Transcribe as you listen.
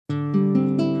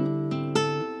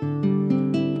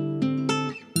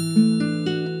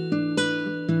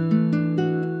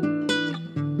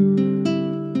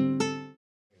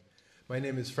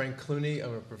is Frank Clooney.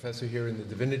 I'm a professor here in the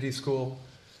Divinity School.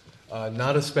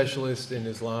 Not a specialist in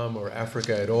Islam or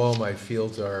Africa at all. My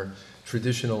fields are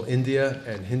traditional India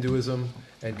and Hinduism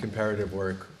and comparative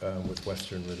work with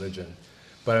Western religion.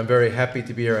 But I'm very happy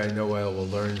to be here. I know I will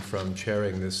learn from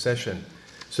chairing this session.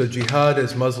 So jihad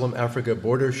as Muslim Africa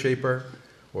border shaper,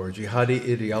 or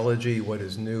jihadi ideology, what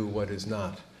is new, what is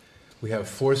not. We have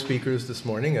 4 speakers this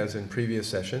morning, as in previous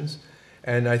sessions.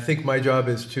 And I think my job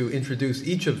is to introduce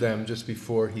each of them just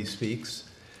before he speaks,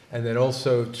 and then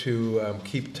also to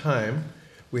keep time.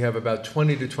 We have about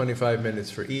 20 to 25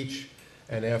 minutes for each,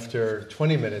 and after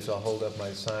 20 minutes, I'll hold up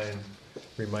my sign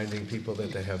reminding people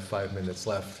that they have 5 minutes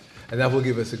left. And that will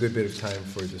give us a good bit of time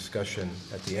for discussion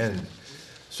at the end.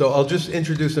 So I'll just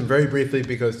introduce them very briefly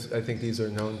because I think these are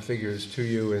known figures to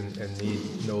you and need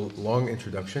no long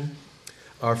introduction.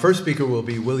 Our first speaker will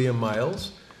be William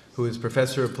Miles, who is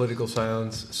professor of political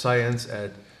science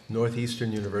at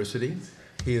Northeastern University.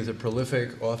 He is a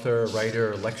prolific author,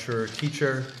 writer, lecturer,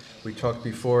 teacher. We talked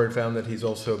before and found that he's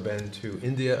also been to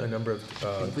India a number of,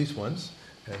 at least once,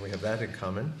 and we have that in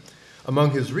common.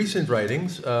 Among his recent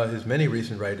writings, his many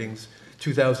recent writings,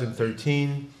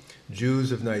 2013,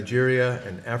 Jews of Nigeria,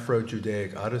 an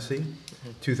Afro-Judaic Odyssey,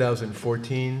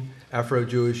 2014,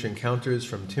 Afro-Jewish Encounters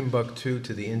from Timbuktu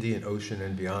to the Indian Ocean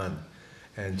and Beyond,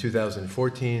 and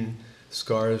 2014,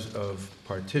 Scars of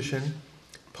Partition,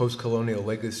 Post-Colonial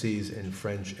Legacies in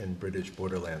French and British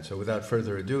Borderlands. So without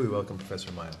further ado, we welcome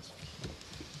Professor Miles.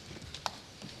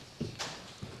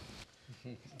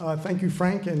 Thank you,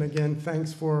 Frank, and again,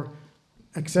 thanks for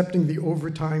accepting the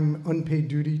overtime unpaid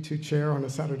duty to chair on a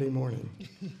Saturday morning.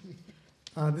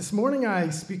 This morning I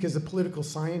speak as a political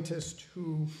scientist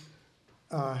who,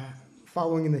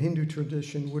 following in the Hindu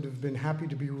tradition, would have been happy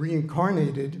to be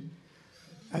reincarnated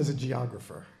as a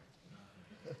geographer.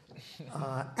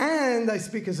 And I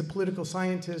speak as a political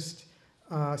scientist,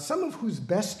 some of whose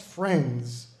best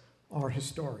friends are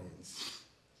historians.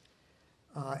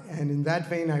 And in that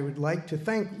vein, I would like to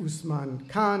thank Ousmane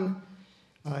Khan,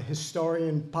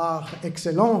 historien par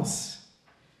excellence,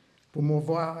 pour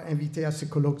m'avoir invité à ce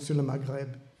colloque sur le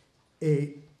Maghreb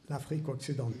et l'Afrique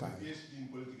occidentale. PhD in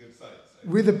political science.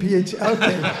 With a PhD,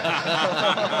 okay.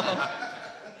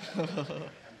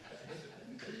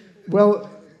 Well,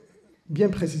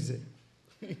 bien précisé.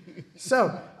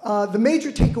 So, the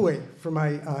major takeaway for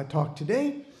my talk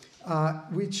today,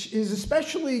 which is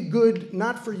especially good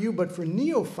not for you but for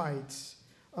neophytes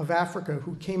of Africa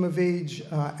who came of age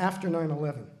after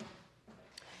 9/11.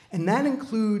 And that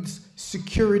includes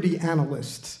security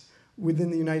analysts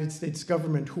within the United States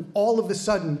government who all of a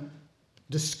sudden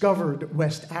discovered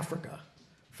West Africa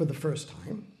for the first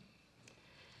time.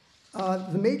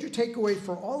 The major takeaway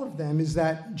for all of them is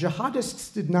that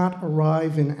jihadists did not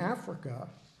arrive in Africa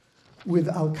with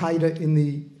Al-Qaeda in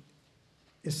the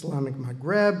Islamic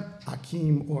Maghreb,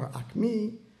 Akim or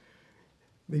Acme.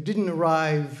 They didn't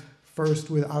arrive first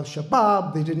with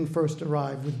Al-Shabaab. They didn't first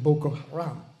arrive with Boko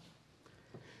Haram.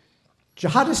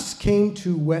 Jihadists came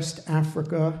to West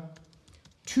Africa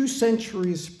 2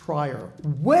 centuries prior,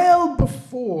 well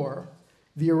before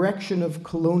the erection of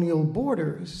colonial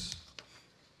borders,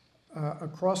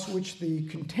 across which the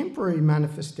contemporary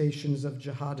manifestations of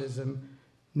jihadism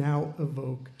now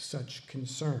evoke such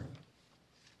concern.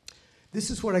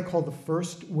 This is what I call the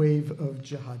first wave of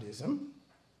jihadism,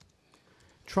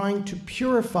 trying to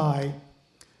purify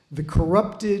the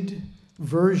corrupted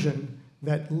version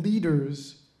that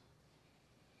leaders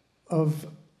of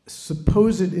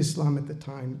supposed Islam at the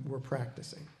time were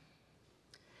practicing.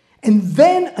 And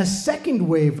then a second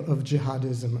wave of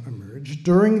jihadism emerged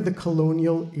during the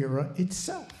colonial era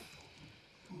itself,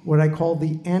 what I call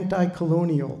the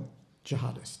anti-colonial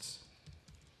jihadists.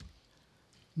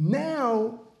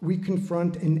 Now we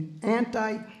confront an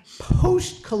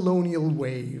anti-post-colonial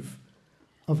wave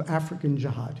of African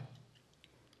jihad.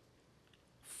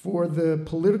 For the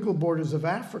political borders of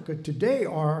Africa today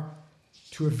are,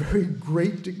 to a very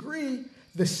great degree,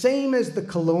 the same as the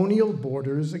colonial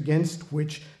borders against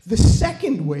which the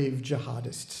second wave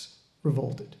jihadists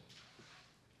revolted.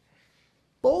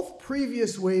 Both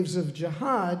previous waves of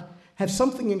jihad have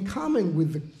something in common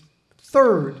with the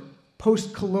third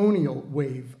post-colonial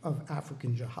wave of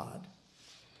African jihad,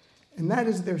 and that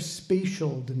is their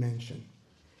spatial dimension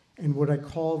and what I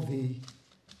call the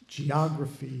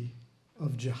geography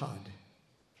of jihad.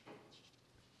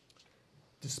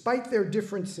 Despite their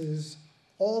differences,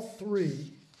 all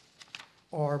 3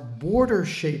 are border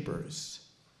shapers,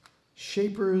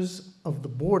 shapers of the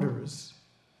borders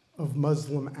of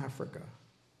Muslim Africa,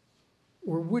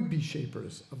 or would-be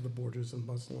shapers of the borders of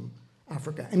Muslim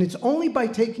Africa. And it's only by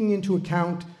taking into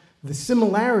account the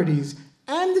similarities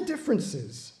and the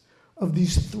differences of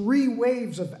these three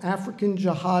waves of African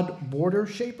jihad border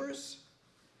shapers,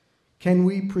 can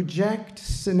we project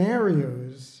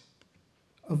scenarios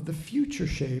of the future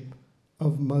shape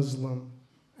of Muslim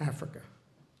Africa?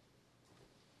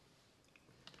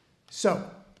 So,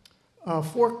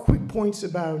 4 quick points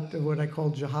about what I call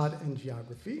jihad and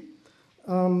geography.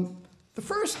 The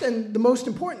first and the most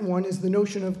important one is the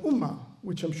notion of ummah,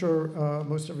 which I'm sure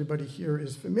most everybody here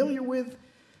is familiar with,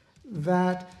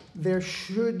 that there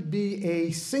should be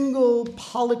a single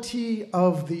polity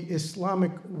of the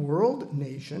Islamic world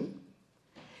nation,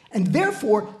 and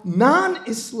therefore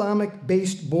non-Islamic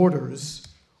based borders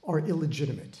are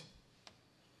illegitimate.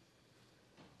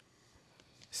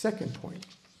 Second point.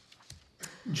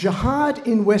 Jihad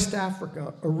in West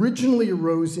Africa originally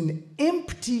arose in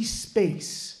empty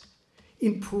space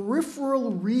in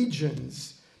peripheral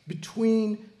regions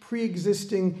between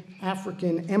pre-existing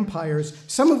African empires,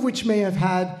 some of which may have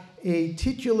had a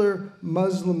titular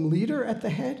Muslim leader at the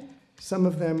head, some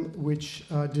of them which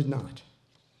did not.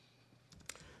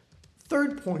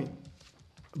 Third point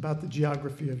about the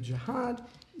geography of jihad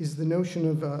is the notion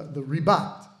of the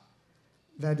ribat,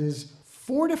 that is,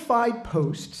 fortified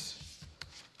posts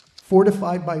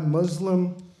fortified by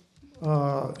Muslim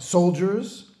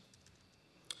soldiers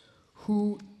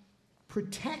who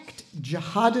protect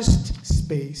jihadist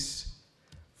space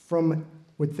from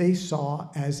what they saw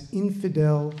as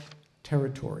infidel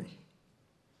territory.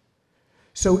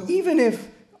 So even if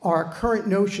our current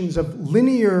notions of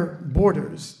linear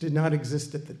borders did not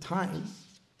exist at the time,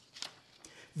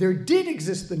 there did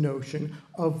exist the notion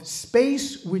of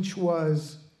space which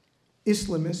was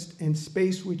Islamist and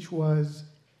space which was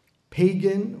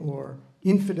pagan or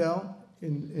infidel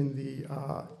in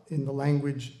the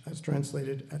language as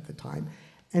translated at the time,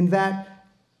 and that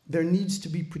there needs to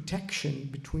be protection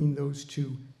between those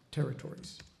two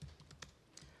territories.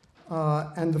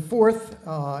 And the fourth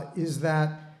is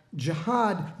that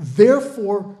jihad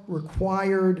therefore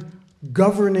required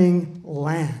governing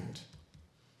land.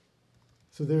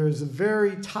 So there is a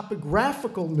very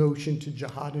topographical notion to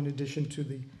jihad in addition to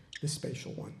the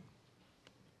spatial one.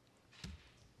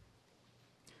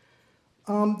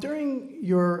 During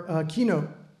your keynote,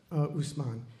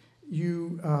 Usman,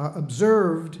 you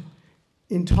observed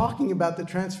in talking about the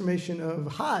transformation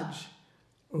of Hajj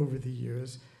over the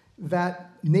years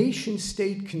that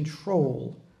nation-state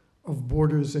control of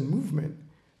borders and movement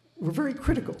were very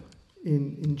critical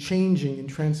in changing and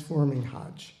transforming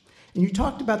Hajj. And you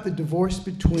talked about the divorce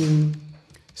between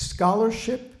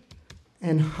scholarship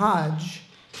and Hajj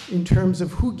in terms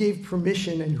of who gave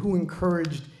permission and who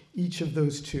encouraged each of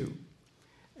those two.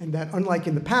 And that unlike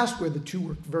in the past where the two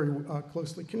were very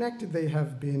closely connected, they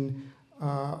have been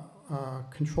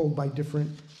controlled by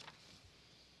different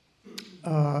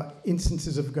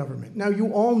instances of government. Now,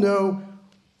 you all know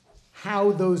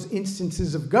how those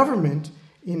instances of government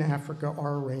in Africa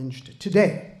are arranged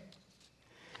today.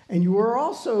 And you are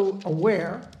also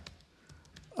aware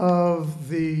of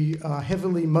the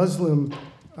heavily Muslim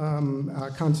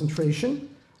concentration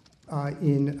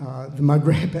in the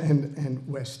Maghreb and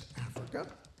West Africa.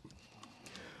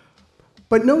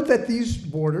 But note that these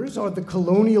borders are the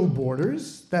colonial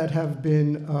borders that have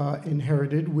been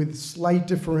inherited with slight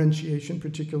differentiation,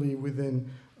 particularly within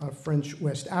French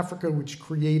West Africa, which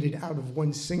created out of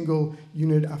one single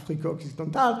unit, Afrique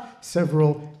Occidentale,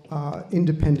 several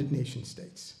independent nation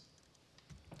states.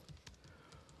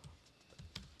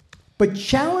 But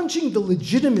challenging the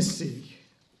legitimacy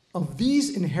of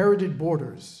these inherited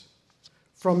borders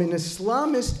from an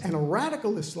Islamist and a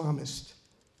radical Islamist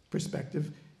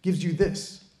perspective gives you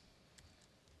this.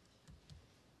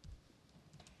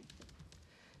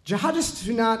 Jihadists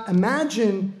do not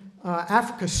imagine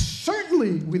Africa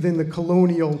certainly within the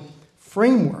colonial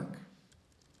framework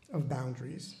of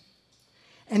boundaries,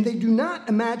 and they do not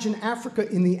imagine Africa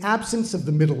in the absence of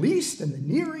the Middle East and the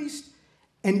Near East,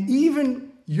 and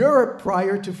even Europe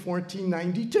prior to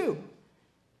 1492,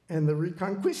 and the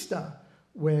Reconquista,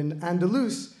 when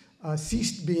Andalus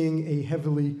ceased being a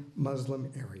heavily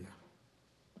Muslim area.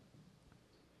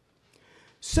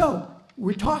 So,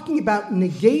 we're talking about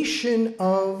negation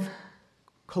of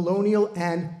colonial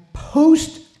and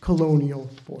post-colonial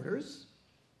borders.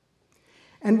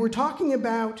 And we're talking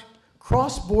about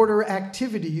cross-border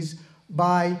activities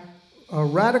by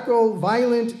radical,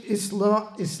 violent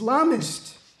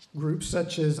Islamist groups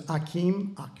such as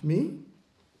Akim, ACMI,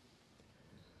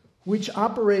 which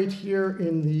operate here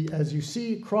in the, as you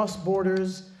see, cross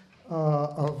borders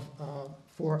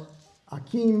for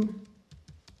Akim,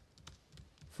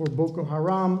 for Boko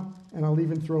Haram, and I'll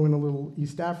even throw in a little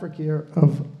East Africa here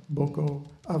of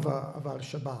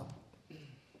Al-Shabaab.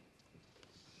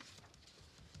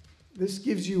 this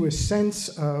gives you a sense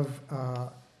of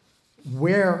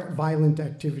where violent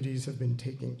activities have been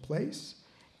taking place.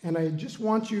 And I just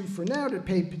want you for now to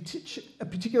pay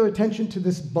particular attention to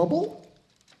this bubble,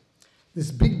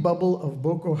 this big bubble of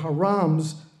Boko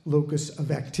Haram's locus of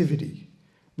activity,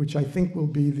 which I think will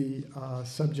be the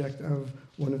subject of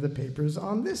one of the papers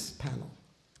on this panel.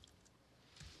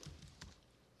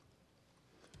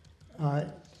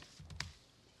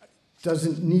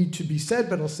 Doesn't need to be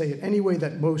said, but I'll say it anyway,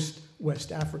 that most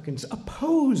West Africans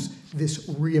oppose this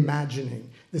reimagining,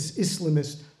 this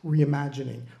Islamist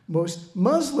reimagining. Most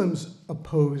Muslims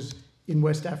oppose in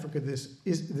West Africa this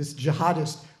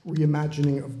jihadist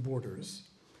reimagining of borders.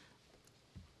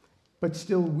 But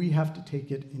still, we have to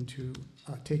take it into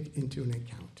an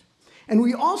account. And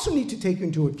we also need to take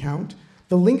into account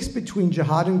the links between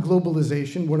jihad and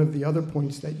globalization, one of the other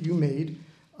points that you made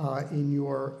in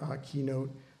your keynote,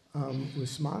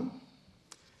 Usman.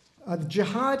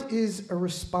 Jihad is a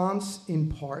response in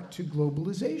part to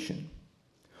globalization.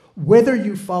 Whether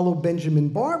you follow Benjamin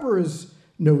Barber's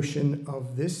notion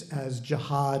of this as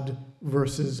jihad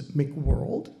versus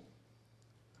McWorld,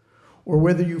 or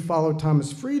whether you follow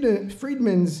Thomas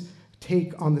Friedman's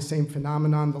take on the same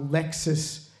phenomenon, the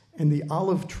Lexus and the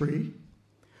olive tree,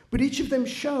 but each of them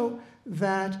show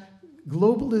that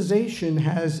globalization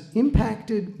has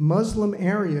impacted Muslim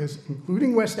areas,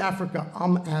 including West Africa,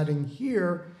 I'm adding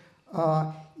here,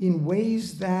 in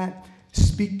ways that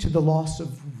speak to the loss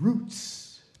of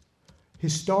roots,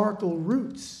 historical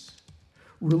roots,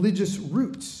 religious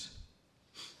roots.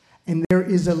 And there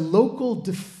is a local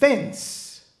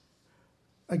defense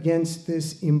against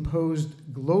this imposed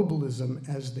globalism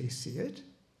as they see it.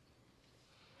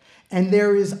 And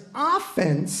there is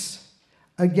offense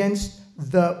against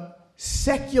the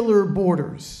secular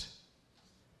borders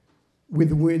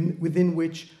within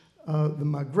which the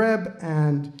Maghreb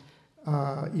and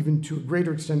even to a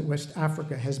greater extent West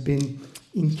Africa has been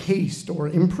encased or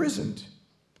imprisoned.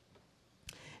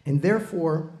 And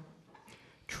therefore,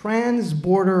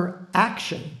 trans-border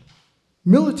action,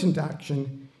 militant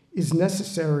action, is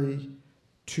necessary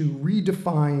to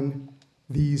redefine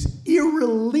these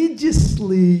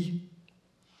irreligiously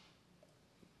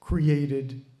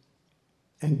created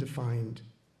and defined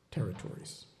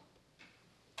territories.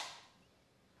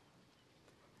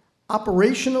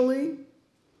 Operationally,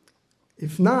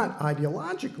 if not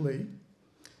ideologically,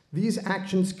 these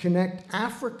actions connect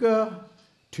Africa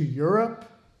to Europe,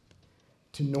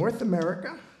 to North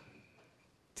America,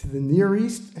 to the Near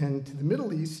East and to the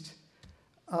Middle East,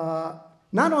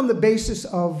 not on the basis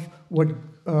of what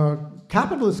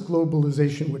capitalist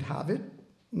globalization would have it,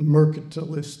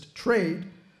 mercantilist trade,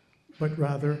 but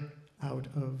rather out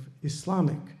of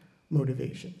Islamic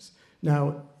motivations.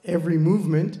 Now, every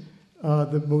movement,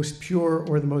 the most pure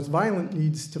or the most violent,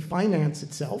 needs to finance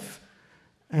itself,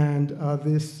 and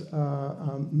this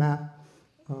map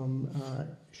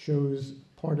shows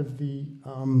part of the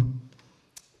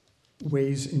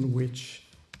ways in which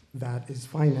that is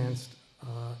financed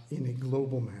in a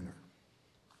global manner.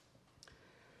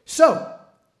 So,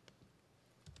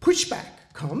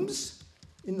 pushback comes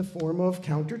in the form of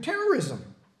counterterrorism.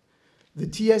 The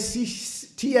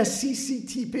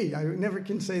TSCCTP, I never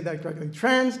can say that correctly,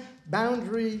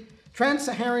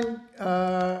 Trans-Saharan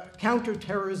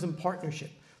Counterterrorism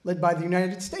Partnership, led by the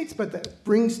United States, but that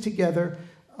brings together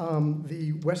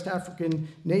the West African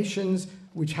nations,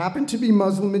 which happen to be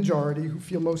Muslim majority, who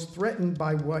feel most threatened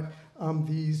by what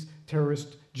these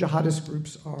terrorist jihadist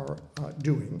groups are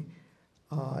doing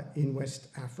in West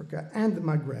Africa and the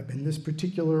Maghreb. And this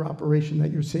particular operation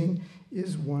that you're seeing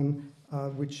is one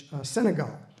which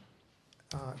Senegal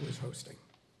was hosting.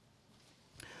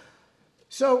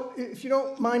 So if you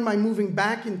don't mind my moving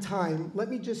back in time, let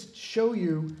me just show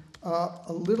you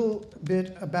a little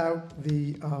bit about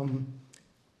the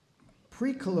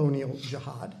pre-colonial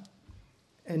jihad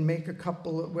and make a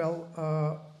couple of,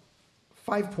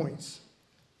 5 points.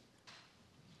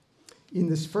 In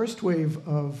this first wave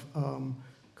of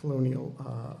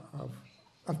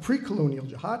pre-colonial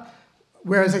jihad,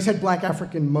 where, as I said, black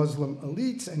African Muslim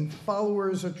elites and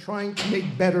followers are trying to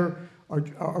make better,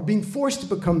 are being forced to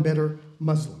become better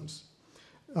Muslims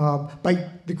by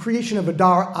the creation of a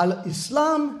Dar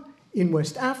al-Islam in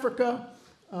West Africa,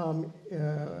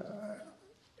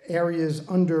 areas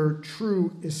under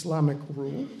true Islamic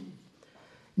rule.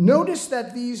 Notice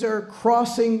that these are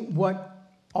crossing what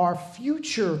are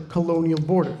future colonial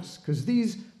borders, because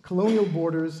these colonial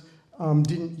borders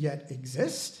didn't yet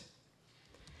exist.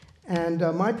 And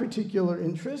my particular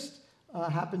interest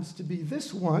happens to be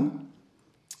this one,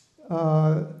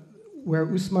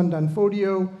 where Usman Dan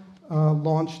Fodio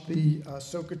launched the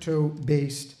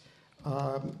Sokoto-based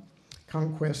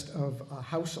conquest of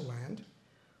Hausa land,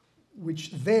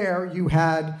 which there you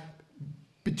had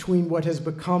between what has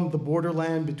become the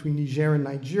borderland between Niger and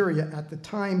Nigeria at the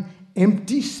time,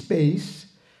 empty space,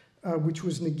 which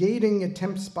was negating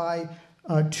attempts by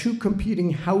two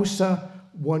competing Hausa,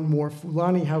 one more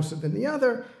Fulani Hausa than the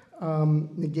other,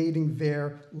 negating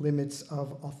their limits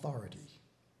of authority.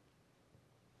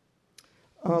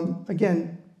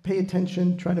 Again, pay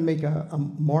attention, try to make a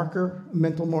marker, a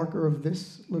mental marker of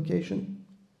this location.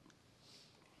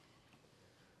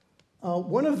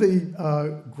 One of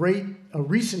the great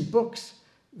recent books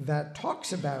that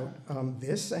talks about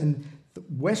this and the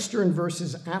Western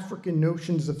versus African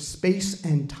notions of space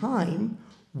and time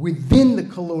within the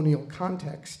colonial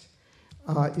context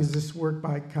is this work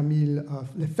by Camille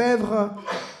Lefebvre,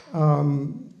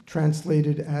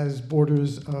 translated as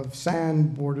Borders of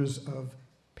Sand, Borders of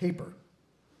Paper.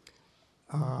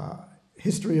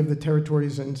 History of the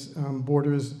territories and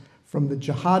borders from the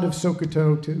Jihad of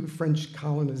Sokoto to French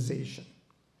colonization.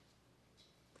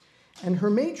 And her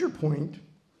major point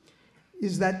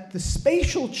is that the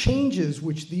spatial changes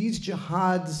which these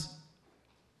jihads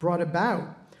brought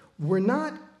about were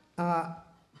not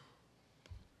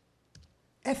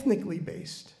ethnically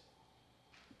based.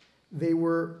 They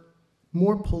were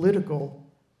more political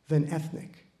than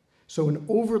ethnic. So an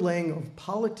overlaying of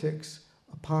politics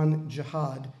upon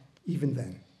jihad even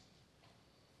then.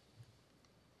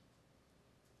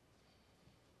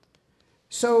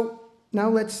 So now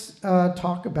let's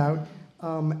talk about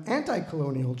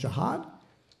anti-colonial jihad,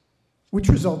 which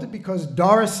resulted because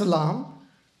Dar es Salaam,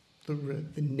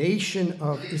 the nation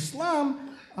of Islam,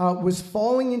 was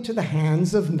falling into the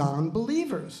hands of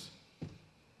non-believers.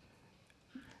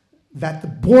 That the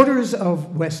borders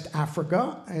of West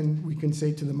Africa, and we can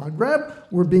say to the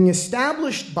Maghreb, were being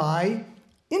established by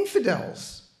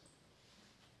infidels.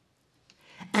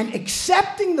 And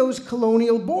accepting those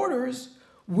colonial borders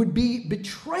would be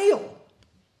betrayal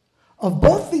of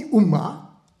both the Ummah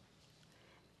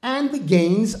and the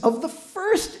gains of the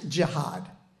first jihad,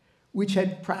 which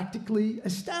had practically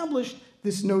established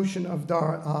this notion of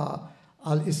Dar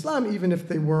al-Islam, even if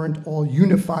they weren't all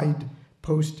unified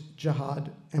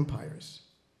post-jihad empires.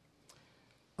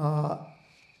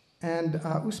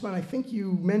 Usman, I think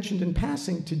you mentioned in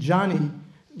passing Tijani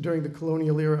during the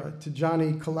colonial era,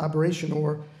 Tijani collaboration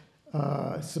or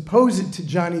supposed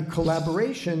Tijani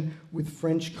collaboration with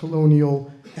French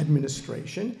colonial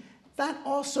administration. That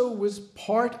also was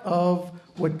part of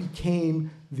what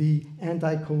became the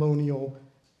anti-colonial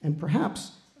and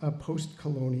perhaps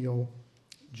post-colonial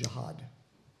jihad.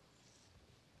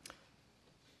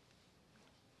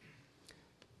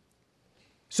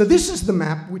 So this is the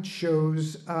map which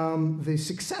shows the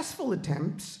successful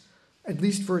attempts, at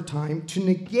least for a time, to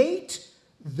negate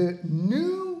the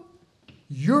new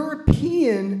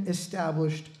European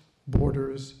established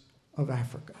borders of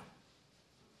Africa.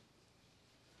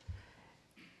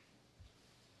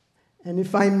 And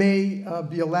if I may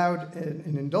be allowed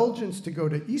an indulgence to go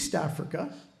to East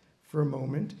Africa for a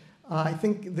moment, I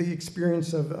think the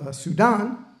experience of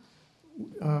Sudan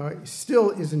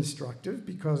still is instructive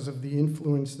because of the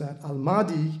influence that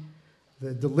Al-Mahdi,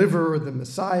 the deliverer, the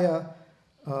Messiah,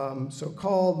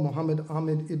 so-called Muhammad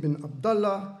Ahmed ibn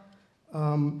Abdullah,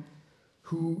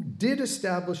 who did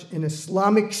establish an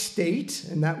Islamic state,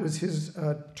 and that was his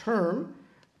term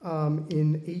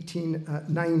in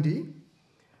 1890.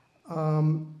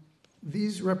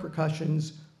 These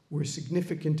repercussions were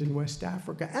significant in West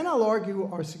Africa, and I'll argue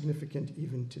are significant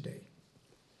even today.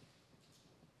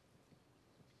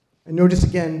 And notice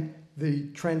again the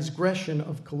transgression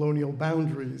of colonial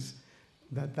boundaries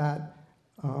that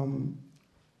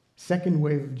second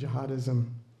wave of jihadism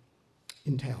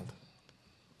entailed.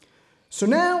 So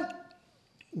now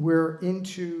we're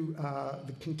into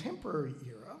the contemporary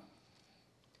era.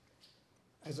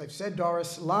 As I've said, Dar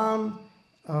es Salaam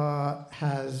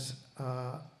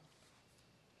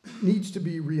needs to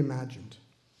be reimagined.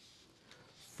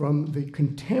 From the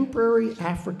contemporary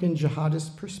African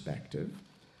jihadist perspective,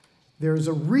 there's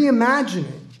a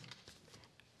reimagining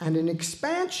and an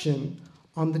expansion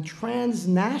on the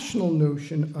transnational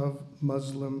notion of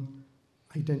Muslim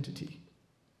identity.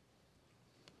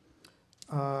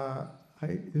 I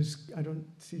don't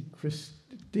see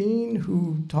Christine,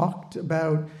 who talked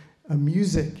about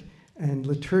music and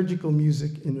liturgical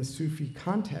music in the Sufi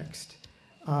context,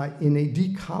 in a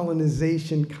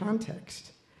decolonization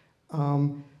context.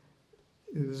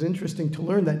 It was interesting to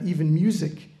learn that even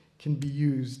music can be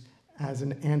used as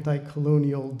an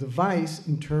anti-colonial device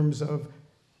in terms of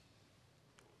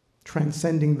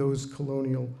transcending those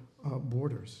colonial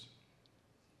borders.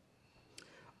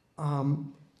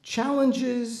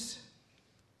 Challenges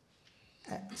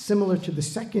similar to the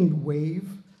second wave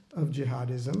of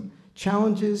jihadism,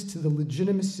 challenges to the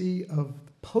legitimacy of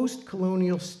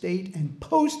post-colonial state and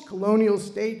post-colonial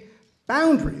state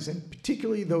boundaries, and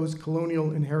particularly those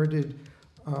colonial inherited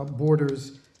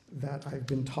borders that I've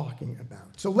been talking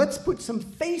about. So let's put some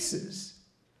faces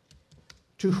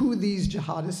to who these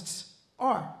jihadists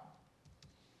are.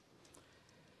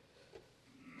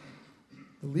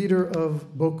 The leader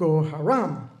of Boko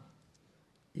Haram,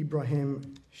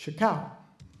 Ibrahim Shekau,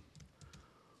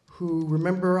 who,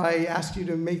 remember I asked you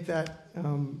to make that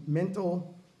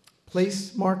mental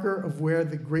place marker of where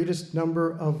the greatest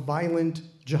number of violent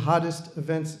jihadist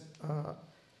events are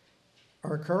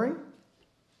occurring?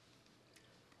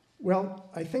 Well,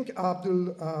 I think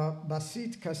Abdul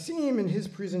Basit Qasim in his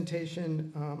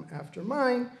presentation after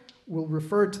mine will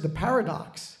refer to the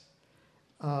paradox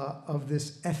of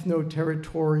this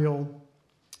ethno-territorial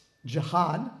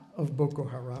jihad of Boko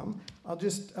Haram. I'll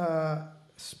just,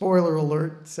 spoiler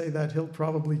alert, say that he'll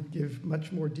probably give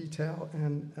much more detail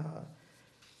and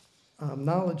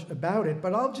knowledge about it.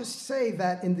 But I'll just say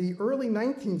that in the early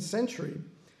 19th century,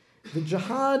 the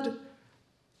jihad,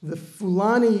 the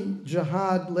Fulani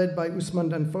jihad led by Usman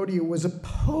Dan Fodio, was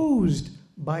opposed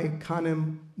by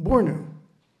Kanem Bornu,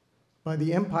 by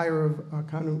the empire of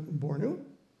Kanem Bornu,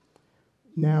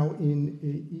 now in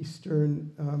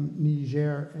eastern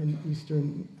Niger and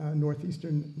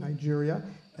northeastern Nigeria,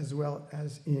 as well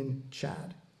as in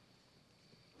Chad.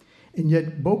 And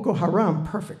yet Boko Haram,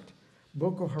 perfect.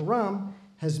 Boko Haram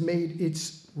has made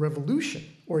its revolution,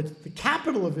 or it's the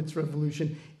capital of its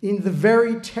revolution, in the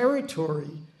very territory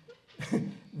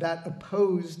that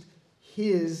opposed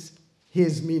his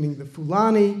meaning the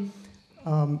Fulani,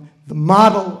 the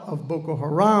model of Boko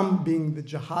Haram being the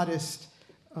jihadist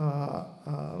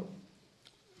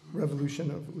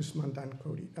revolution of Usman Dan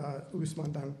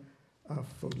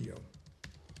Fodio.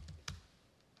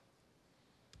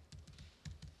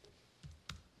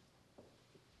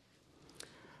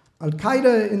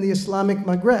 Al-Qaeda in the Islamic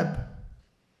Maghreb,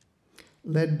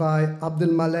 led by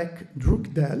Abdelmalek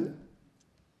Drukdel,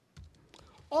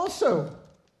 also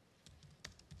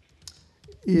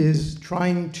is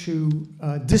trying to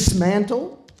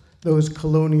dismantle those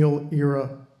colonial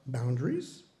era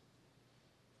boundaries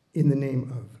in the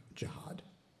name of jihad.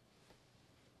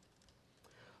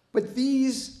 But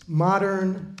these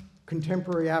modern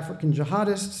contemporary African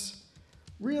jihadists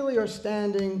really are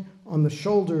standing on the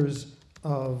shoulders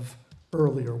of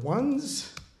earlier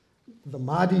ones, the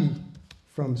Mahdi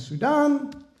from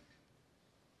Sudan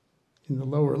in the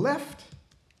lower left,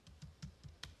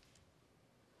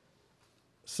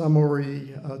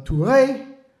 Samori Touré,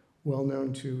 well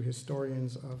known to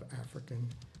historians of African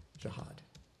jihad.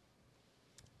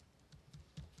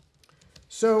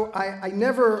 So I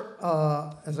never,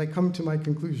 as I come to my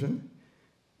conclusion,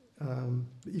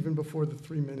 even before the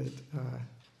 3-minute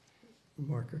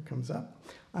marker comes up,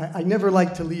 I never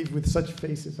like to leave with such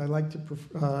faces. I like to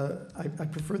I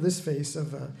prefer this face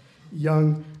of a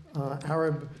young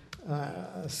Arab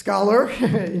scholar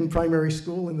in primary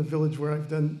school in the village where I've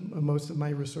done most of my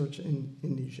research in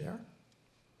Niger.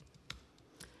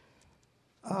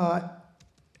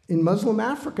 In Muslim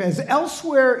Africa, as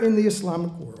elsewhere in the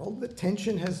Islamic world, the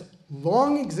tension has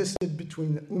long existed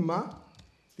between the Ummah,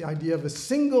 the idea of a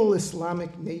single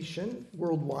Islamic nation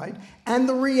worldwide, and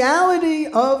the reality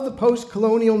of the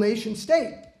post-colonial nation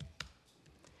state.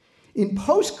 In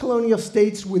post-colonial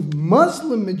states with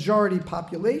Muslim majority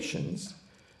populations,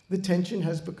 the tension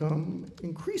has become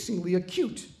increasingly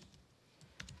acute.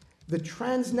 The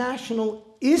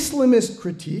transnational Islamist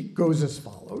critique goes as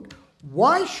follows: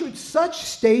 why should such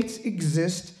states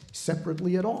exist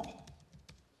separately at all?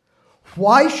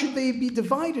 Why should they be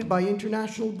divided by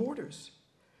international borders?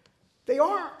 They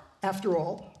are, after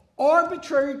all,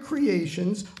 arbitrary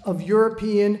creations of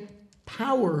European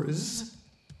powers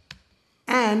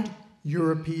and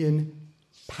European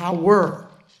power.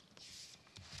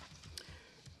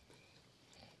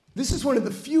 This is one of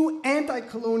the few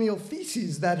anti-colonial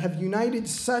theses that have united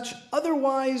such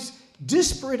otherwise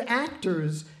disparate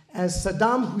actors as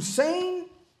Saddam Hussein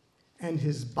and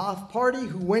his Ba'ath Party,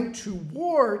 who went to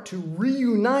war to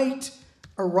reunite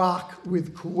Iraq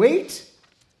with Kuwait,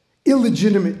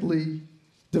 illegitimately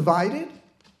divided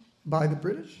by the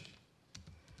British,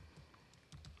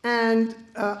 and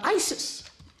ISIS.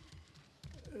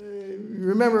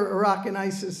 Remember, Iraq and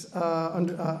ISIS,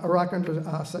 Iraq under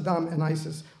Saddam and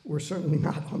ISIS were certainly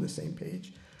not on the same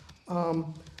page.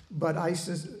 But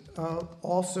ISIS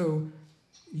also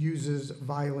uses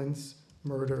violence,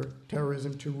 murder,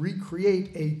 terrorism to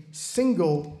recreate a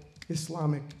single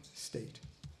Islamic state.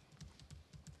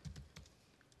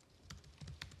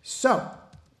 So,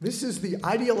 This is the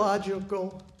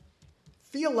ideological,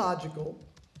 theological,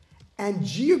 and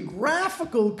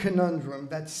geographical conundrum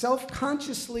that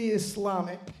self-consciously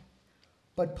Islamic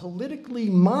but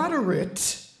politically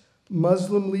moderate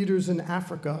Muslim leaders in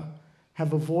Africa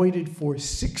have avoided for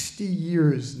 60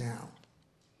 years now.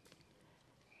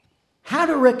 How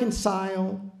to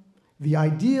reconcile the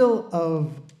ideal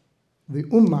of the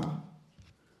Ummah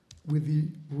with the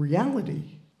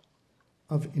reality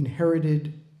of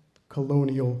inherited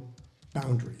colonial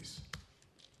boundaries.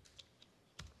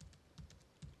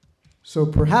 So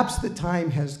perhaps the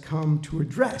time has come to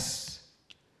address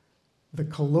the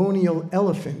colonial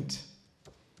elephant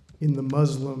in the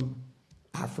Muslim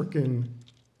African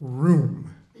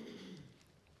room.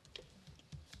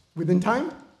 Within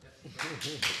time?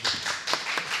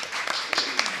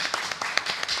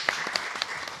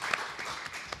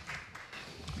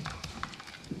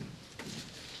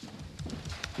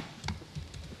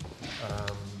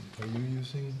 Are you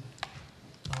using?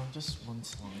 Just one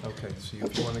slide. Okay, so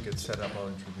if you want to get set up, I'll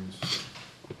introduce.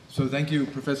 So thank you,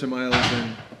 Professor Miles,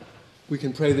 and we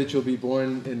can pray that you'll be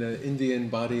born in an Indian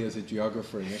body as a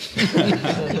geographer next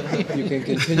time. You can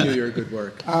continue your good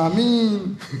work.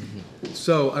 Ameen.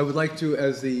 So I would like to,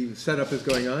 as the setup is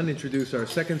going on, introduce our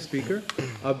second speaker.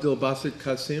 Abdul Basit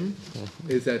Qasim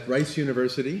is at Rice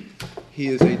University. He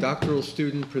is a doctoral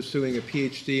student pursuing a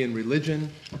PhD in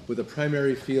religion with a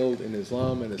primary field in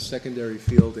Islam and a secondary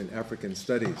field in African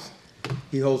studies.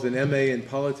 He holds an MA in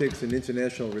politics and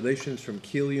international relations from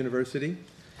Kiel University,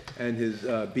 and his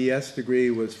BS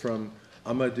degree was from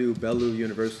Ahmadu Bello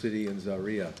University in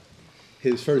Zaria.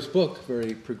 His first book,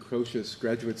 very precocious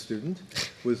graduate student,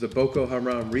 was The Boko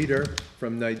Haram Reader,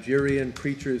 From Nigerian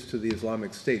Preachers to the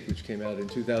Islamic State, which came out in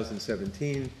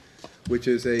 2017, which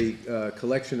is a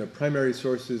collection of primary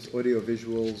sources,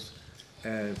 audiovisuals,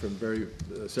 and from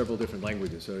several different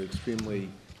languages, so an extremely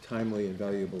timely and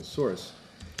valuable source.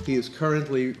 He is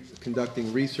currently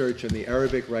conducting research on the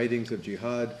Arabic writings of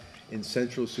jihad in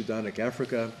Central Sudanic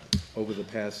Africa over the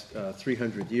past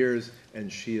 300 years, and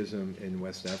Shiism in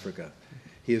West Africa.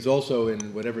 He is also,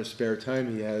 in whatever spare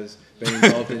time he has, been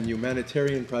involved in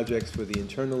humanitarian projects for the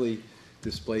internally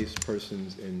displaced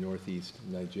persons in northeast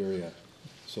Nigeria.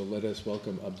 So let us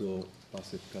welcome Abdul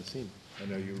Basit Qasim.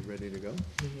 And are you ready to go?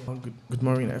 Good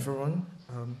morning, everyone.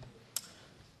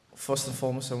 First and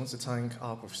foremost, I want to thank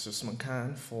Professor Usman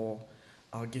Khan for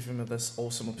giving me this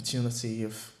awesome opportunity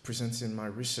of presenting my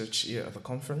research here at the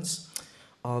conference.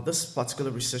 This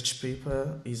particular research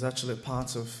paper is actually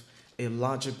part of a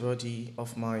larger body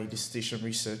of my dissertation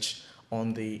research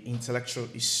on the intellectual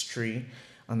history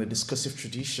and the discursive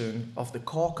tradition of the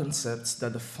core concepts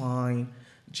that define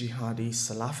jihadi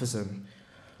Salafism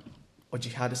or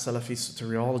jihadi Salafi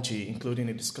soteriology, including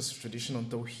a discursive tradition on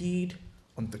Tawheed,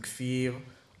 on Takfir,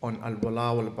 on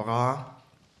Al-Wala wal-Bara.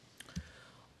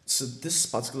 So this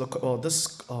particular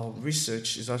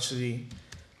research is actually,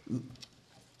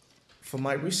 for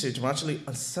my research, I'm actually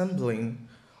assembling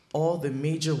all the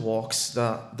major works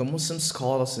that the Muslim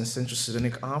scholars in Central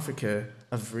Sudanic Africa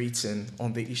have written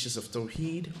on the issues of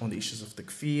Tawheed, on the issues of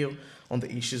Takfir, on the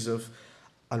issues of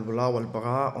Al-Wala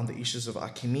wal-Bara, on the issues of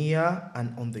Hakimiyya,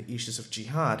 and on the issues of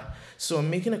jihad. So I'm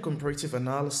making a comparative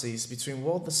analysis between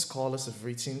what the scholars have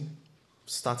written,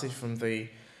 starting from the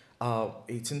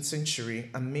 18th century,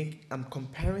 and I'm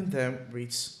comparing them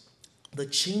with the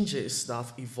changes that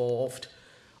have evolved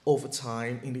over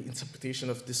time in the interpretation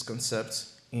of this concept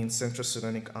in Central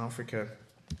Sudanic Africa.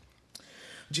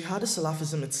 Jihadi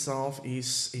Salafism itself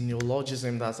is a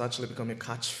neologism that's actually become a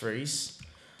catchphrase.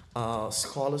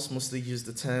 Scholars mostly use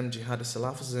the term Jihadi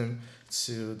Salafism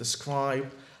to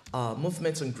describe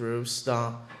movements and groups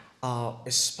that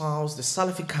espouse the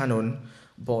Salafi canon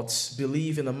but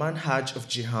believe in the manhaj of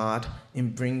jihad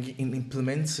in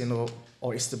implementing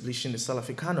or establishing the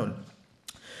Salafi canon.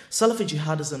 Salafi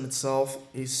jihadism itself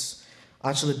is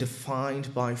actually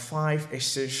defined by 5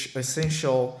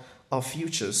 essential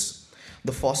features.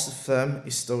 The first of them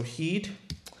is Tawheed.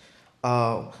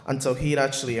 And Tawheed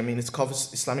actually, it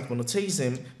covers Islamic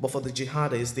monotheism, but for the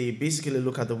jihadists, they basically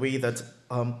look at the way that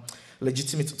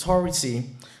legitimate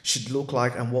authority should look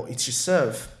like and what it should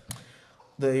serve.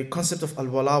 The concept of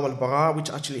Al-Wala wal-Bara,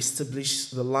 which actually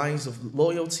established the lines of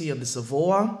loyalty and the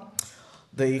Savoa.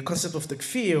 The concept of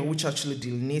Takfir, which actually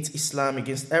delineates Islam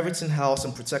against everything else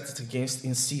and protects it against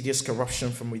insidious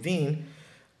corruption from within.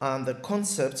 And the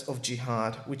concept of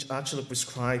jihad, which actually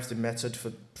prescribes the method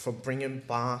for bringing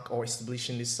back or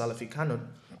establishing this Salafi canon.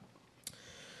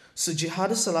 So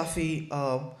Jihadi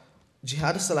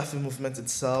Salafi movement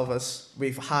itself, as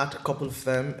we've had a couple of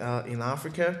them in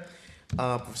Africa,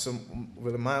 Professor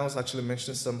Willie Miles actually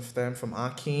mentioned some of them, from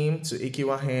Akim to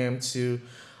Ikiwahem to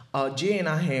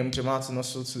JNIM, Jamaat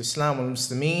Nasratul Islam al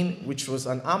Muslimin, which was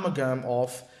an amalgam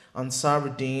of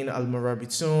Ansaruddin al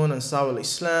Murabitun, Ansar al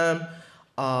Islam,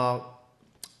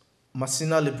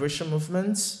 Masina Liberation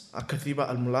Movement, Kathiba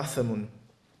al Mulathamun.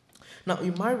 Now,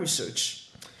 in my research,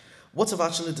 what I've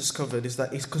actually discovered is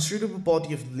that a considerable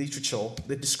body of literature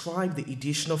that describe the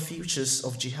ideational futures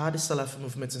of jihadi Salafi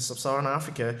movements in sub-Saharan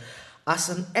Africa as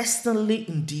an externally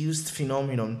induced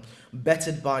phenomenon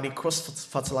bettered by the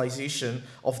cross-fertilization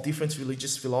of different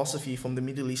religious philosophy from the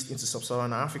Middle East into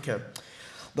sub-Saharan Africa.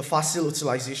 The facile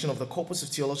utilization of the corpus of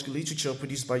theological literature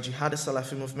produced by jihadi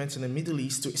Salafi movements in the Middle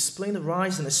East to explain the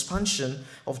rise and expansion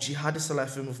of jihadi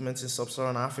Salafi movements in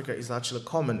sub-Saharan Africa is actually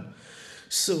common.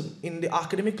 So, in the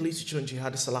academic literature on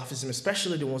jihadi Salafism,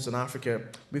 especially the ones in Africa,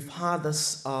 we've had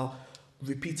this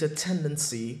repeated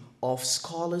tendency of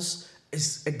scholars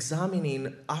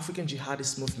examining African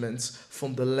jihadist movements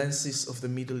from the lenses of the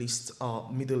Middle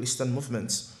Eastern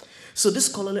movements. So this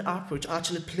scholarly approach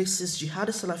actually places jihadi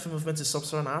Salafi movements in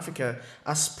sub-Saharan Africa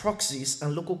as proxies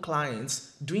and local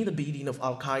clients doing the bidding of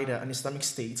Al-Qaeda and Islamic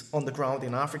State on the ground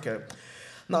in Africa.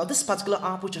 Now, this particular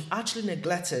approach has actually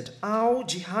neglected how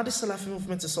jihadi Salafi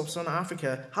movements in sub-Saharan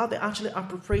Africa, how they actually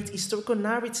appropriate historical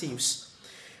narratives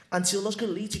and theological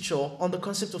literature on the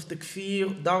concept of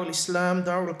takfir, Dar al-Islam,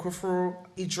 Dar al-Kufr,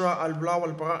 Ijra, al-Wala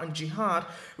wal-Bara, and Jihad,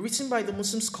 written by the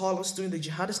Muslim scholars during the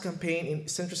jihadist campaign in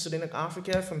Central Sudanic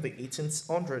Africa from the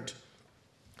 1800s.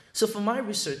 So for my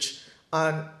research,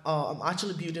 and I'm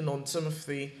actually building on some of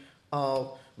the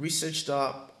research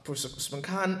that Professor Usman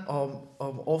Khan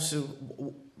also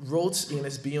wrote in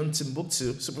his Beyond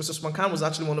Timbuktu. So Professor Usman Khan was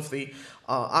actually one of the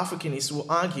Africanists who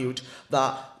argued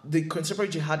that the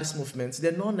contemporary jihadist movements,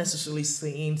 they're not necessarily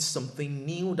saying something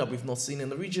new that we've not seen in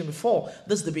the region before.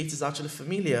 This debate is actually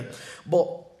familiar. But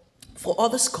for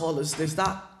other scholars, there's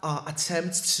that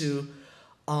attempt to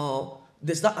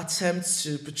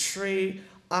portray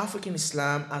African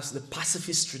Islam as the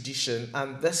pacifist tradition,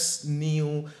 and this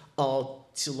new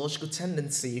theological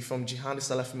tendency from jihadi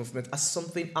Salafi movement as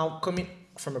something coming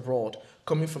from abroad,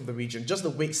 coming from the region. Just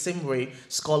the same way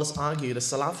scholars argue that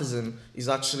Salafism is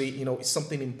actually, it's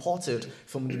something imported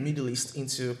from the Middle East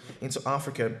into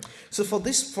Africa. So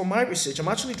for my research, I'm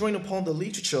actually drawing upon the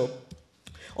literature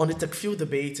on the takfir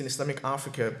debate in Islamic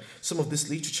Africa. Some of this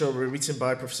literature were written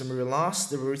by Professor Muriel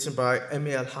Last, they were written by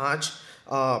M.A. Al-Hajj,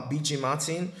 B.G.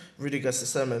 Martin, Rudiger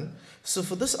Sesemen. So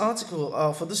for this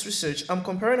article, for this research, I'm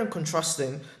comparing and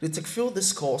contrasting the takfir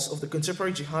discourse of the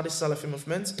contemporary jihadist Salafi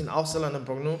movement in Hausa and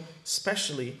Borno,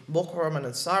 especially Boko Haram and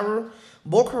Ansarur.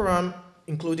 Boko Haram,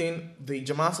 including the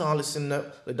Jamaat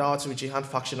al-Sunnah, the Dawah Jihad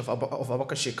faction of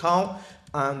Abubakar Shekau,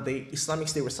 and the Islamic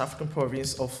State West African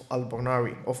province of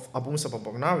Al-Bornari, of Abu Musab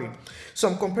al-Bornari. So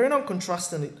I'm comparing and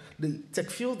contrasting the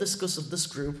takfir discourse of this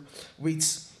group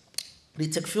with the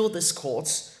takfir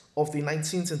discourse of the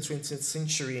 19th and 20th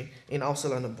century in Hausa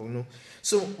and Borno.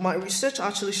 So my research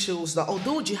actually shows that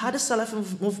although jihadist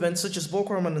Salafi movements such as Boko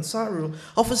Haram and Ansarur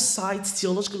often cite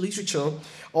theological literature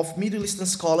of Middle Eastern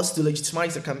scholars to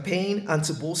legitimize the campaign and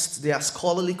to boast their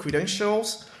scholarly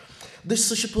credentials, the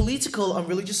sociopolitical and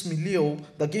religious milieu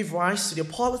that gave rise to their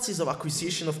policies of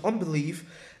accusation of unbelief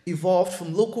evolved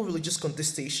from local religious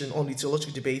contestation on the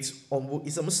theological debate on who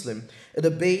is a Muslim, a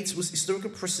debate whose historical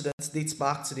precedent dates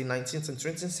back to the 19th and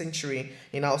 20th century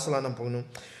in Hausa and Borno.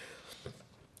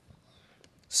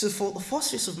 So for the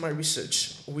first phase of my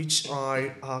research, which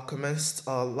I commenced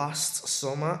last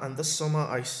summer, and this summer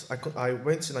I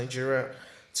went to Nigeria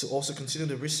to also continue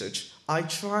the research, I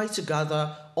tried to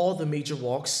gather all the major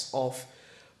works of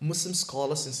Muslim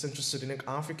scholars in Central Sudanic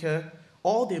Africa,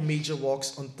 all their major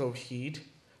works on Tawheed,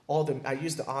 I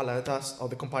used the ALA, that's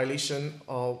the compilation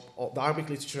of the Arabic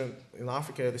literature in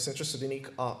Africa, the Central Sudanic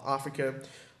Africa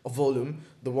volume,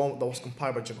 the one that was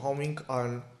compiled by John Howing,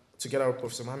 and together with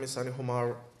Professor Mohamed Sani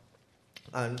Homar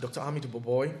and Dr. Hamid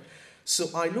Boboy. So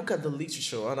I look at the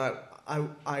literature and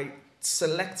I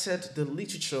selected the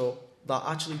literature that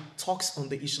actually talks on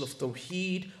the issue of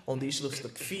Tawheed, on the issue of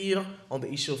Takfir, on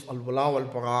the issue of Al-Wala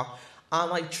wal-Bara,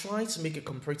 and I try to make a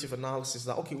comparative analysis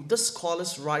that, okay, the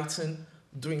scholars writing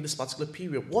during this particular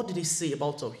period, what did they say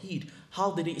about Tawheed?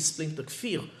 How did they explain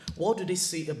Takfir? What do they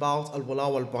say about Al-Wala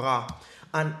wal-Bara?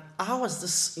 And how has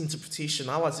this interpretation,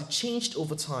 how has it changed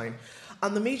over time?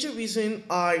 And the major reason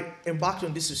I embarked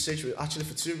on this research was actually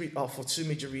for two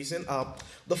major reasons.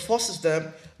 The first is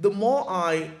that the more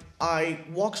I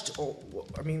worked,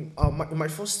 in my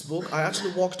first book, I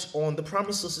actually worked on the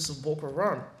primary sources of Boko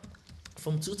Haram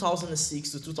from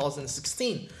 2006 to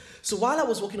 2016. So while I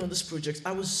was working on this project,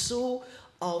 I was so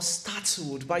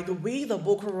startled by the way that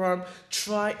Boko Haram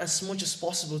try as much as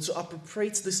possible to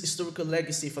appropriate this historical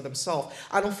legacy for themselves.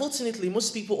 And unfortunately,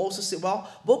 most people also say, well,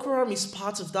 Boko Haram is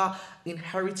part of that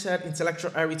inherited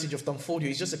intellectual heritage of Danfodio.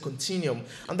 It's just a continuum.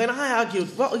 And then I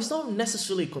argued, well, it's not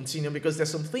necessarily a continuum because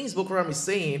there's some things Boko Haram is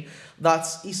saying that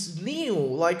is new.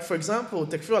 Like, for example,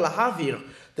 Tekfir al-Havir,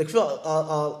 Tekfir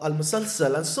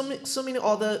al-Musalsal, and so many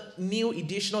other new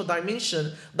additional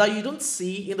dimensions that you don't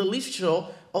see in the literature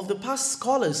of the past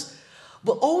scholars.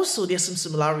 But also there's some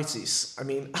similarities. I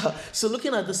mean, so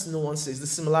looking at these nuances, the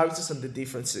similarities and the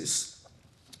differences.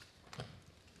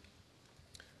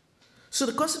 So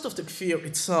the concept of takfir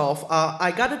itself,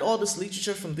 I gathered all this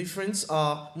literature from different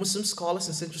Muslim scholars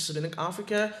in Central Sudan,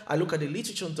 Africa. I look at the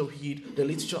literature on Tawheed, the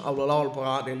literature on Awla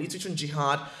al-Bara, the literature on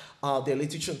Jihad, the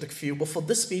literature on takfir. But for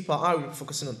this paper, I will be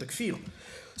focusing on takfir.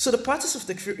 So the practice of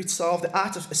takfir itself, the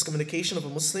act of excommunication of a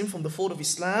Muslim from the fold of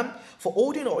Islam for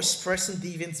holding or expressing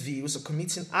deviant views or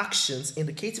committing actions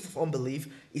indicative of unbelief,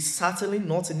 is certainly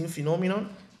not a new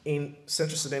phenomenon in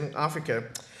Central Sudan, Africa.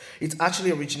 It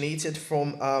actually originated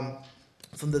from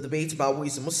the debate about who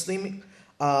is a Muslim,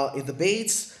 a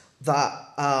debate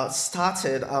that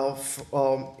started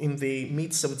in the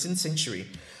mid-17th century.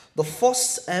 The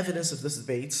first evidence of this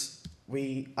debate,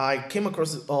 I came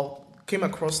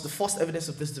across the first evidence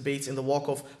of this debate in the work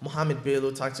of Mohammed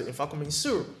Bello titled Infaq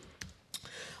al-Mansur.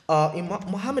 In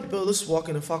Mohammed Bello's work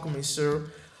in Infaq al-Mansur,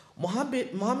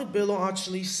 Mohammed Bello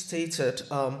actually stated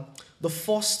the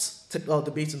first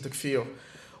debate on takfir,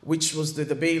 which was the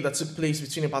debate that took place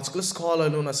between a particular scholar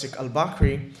known as Sheikh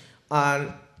al-Bakri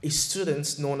and a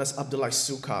student known as Abdullah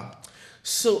Suka.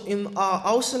 So in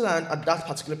Hausa land at that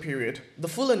particular period, the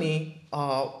Fulani,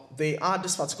 they had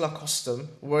this particular custom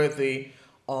where they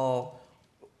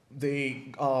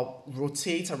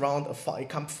rotate around a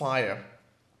campfire.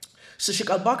 So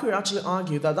Sheikh al-Bakri actually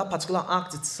argued that particular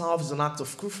act itself is an act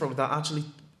of kufr that actually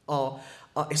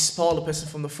expel a person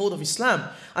from the fold of Islam.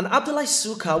 And Abdullah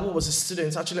Suka, who was a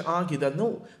student, actually argued that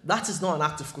no, that is not an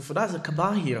act of kufr, that's a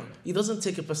kabahir. It doesn't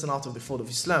take a person out of the fold of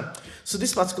Islam. So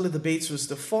this particular debate was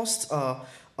the first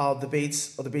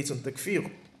debate on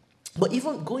takfir. But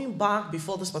even going back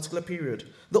before this particular period,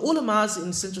 the ulamas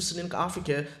in Central Sudan,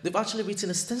 Africa, they've actually written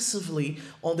extensively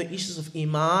on the issues of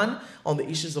Iman, on the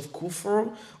issues of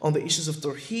kufr, on the issues of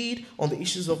Tawheed, on the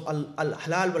issues of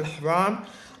al-halal wal-haram.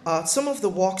 Some of the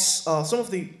works, some of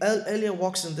the earlier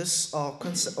works on this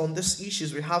on these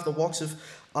issues, we have the works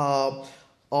of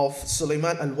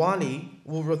Sulaiman al-Wali,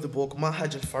 who wrote the book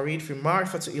Mahaj al-Farid fi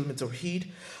Ma'rifat Ilm Tawheed.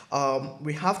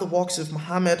 We have the works of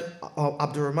Muhammad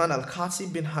Abdurrahman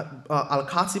al-Khatib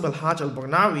al-Hajj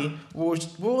al-Barnawi, who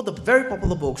wrote the very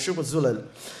popular book Shurb al-Zulal.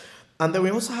 And then we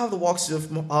also have the works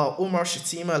of Umar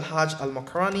Shatima al-Hajj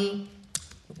al-Makrani.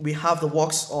 We have the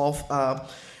works of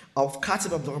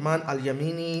Khatib Abdurrahman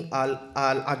al-Yamini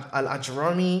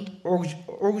al-Ajrami,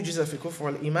 Urjuza fi Kufr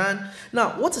al-Iman.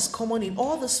 Now, what is common in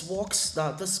all these works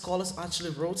that the scholars actually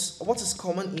wrote, what is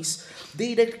common is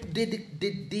they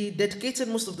dedicated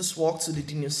most of this work to the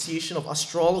denunciation of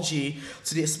astrology,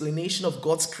 to the explanation of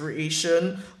God's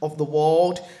creation of the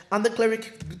world, and the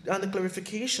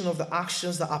clarification of the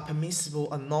actions that are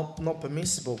permissible and not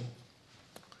permissible.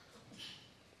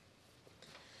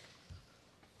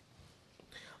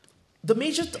 The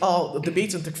major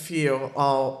debate on takfir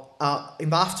in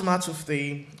the aftermath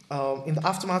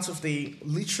of the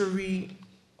literary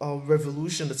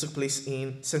revolution that took place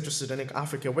in Central Sudan,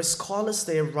 Africa, where scholars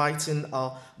they are writing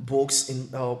books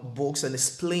and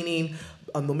explaining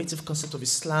a normative concept of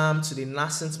Islam to the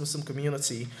nascent Muslim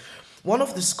community. One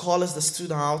of the scholars that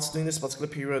stood out during this particular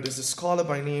period is a scholar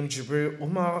by name Jibril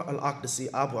Umar al-Aqdasi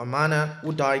Abu Amana,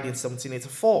 who died in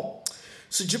 1784.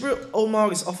 So Jibril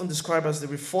Omar is often described as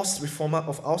the first reformer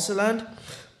of Hausa land.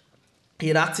 He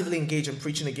had actively engaged in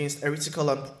preaching against heretical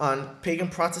and pagan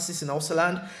practices in Hausa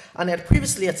land, and he had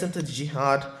previously attempted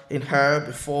jihad in her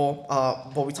before,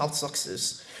 but without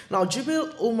success. Now,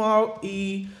 Jibril Omar,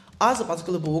 he has a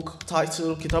particular book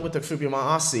titled Kitab al-Takfir bi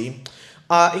Ma'asi.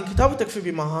 In Kitab al-Takfir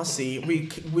bi Ma'asi,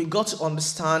 we got to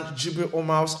understand Jibril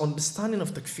Omar's understanding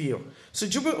of takfir. So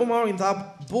Jibril Omar in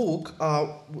that book,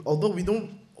 although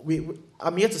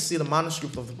I'm yet to see the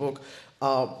manuscript of the book.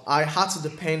 I had to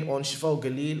depend on Shifa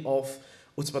al-Galil of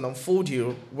Uthman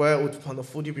al-Fodio, where Uthman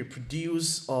al-Fodio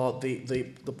reproduced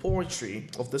the poetry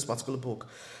of this particular book.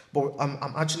 But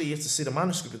I'm actually yet to see the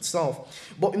manuscript itself.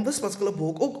 But in this particular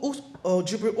book,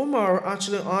 Jibril Umar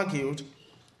actually argued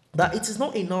that it is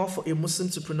not enough for a Muslim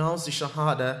to pronounce the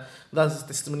Shahada, that's the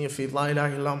testimony of faith, La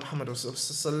ilaha illallah Muhammad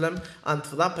Rasulullah, and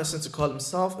for that person to call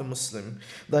himself a Muslim.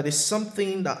 That is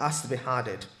something that has to be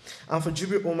added. And for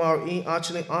Jibril Umar, he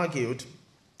actually argued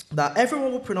that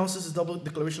everyone who pronounces the double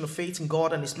declaration of faith in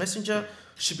God and His messenger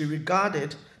should be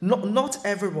regarded, not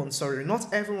everyone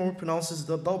who pronounces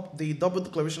the double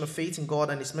declaration of faith in God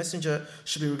and His messenger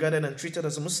should be regarded and treated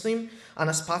as a Muslim and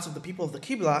as part of the people of the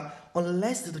Qibla,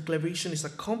 unless the declaration is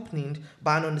accompanied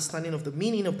by an understanding of the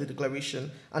meaning of the declaration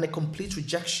and a complete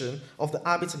rejection of the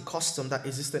habits and custom that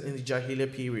existed in the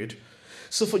Jahiliyyah period.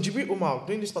 So for Jibril Umar,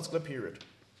 during this particular period,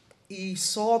 he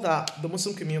saw that the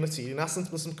Muslim community, the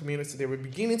nascent Muslim community, they were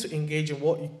beginning to engage in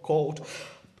what he called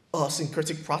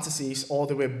syncretic practices, or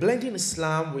they were blending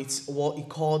Islam with what he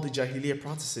called the Jahiliyyah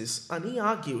practices. And he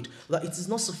argued that it is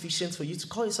not sufficient for you to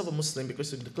call yourself a Muslim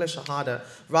because you declare Shahada.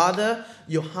 Rather,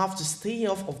 you have to stay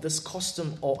off of this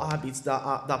custom or habits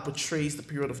that portrays the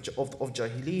period of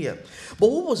Jahiliyyah. But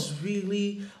what was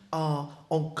really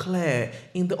unclear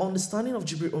in the understanding of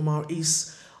Jibril Umar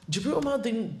is Jibril Umar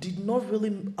did not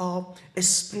really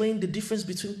explain the difference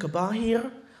between kabahir,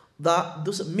 that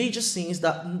those major sins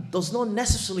that does not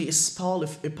necessarily expel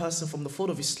a person from the fold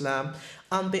of Islam,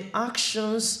 and the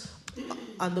actions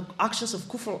of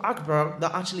Kufr Akbar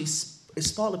that actually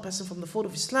expel a person from the fold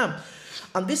of Islam.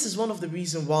 And this is one of the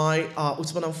reasons why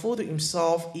Uthman al-Fodi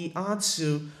himself, he had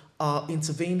to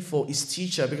intervene for his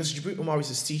teacher, because Jibril Umar is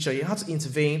his teacher. He had to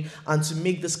intervene and to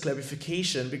make this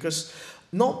clarification, because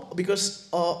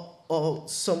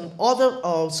some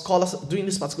other scholars during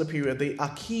this particular period, they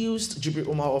accused Jibril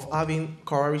Umar of having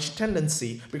Khawarij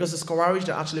tendency, because it's Khawarij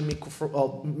that actually make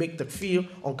takfir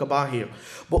on kabahir.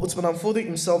 But Uthman al-Fodi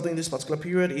himself during this particular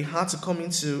period, he had to come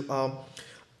into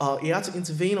he had to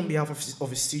intervene on behalf of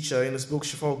his teacher in his book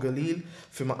Shifa al-Galil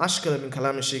Fima Ashkala min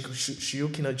Kalam Shaykh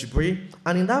Shuyukina Jibril.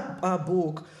 And in that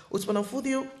book, Uthman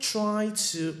al-Fodi tried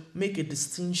to make a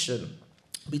distinction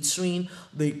between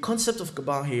the concept of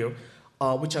kabahir,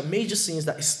 which are major sins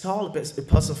that expel a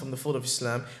person from the fold of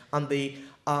Islam, and the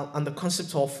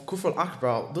concept of kufr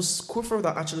al-akbar, those kufr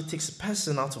that actually takes a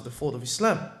person out of the fold of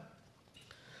Islam.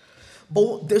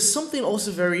 But there's something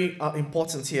also very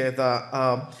important here that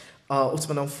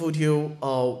Uthman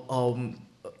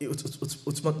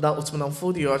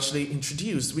al-Fodi actually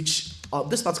introduced, which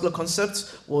this particular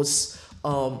concept was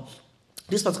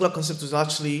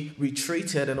actually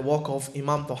reiterated in the work of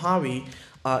Imam Tahawi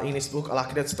in his book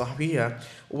Al-Aqidat Tahawiyya,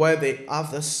 where they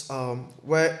have this,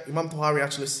 where Imam Tahawi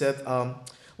actually said,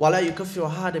 وَلَا يُكَفِّرُ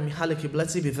هَذَا مِنْ حَالِ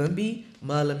قِبْلَتِي بِذَنْبِ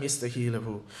مَا لَمْ يَسْتَحِي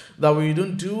لَهُ. That we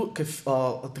don't do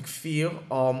takfir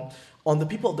on the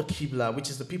people of the Qibla, which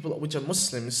is the people which are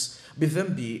Muslims,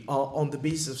 bidhanbi, on the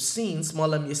basis of sins, مَا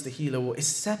لَمْ يَسْتَحِي لَهُ,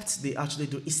 except they actually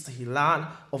do istihlal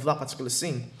of that particular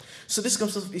sin. So this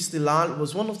concept of istihlal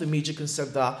was one of the major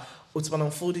concepts that Uthman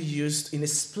al-Fodi used in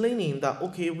explaining that,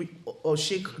 okay,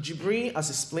 Sheikh Jibril has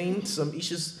explained some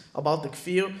issues about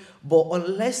takfir, but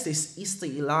unless there's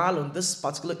istihlal on this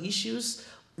particular issues,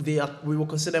 we will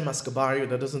consider them as kabari,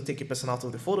 that doesn't take a person out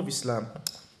of the fold of Islam.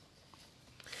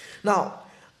 Now,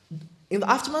 in the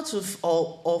aftermath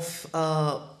of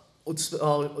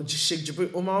Sheikh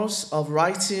Jibril Umar's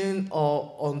writing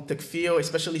on takfir,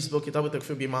 especially his book Kitab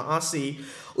al-Takfir bi Ma'asi,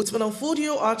 Uthman al-Fodi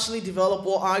actually developed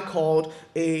what I called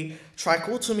a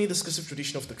trichotomy discursive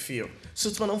tradition of takfir. So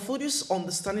Uthman al-Fodi's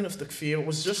understanding of takfir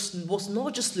was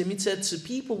not just limited to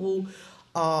people who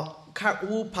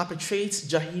perpetrate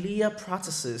Jahiliyyah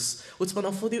practices. Uthman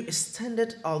al-Fodi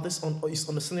extended his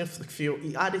understanding of takfir.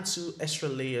 He added 2 extra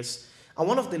layers. And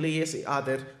one of the layers he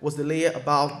added was the layer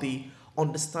about the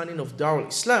understanding of Darul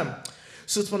Islam.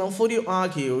 So Uthman al-Fodi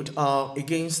argued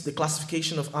against the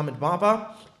classification of Ahmed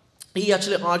Baba. He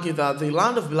actually argued that the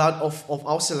land of Bilad of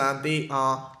Ausalan, they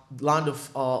are land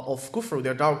of Kufr,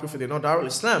 they're Darul Kufr, they're not Darul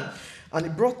Islam. And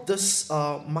he brought this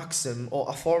maxim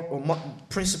or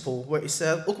principle where he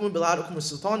said, "Ukm bilad ukm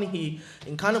sultanihi,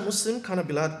 in kana Muslim kana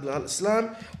bilad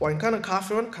Islam, or in kana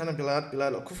kafirun kana bilad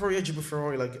al-kufr yajibu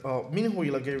minhu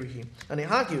ila ghayrihi." And he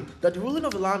argued that the ruling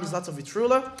of the land is that of its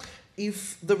ruler.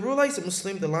 If the ruler is a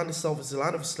Muslim, the land itself is the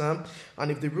land of Islam,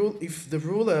 and if the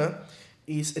ruler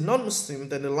is a non-Muslim,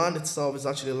 then the land itself is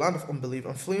actually a land of unbelief,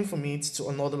 and fleeing from it to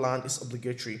another land is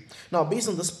obligatory. Now, based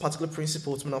on this particular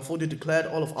principle, Uthman al-Fodi declared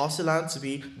all of Ausa land to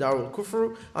be Darul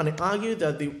Kufr, and he argued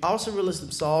that the Ausa rulers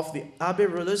themselves, the Abe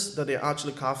rulers, that they're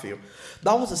actually kafir.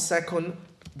 That was the second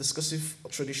discursive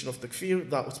tradition of takfir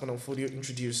that Uthman al-Fodi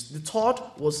introduced. The third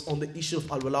was on the issue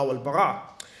of al-wala wal-bara.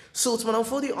 So Uthman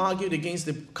al-Fodi argued against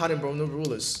the Khan and Brahman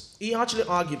rulers. He actually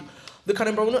argued the Khan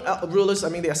and Brahman rulers,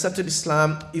 they accepted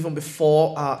Islam even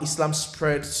before Islam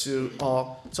spread to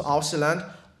Ausa land.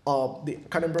 The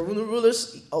Khan and Brahman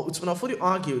rulers, Uthman al-Fodi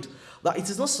argued that it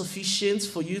is not sufficient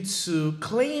for you to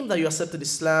claim that you accepted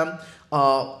Islam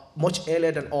much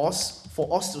earlier than us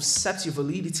for us to accept your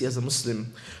validity as a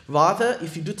Muslim. Rather,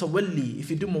 if you do tawalli, if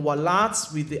you do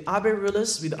muwalat with the Arab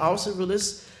rulers, with the Hausa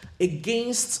rulers,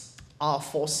 against our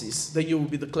forces, then you will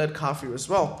be declared kafir as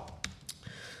well.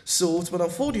 So Uthman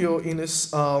al-Fodio in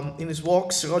his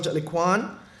work Siraj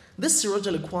al-Ikhwan, this Siraj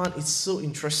al-Ikhwan is so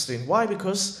interesting. Why?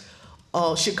 Because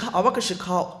Abubakar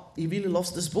Shekau, he really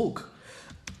loves this book.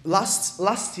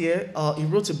 Last year, he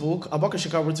wrote a book, Abubakar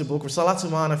Shekau wrote a book, Risalatu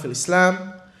Ma'ana fil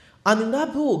Islam. And in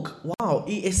that book, wow,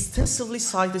 he extensively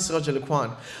cited Siraj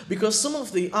al-Ikhwan, because some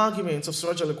of the arguments of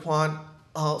Siraj al-Ikhwan,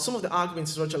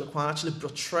 actually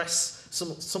buttress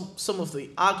some of the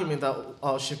argument that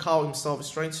Shekau himself is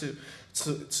trying to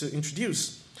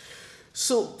introduce.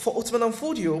 So for Uthman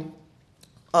al-Fodio,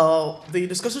 the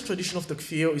discursive tradition of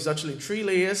takfir is actually in 3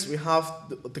 layers. We have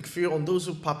the takfir on those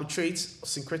who perpetrate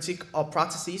syncretic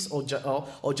practices or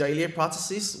Jahiliyyah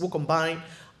practices, who combine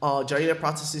Jahiliyyah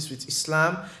practices with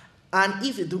Islam. And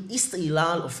if they do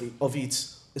istilal of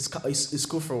it, is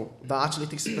kufr, that actually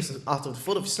takes the person out of the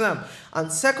fold of Islam. And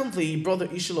secondly, he brought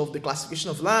the issue of the classification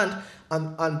of land,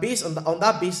 and based on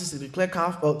that basis, they declare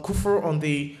kufr on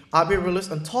the Arab rulers.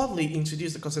 And thirdly,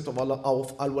 introduced the concept of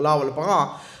al-wala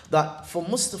wal-bara, that for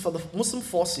the Muslim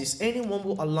forces, anyone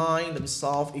who align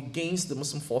themselves against the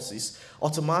Muslim forces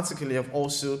automatically have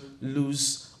also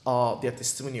lose their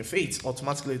testimony of faith.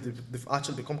 Automatically they've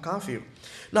actually become kafir.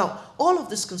 Now, all of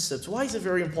these concepts, why is it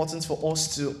very important for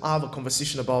us to have a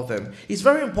conversation about them? It's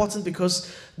very important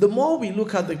because the more we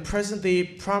look at the present day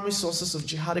primary sources of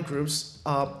jihadi groups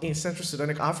in Central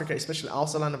Sudanic Africa, especially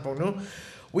Al-Salan and Borno,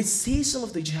 we see some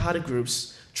of the jihadi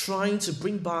groups trying to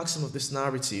bring back some of this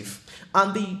narrative,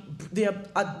 and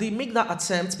they make that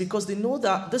attempt because they know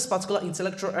that this particular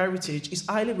intellectual heritage is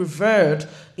highly revered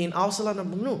in Al-Salan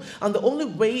and Borno, and the only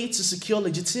way to secure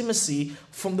legitimacy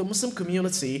from the Muslim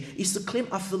community is to claim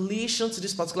affiliation to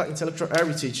this particular intellectual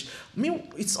heritage.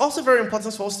 It's also very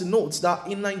important for us to note that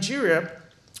in Nigeria,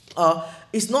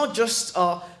 it's not just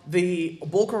the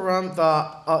Boko Haram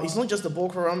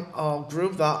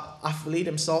group that affiliate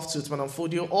themselves to Uthman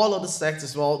al-Fodio. All other sects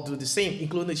as well do the same,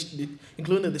 including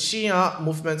the Shia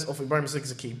movement of Ibrahim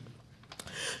Zakzaki.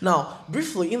 Now,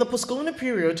 briefly, in the post-colonial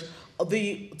period,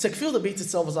 the Takfir debate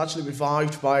itself was actually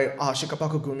revived by Sheikh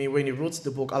Abubakar Gumi when he wrote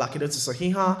the book Al-Aqidah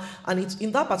Sahiha, and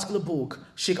in that particular book,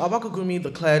 Sheikh Abubakar Gumi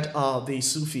declared the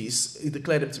Sufis, he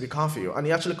declared them to be kafir, and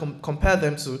he actually compared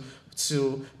them to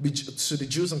the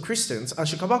Jews and Christians. And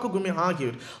Sheikh Abubakar Gumi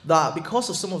argued that because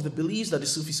of some of the beliefs that the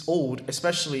Sufis hold,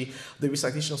 especially the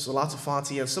recitation of Salatul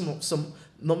Fatih and some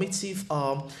normative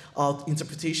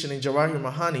interpretation in Jawahir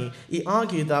Mahani, he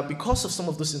argued that because of some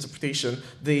of this interpretation,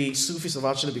 the Sufis have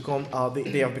actually become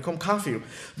they have become kafir.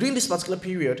 During this particular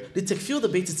period, the Takfir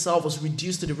debate itself was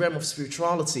reduced to the realm of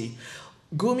spirituality.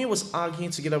 Gumi was arguing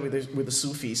together with the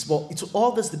Sufis, but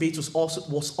all this debate was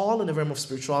all in the realm of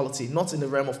spirituality, not in the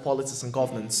realm of politics and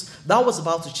governance. That was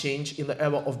about to change in the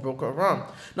era of Boko Haram.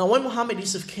 Now, when Muhammad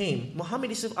Yusuf came, Muhammad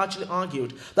Yusuf actually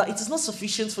argued that it is not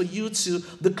sufficient for you to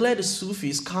declare the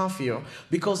Sufis kafir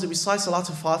because they recite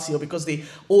Salatul Fatih or because they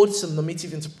hold some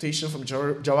normative interpretation from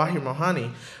Jawahir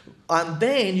Mahani. And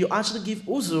then you actually give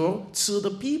uzur to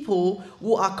the people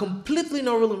who are completely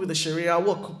not ruling with the Sharia,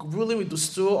 who are ruling with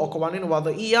Dustur or Qawanin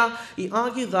Wada'iyah. He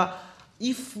argued that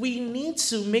if we need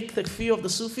to make the fear of the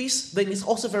Sufis, then it's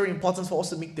also very important for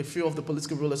us to make the fear of the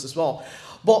political rulers as well.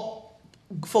 But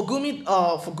for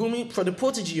the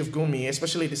protege of Gumi,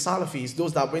 especially the Salafis,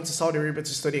 those that went to Saudi Arabia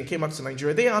to study and came back to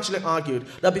Nigeria, they actually argued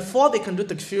that before they can do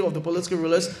takfir of the political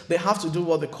rulers, they have to do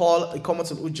what they call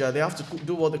iqamatul hujjah. They have to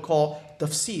do what they call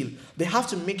tafsil. They have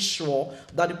to make sure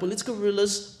that the political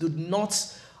rulers do not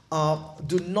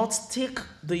take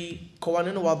the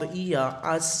Qawanin Wada'iyah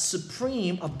as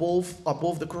supreme above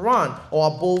the Quran or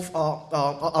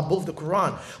above the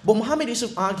Quran. But Muhammad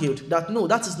Yusuf argued that no,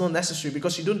 that is not necessary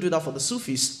because you don't do that for the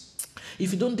Sufis.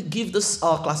 If you don't give this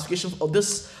classification or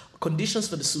this conditions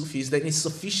for the Sufis, then it's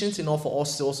sufficient enough for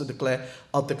us to also declare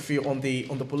takfir on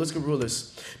the political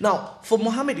rulers. Now, for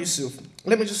Muhammad Yusuf,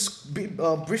 let me just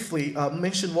briefly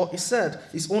mention what he said,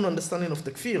 his own understanding of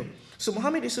takfir. So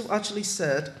Muhammad Yusuf actually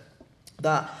said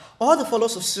that all the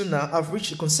followers of Sunnah have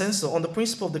reached a consensus on the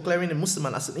principle of declaring a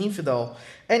Muslim as an infidel.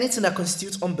 Anything that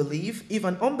constitutes unbelief, if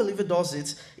an unbeliever does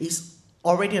it, is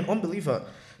already an unbeliever.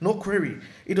 No query.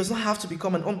 It does not have to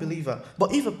become an unbeliever.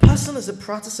 But if a person is a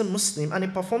practicing Muslim and he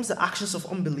performs the actions of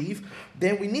unbelief,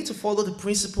 then we need to follow the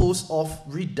principles of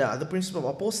Ridda, the principle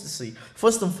of apostasy.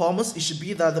 First and foremost, it should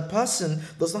be that the person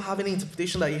does not have any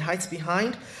interpretation that he hides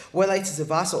behind, whether it is a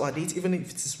verse or hadith, even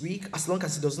if it is weak, as long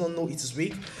as he does not know it is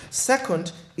weak.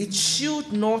 Second, it should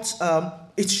be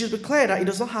clear that he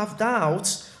does not have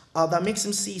doubts that makes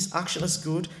him see his action as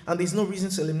good, and there's no reason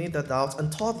to eliminate that doubt.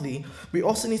 And thirdly, we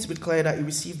also need to be clear that he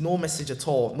received no message at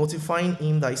all, notifying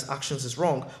him that his actions is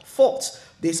wrong. Fourth,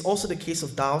 there's also the case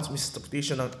of doubt,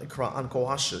 misinterpretation, and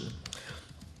coercion.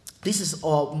 This is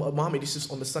Muhammad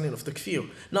Yusuf's understanding of takfir.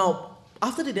 Now,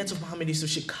 after the death of Muhammad Yusuf,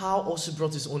 Shekau also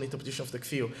brought his own interpretation of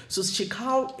takfir. So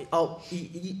Shekau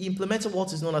he implemented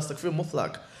what is known as takfir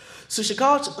mutlaq. So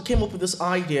Shekau came up with this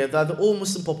idea that the whole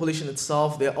Muslim population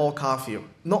itself, they're all kafir.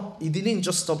 No, he didn't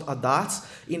just stop at that.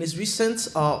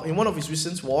 In one of his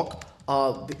recent work,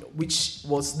 which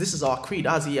was This Is Our Creed,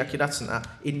 Azi Yakidatsuna,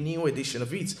 a new edition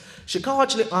of it, Shekau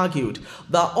actually argued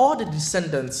that all the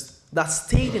descendants that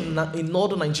stayed in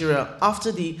northern Nigeria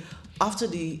after the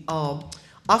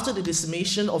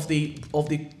decimation of the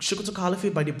Sokoto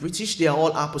Caliphate by the British, they are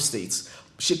all apostates.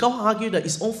 Shekau argued that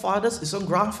his own fathers, his own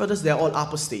grandfathers, they are all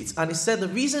apostates. And he said the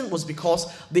reason was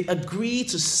because they agreed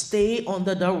to stay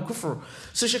under Darul Kufr.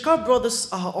 So Shekau brought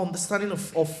this understanding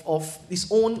of his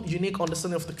own unique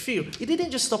understanding of takfir. He didn't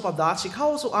just stop at that. Shekau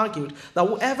also argued that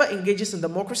whoever engages in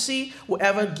democracy,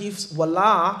 whoever gives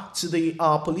wala to the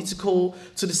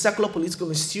secular political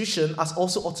institution, has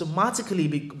also automatically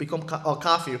become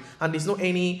kafir. And there's no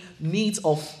any need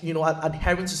of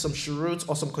adhering to some shurut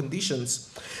or some conditions.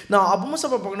 Now, Abu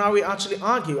Musab al-Barnawi actually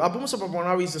argued, Abu Musab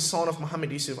al-Barnawi is the son of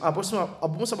Muhammad Yusuf. Abu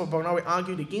Musab al-Barnawi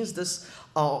argued against this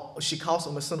Shekau's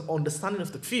understanding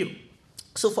of takfir.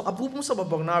 So for Abu Musab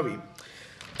al-Barnawi,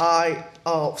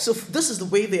 so this is the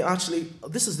way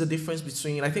this is the difference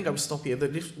between, I think I will stop here, the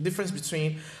difference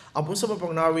between Abu Musab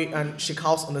al-Barnawi and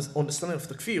Shekau's understanding of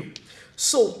takfir.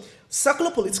 So,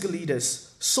 secular political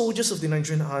leaders, soldiers of the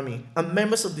Nigerian army, and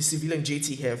members of the civilian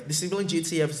JTF. The civilian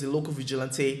JTF is the local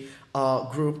vigilante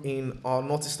group in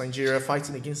northeast Nigeria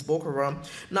fighting against Boko Haram.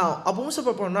 Now, Abu Musab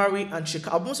al-Barnawi and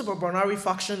Abu Musab al-Barnawi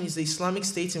faction is the Islamic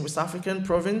State in West African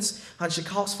province, and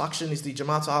Shekau's faction is the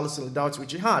Jamaat al-Solidarity with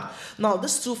Jihad. Now,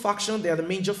 these two factions, they are the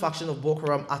major faction of Boko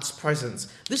Haram at present.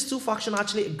 These two factions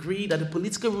actually agree that the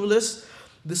political rulers,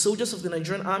 the soldiers of the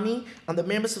Nigerian army, and the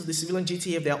members of the civilian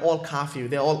JTF, they are all kafir,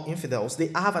 they are all infidels. They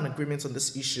have an agreement on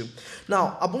this issue.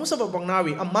 Now, Abu Musab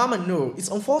al-Barnawi and Mama Noor, it's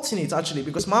unfortunate actually,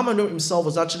 because Mama Noor himself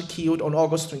was actually killed on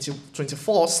August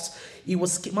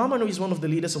 21st. Mama Noor is one of the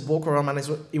leaders of Boko Haram, and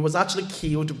he was actually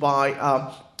killed by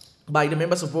the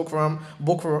members of Boko Haram.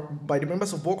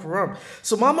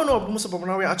 So Mama Noor Abu Musab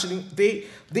al-Barnawi actually,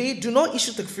 they do not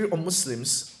issue takfir on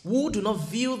Muslims who do not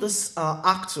view these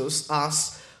actors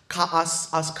as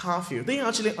kafir. They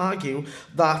actually argue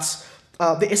that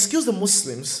they excuse the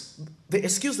Muslims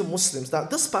that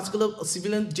this particular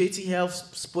civilian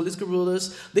JTF's political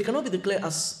rulers, they cannot be declared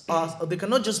they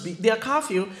cannot just be, they are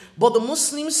kafir, but the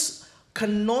Muslims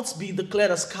cannot be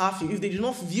declared as kafir if they do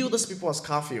not view these people as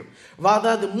kafir.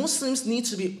 Rather, the Muslims need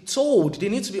to be told, they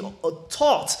need to be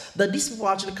taught that these people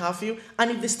are actually kafir,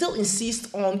 and if they still insist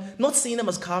on not seeing them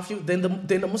as kafir, then the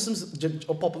Muslims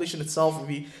population itself will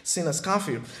be seen as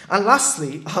kafir. And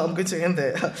lastly, I'm going to end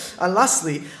there. And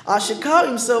lastly, Shekau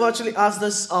himself actually has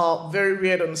this very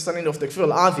weird understanding of takfir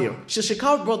al-adhir.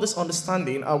 Shekau brought this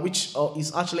understanding, which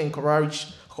is actually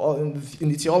encouraged in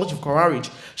the theology of Khawarij.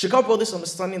 Shekau brought this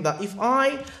understanding that if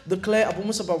I declare Abu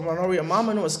Musab al-Barnawi and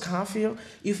Mama Noor as kafir,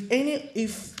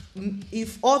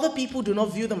 if other people do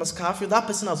not view them as kafir, that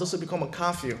person has also become a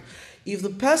kafir. If the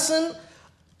person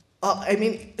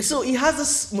so he has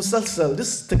this musalsal,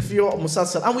 this takfir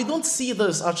musalsal, and we don't see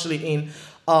this actually in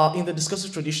the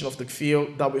discursive tradition of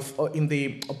takfir that in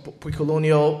the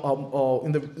pre-colonial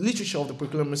in the literature of the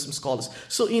pre-colonial Muslim scholars.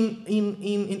 So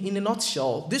in a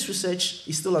nutshell, this research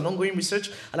is still an ongoing research,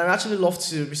 and I'd actually love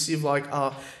to receive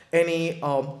any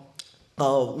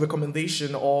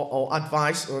recommendation or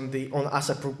advice as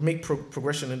I make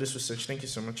progression in this research. Thank you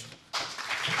so much.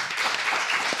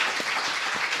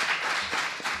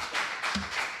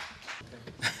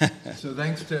 So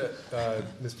thanks to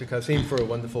Mr. Kasim for a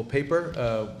wonderful paper.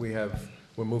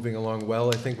 We're moving along well,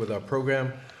 I think, with our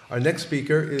program. Our next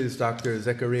speaker is Dr.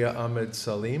 Zakaria Ahmed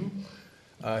Salim.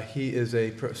 He is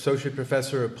an associate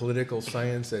professor of political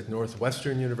science at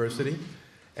Northwestern University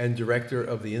and director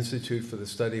of the Institute for the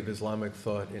Study of Islamic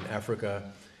Thought in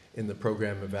Africa in the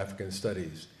program of African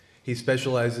Studies. He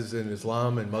specializes in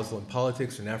Islam and Muslim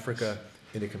politics in Africa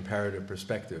in a comparative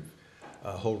perspective.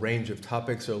 A whole range of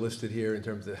topics are listed here in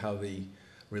terms of how the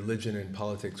religion and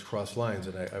politics cross lines,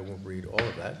 and I won't read all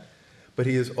of that. But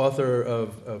he is author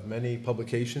of many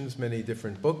publications, many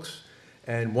different books,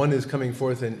 and one is coming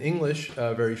forth in English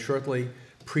very shortly,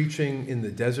 Preaching in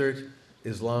the Desert,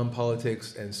 Islam,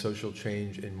 Politics, and Social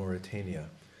Change in Mauritania.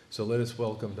 So let us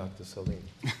welcome Dr. Salim.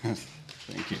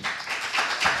 Thank you.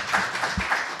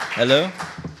 Hello.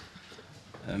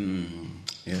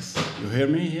 Yes, you hear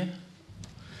me here?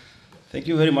 Thank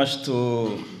you very much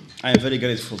I'm very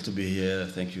grateful to be here.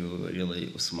 Thank you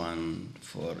really, Usman,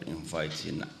 for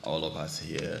inviting all of us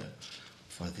here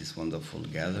for this wonderful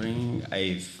gathering.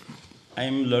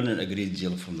 I'm learning a great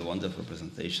deal from the wonderful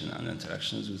presentation and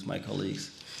interactions with my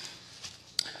colleagues.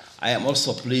 I am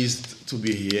also pleased to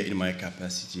be here in my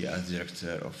capacity as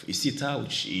director of ISITA,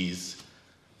 which is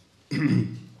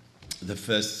the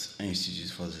first institute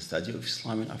for the study of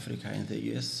Islam in Africa in the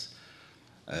US.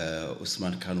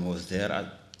 Usman Khan was there at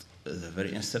the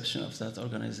very inception of that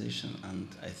organization, and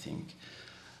I think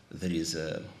there is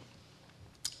a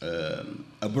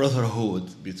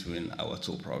brotherhood between our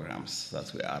two programs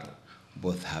that we are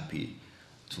both happy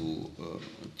to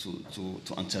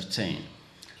entertain.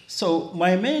 So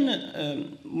my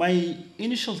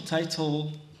initial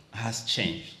title has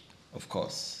changed, of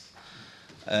course.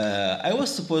 I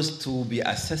was supposed to be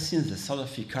assessing the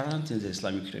Salafi current in the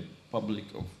Islamic Republic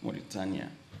of Mauritania.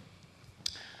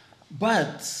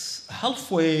 But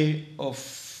halfway of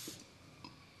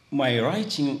my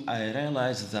writing, I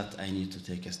realized that I need to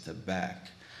take a step back,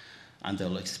 and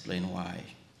I'll explain why.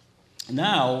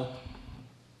 Now,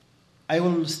 I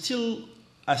will still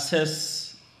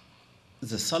assess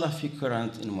the Salafi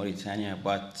current in Mauritania,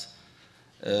 but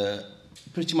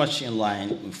pretty much in line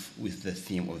with the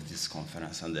theme of this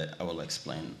conference, and I will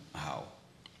explain how.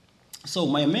 So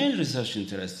my main research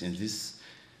interest in this,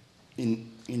 in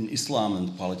Islam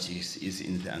and politics, is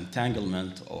in the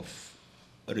entanglement of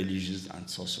religious and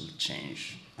social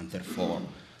change, and therefore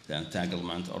the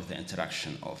entanglement or the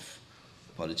interaction of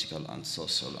political and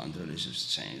social and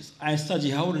religious change. I study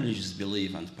how religious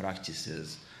belief and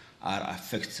practices are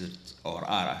affected or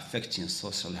are affecting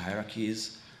social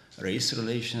hierarchies, race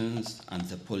relations, and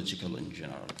the political in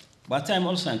general. But I'm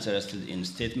also interested in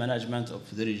state management of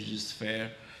the religious sphere,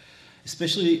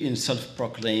 especially in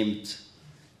self-proclaimed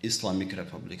Islamic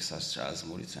republics such as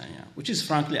Mauritania, which is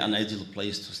frankly an ideal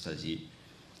place to study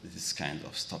this kind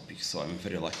of topic. So I'm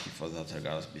very lucky for that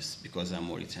regard because I'm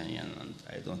Mauritanian and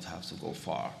I don't have to go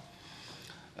far.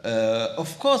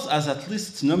 Of course, as at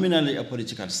least nominally a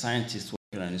political scientist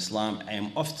working on Islam, I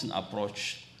am often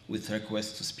approached with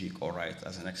requests to speak or write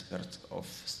as an expert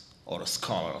or a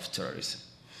scholar of terrorism,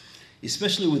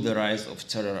 especially with the rise of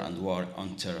terror and war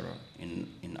on terror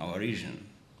in our region,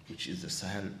 which is the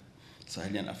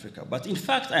Sahelian Africa. But in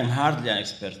fact, I'm hardly an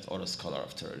expert or a scholar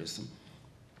of terrorism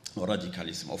or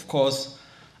radicalism. Of course,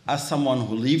 as someone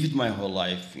who lived my whole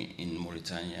life in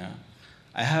Mauritania,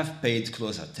 I have paid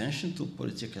close attention to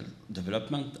political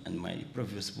development, and my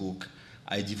previous book,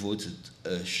 I devoted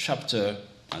a chapter,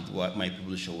 and what my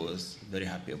publisher was very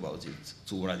happy about it,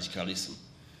 to radicalism.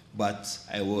 But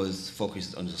I was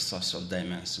focused on the social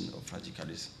dimension of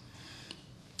radicalism.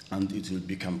 And it will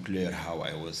become clear how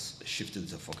I was shifted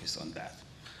the focus on that.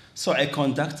 So I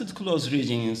conducted close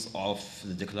readings of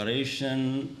the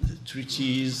declaration, the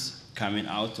treaties coming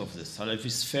out of the Salafi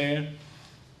sphere,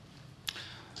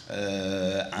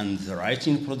 and the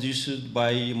writing produced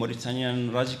by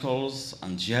Mauritanian radicals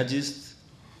and jihadists.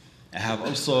 I have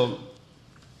also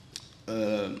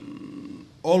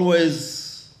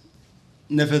always,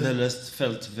 nevertheless,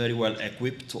 felt very well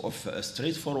equipped to offer a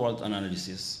straightforward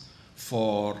analysis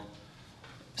for,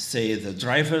 say, the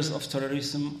drivers of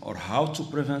terrorism, or how to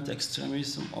prevent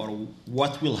extremism, or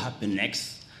what will happen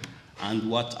next, and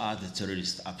what are the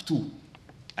terrorists up to.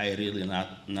 I really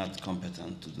not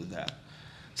competent to do that.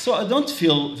 So I don't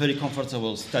feel very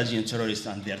comfortable studying terrorists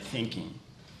and their thinking,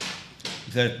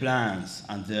 their plans,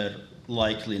 and their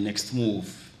likely next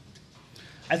move.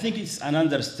 I think it's an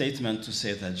understatement to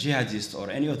say that jihadists or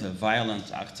any other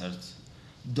violent actors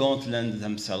don't lend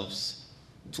themselves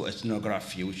to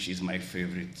ethnography, which is my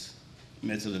favorite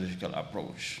methodological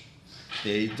approach.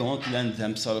 They don't lend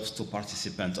themselves to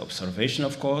participant observation,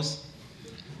 of course,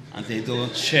 and they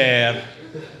don't share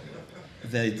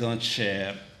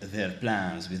their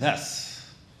plans with us.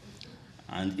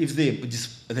 And if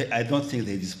I don't think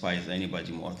they despise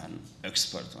anybody more than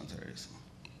experts on terrorism.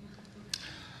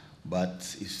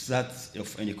 But if that's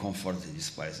of any comfort, they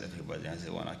despise everybody and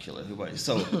they want to kill everybody.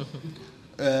 So,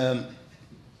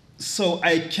 so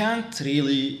I can't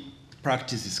really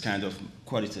practice this kind of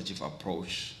qualitative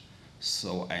approach.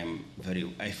 So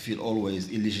I feel always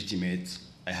illegitimate.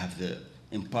 I have the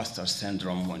imposter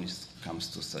syndrome when it comes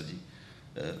to study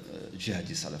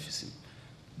jihadi Salafism.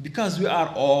 Because we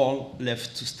are all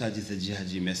left to study the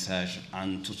jihadi message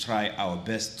and to try our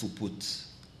best to put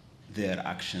their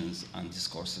actions and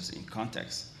discourses in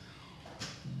context.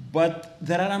 But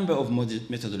there are a number of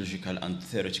methodological and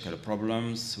theoretical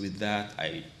problems with that.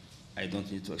 I don't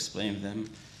need to explain them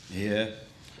here.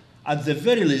 At the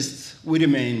very least, we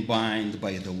remain bound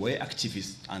by the way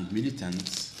activists and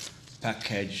militants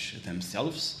package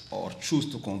themselves or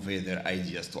choose to convey their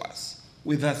ideas to us.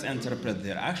 We thus interpret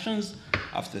their actions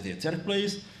after they take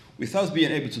place without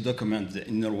being able to document the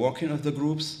inner working of the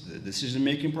groups, the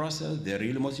decision-making process, their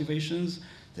real motivations,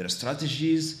 their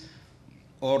strategies,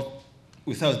 or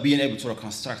without being able to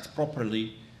reconstruct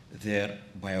properly their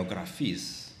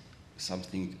biographies,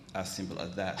 something as simple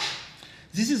as that.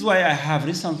 This is why I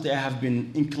have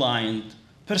been inclined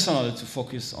personally to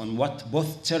focus on what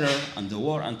both terror and the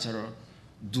war on terror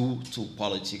do to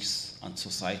politics and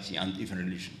society and even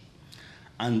religion,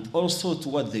 and also to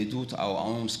what they do to our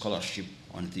own scholarship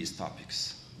on these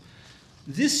topics.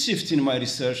 This shift in my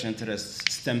research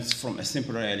interests stems from a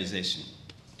simple realization.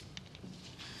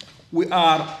 We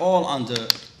are all under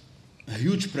a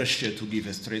huge pressure to give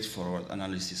a straightforward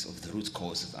analysis of the root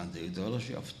causes and the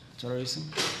ideology of terrorism,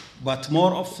 but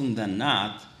more often than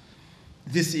not,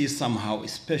 this is somehow,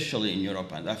 especially in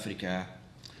Europe and Africa,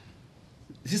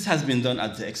 this has been done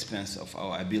at the expense of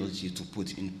our ability to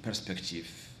put in perspective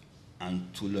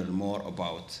and to learn more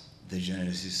about the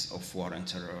genesis of war and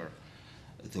terror,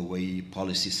 the way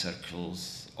policy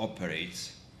circles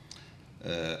operate,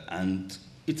 and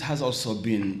it has also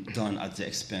been done at the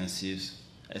expense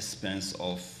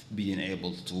of being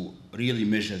able to really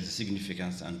measure the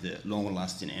significance and the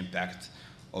long-lasting impact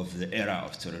of the era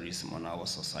of terrorism on our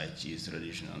societies,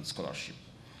 religion, and scholarship.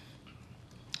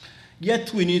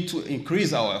 Yet we need to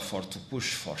increase our effort to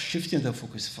push for shifting the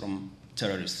focus from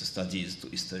terrorist studies to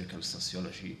historical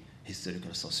sociology,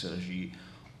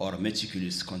 or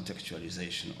meticulous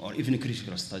contextualization, or even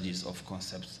critical studies of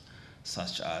concepts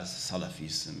such as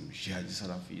Salafism, Jihadi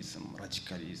Salafism,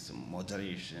 radicalism,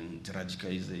 moderation,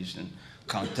 deradicalization,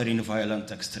 countering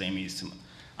violent extremism,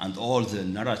 and all the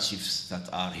narratives that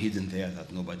are hidden there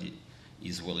that nobody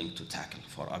is willing to tackle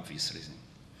for obvious reasons.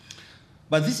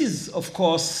 But this is, of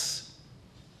course,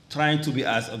 trying to be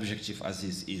as objective as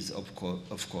this is, of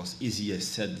course, easier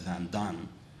said than done.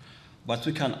 But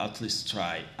we can at least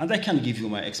try. And I can give you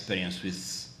my experience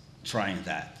with trying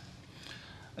that.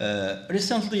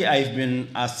 Recently, I've been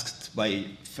asked by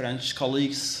French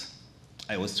colleagues.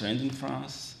 I was trained in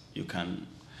France. You can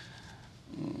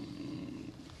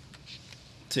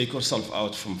take yourself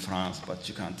out from France, but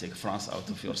you can't take France out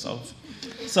of yourself.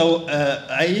 So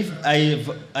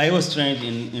I was trained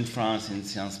in France, in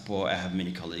Sciences Po. I have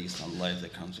many colleagues. I love the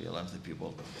country. I love the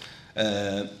people.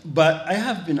 But I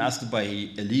have been asked by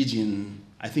a leading,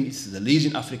 I think it's the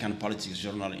leading African politics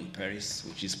journal in Paris,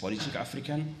 which is Politique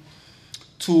Africaine,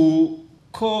 to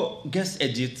co-guest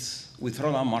edit with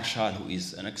Roland Marshall, who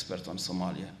is an expert on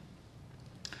Somalia,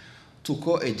 to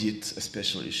co-edit a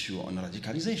special issue on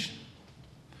radicalization.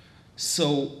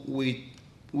 So we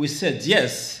said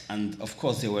yes, and of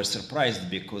course they were surprised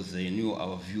because they knew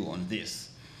our view on this.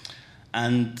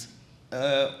 And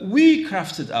we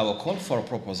crafted our call for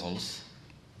proposals,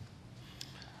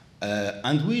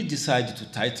 and we decided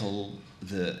to title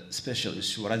the special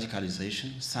issue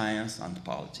Radicalization, Science and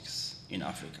Politics in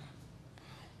Africa.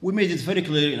 We made it very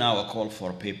clear in our call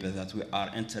for paper that we are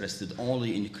interested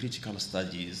only in critical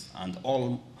studies and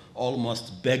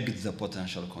almost begged the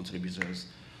potential contributors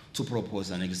to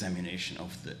propose an examination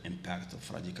of the impact of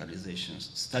radicalization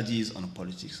studies on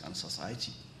politics and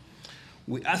society.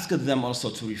 We asked them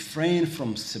also to refrain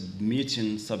from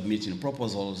submitting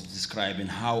proposals describing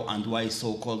how and why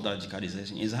so-called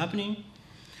radicalization is happening.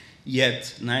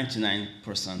 Yet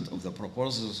 99% of the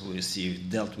proposals we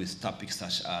received dealt with topics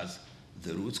such as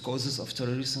the root causes of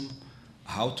terrorism,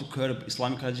 how to curb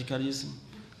Islamic radicalism,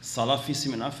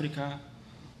 Salafism in Africa.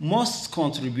 Most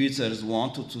contributors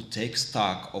wanted to take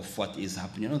stock of what is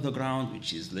happening on the ground,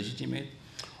 which is legitimate,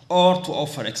 or to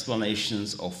offer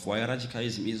explanations of why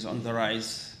radicalism is on the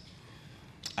rise,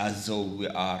 as though we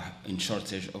are in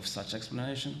shortage of such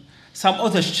explanation. Some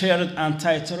others shared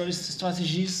anti-terrorist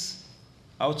strategies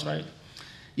outright,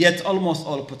 yet almost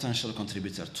all potential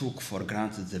contributors took for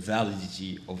granted the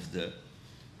validity of the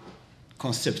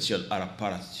conceptual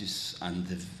apparatus and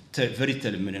the very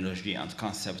terminology and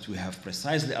concept we have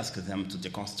precisely asked them to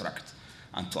deconstruct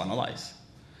and to analyze.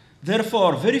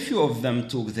 Therefore, very few of them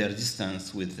took their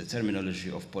distance with the terminology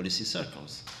of policy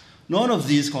circles. None of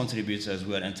these contributors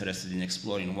were interested in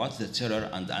exploring what the terror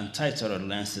and anti-terror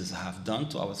lenses have done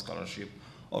to our scholarship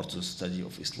or to study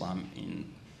of Islam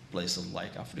in places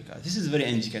like Africa. This is very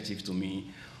indicative to me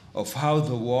of how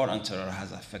the war on terror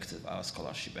has affected our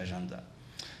scholarship agenda.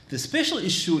 The special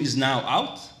issue is now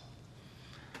out,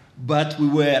 but we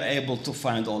were able to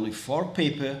find only 4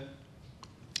 papers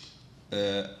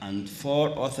and 4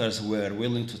 authors were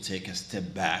willing to take a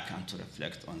step back and to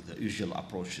reflect on the usual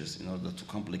approaches in order to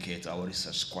complicate our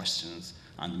research questions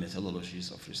and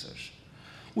methodologies of research.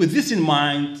 With this in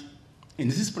mind, in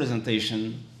this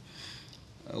presentation,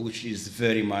 which is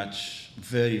very much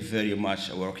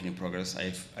a work in progress,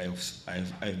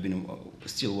 I've been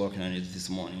still working on it this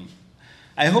morning.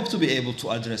 I hope to be able to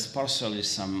address partially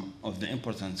some of the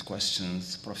important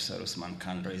questions Professor Usman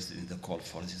Khan raised in the call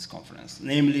for this conference,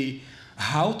 namely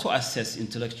how to assess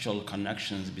intellectual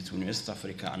connections between West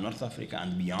Africa and North Africa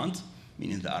and beyond,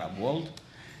 meaning the Arab world.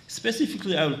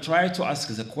 Specifically, I will try to ask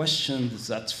the question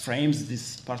that frames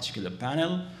this particular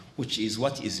panel, which is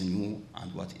what is new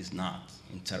and what is not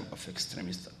in terms of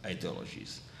extremist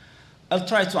ideologies. I'll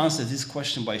try to answer this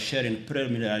question by sharing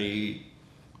preliminary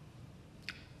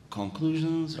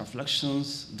conclusions,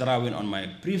 reflections, drawing on my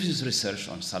previous research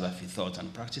on Salafi thought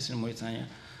and practice in Mauritania,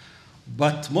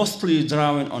 but mostly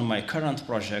drawing on my current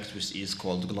project, which is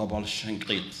called Global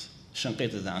Shanqit.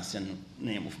 Shanqit is the ancient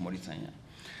name of Mauritania.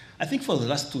 I think for the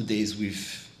last 2 days,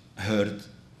 we've heard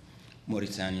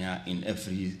Mauritania in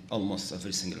almost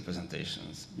every single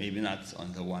presentations. Maybe not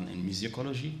on the one in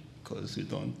musicology, because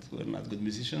we're not good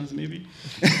musicians, maybe.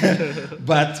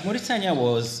 But Mauritania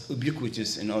was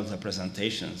ubiquitous in all the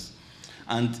presentations.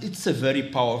 And it's a very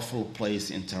powerful place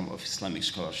in terms of Islamic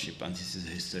scholarship, and this is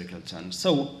a historical term.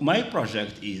 So my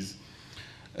project is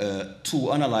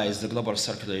to analyze the global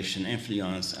circulation,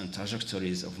 influence, and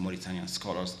trajectories of Mauritanian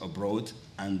scholars abroad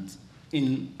and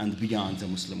in and beyond the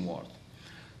Muslim world.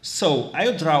 So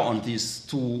I'll draw on these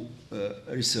 2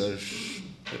 research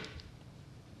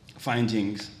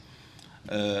findings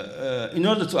in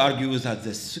order to argue that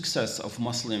the success of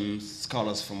Muslim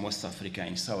scholars from West Africa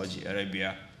in Saudi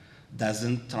Arabia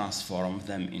doesn't transform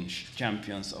them in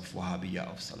champions of Wahhabiyya,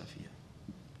 of Salafiyya.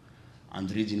 And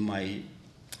reading my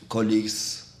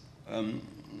colleague's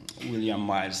William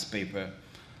Miles' paper,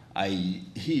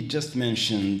 he just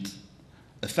mentioned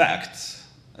a fact,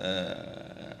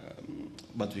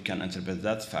 but we can interpret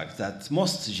that fact, that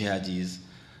most jihadis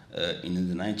in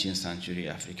the 19th century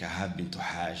Africa have been to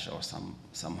Hajj or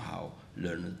somehow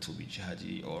learned to be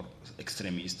jihadi or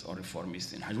extremist or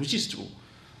reformist in Hajj, which is true,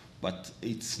 but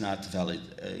it's not valid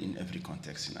in every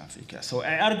context in Africa. So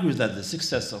I argue that the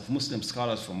success of Muslim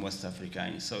scholars from West Africa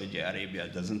and Saudi Arabia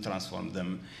doesn't transform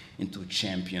them into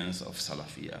champions of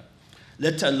Salafiyya,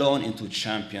 let alone into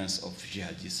champions of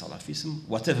jihadi Salafism,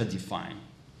 whatever defined.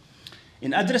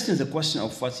 In addressing the question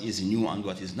of what is new and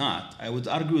what is not, I would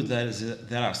argue that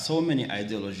there are so many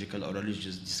ideological or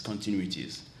religious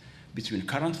discontinuities between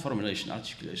current formulation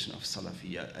articulation of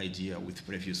Salafiyya idea with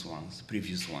previous ones.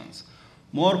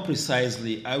 More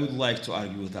precisely, I would like to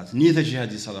argue that neither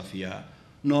Jihadi Salafiyya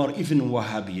nor even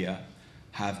Wahhabiyya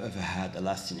have ever had a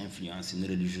lasting influence in the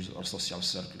religious or social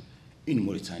circle, in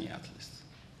Mauritania at least.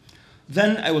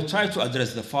 Then I will try to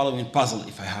address the following puzzle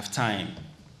if I have time.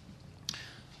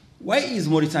 Why is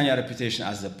Mauritania's reputation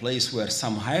as a place where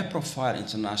some high-profile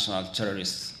international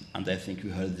terrorists, and I think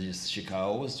you heard this,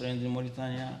 Shekau was trained in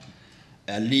Mauritania,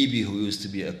 Libi, who used to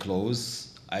be a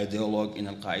close ideologue in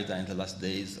Al-Qaeda in the last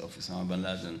days of Osama bin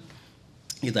Laden.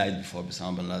 He died before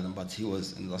Osama bin Laden, but he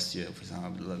was in the last year of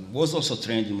Osama bin Laden. Was also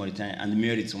trained in Mauritania and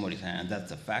married to Mauritania, and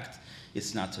that's a fact.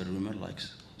 It's not a rumor like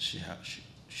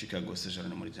Chicago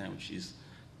Session in Mauritania, which is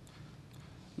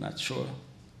not sure,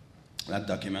 not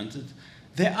documented.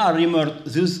 They are rumored,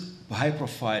 those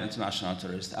high-profile international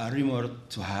terrorists are rumored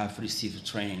to have received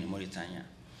training in Mauritania.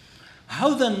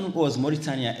 How then was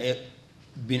Mauritania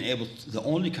been able to, the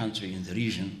only country in the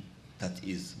region that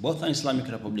is both an Islamic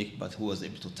republic, but who was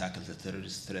able to tackle the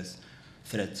terrorist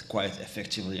threat quite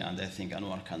effectively? And I think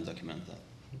Anwar can document that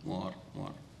more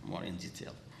in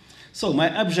detail. So my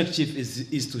objective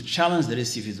is to challenge the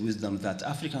received wisdom that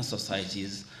African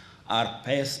societies are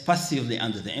passively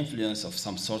under the influence of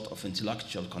some sort of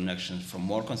intellectual connection from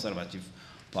more conservative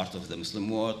part of the Muslim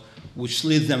world, which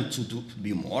leads them to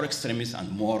be more extremist and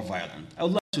more violent. I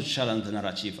would like to challenge the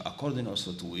narrative according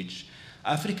also to which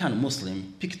African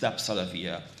Muslim picked up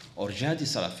Salafiyya or Jihadi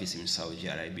Salafism in Saudi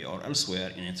Arabia or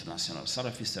elsewhere in international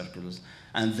Salafi circles,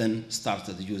 and then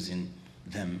started using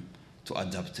them to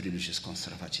adopt religious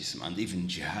conservatism and even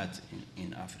jihad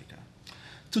in Africa.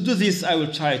 To do this, I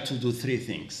will try to do 3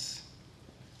 things.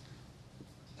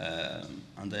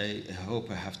 And I hope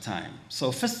I have time.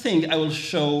 So first thing, I will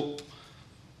show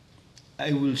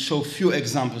few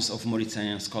examples of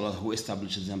Mauritanian scholars who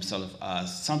established themselves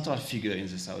as central figure in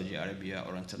the Saudi Arabia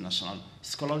or international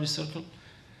scholarly circle.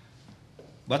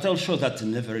 But I'll show that they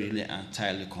never really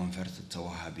entirely converted to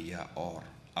Wahhabiyya or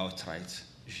outright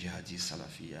Jihadi,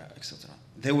 Salafiyya, etc.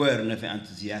 They were never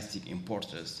enthusiastic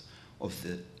importers of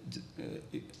the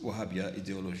Wahhabi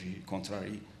ideology,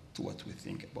 contrary to what we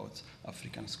think about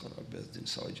African scholars based in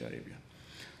Saudi Arabia.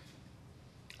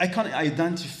 I can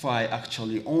identify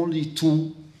actually only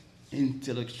 2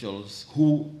 intellectuals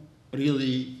who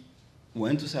really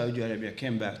went to Saudi Arabia,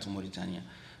 came back to Mauritania,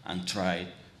 and tried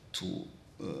to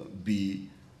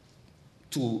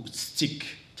stick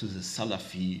to the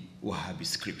Salafi Wahhabi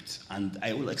script. And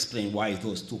I will explain why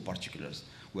those 2 particulars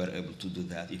were able to do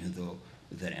that, even though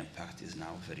their impact is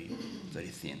now very, very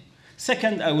thin.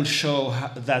 Second, I will show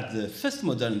that the first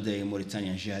modern day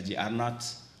Mauritanian jihadi are not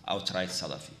outright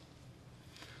Salafi.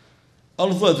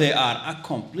 Although they are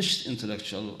accomplished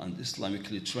intellectual and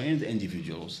Islamically trained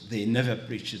individuals, they never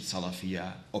preached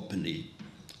Salafiyah openly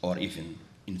or even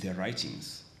in their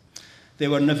writings. They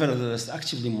were nevertheless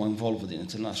actively involved in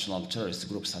international terrorist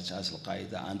groups such as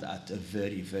Al-Qaeda, and at a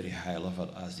very, very high level,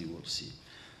 as you will see.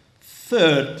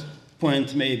 Third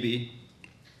point, maybe,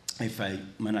 if I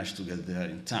manage to get there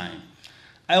in time,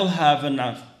 I'll have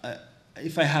enough,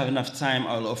 if I have enough time,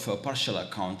 I'll offer a partial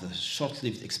account of a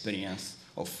short-lived experience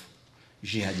of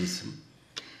jihadism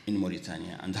in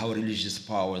Mauritania and how religious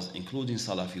powers, including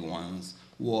Salafi ones,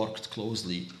 worked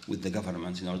closely with the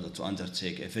government in order to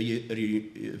undertake a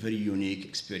very unique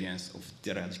experience of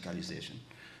deradicalization,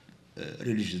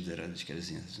 religious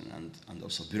deradicalization, and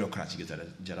also bureaucratic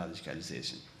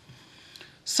deradicalization.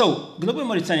 So, global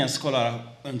Mauritanian scholar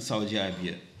in Saudi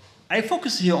Arabia, I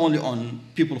focus here only on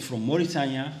people from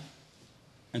Mauritania,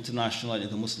 internationally in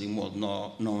the Muslim world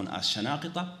known as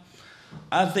Shanaqita,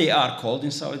 as they are called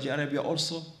in Saudi Arabia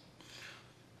also.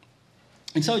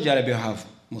 In Saudi Arabia, we have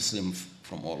Muslims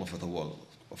from all over the world,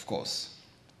 of course,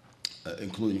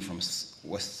 including from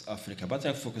West Africa, but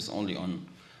I focus only on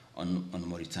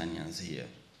Mauritanians here.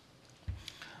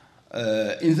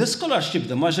 In the scholarship,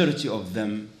 the majority of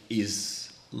them is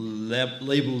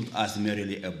labeled as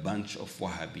merely a bunch of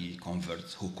Wahhabi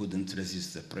converts who couldn't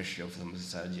resist the pressure of the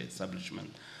Saudi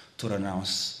establishment to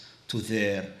renounce to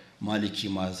their Maliki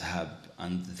mazhab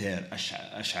and their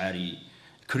Ash'ari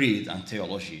creed and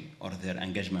theology, or their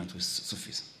engagement with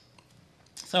Sufism.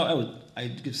 So I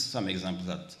give some examples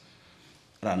that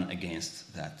run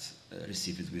against that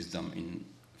received wisdom in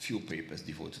few papers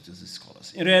devoted to these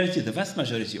scholars. In reality, the vast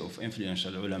majority of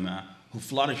influential ulama who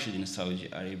flourished in Saudi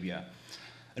Arabia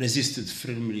resisted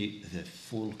firmly the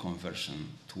full conversion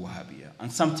to Wahhabiyya,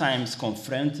 and sometimes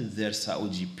confronted their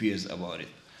Saudi peers about it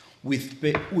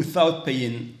without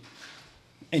paying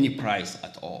any price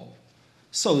at all.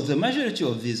 So the majority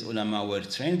of these ulama were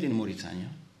trained in Mauritania,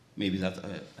 maybe that's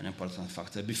an important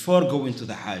factor, before going to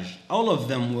the Hajj. All of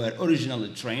them were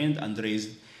originally trained and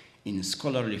raised in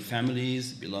scholarly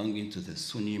families belonging to the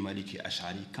Sunni Maliki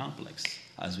Ash'ari complex,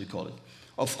 as we call it.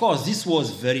 Of course, this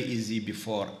was very easy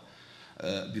before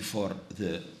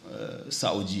the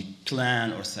Saudi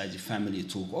clan or Saudi family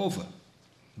took over.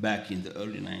 Back in the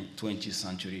early 20th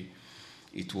century,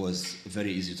 it was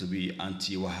very easy to be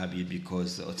anti-Wahhabi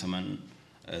because the Ottoman,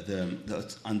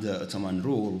 under Ottoman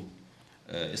rule,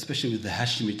 especially with the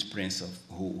Hashemite prince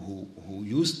who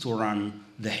used to run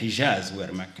the Hijaz,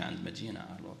 where Mecca and Medina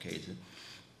are located,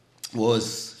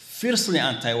 was fiercely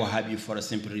anti-Wahhabi for a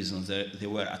simple reason. They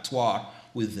were at war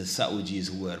with the Saudis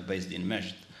who were based in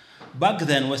Majd. Back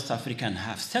then, West Africans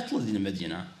have settled in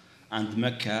Medina and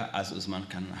Mecca, as Usman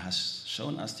Khan has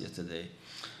shown us yesterday.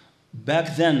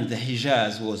 Back then, the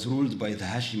Hijaz was ruled by the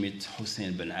Hashemite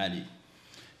Hussein bin Ali,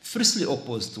 fiercely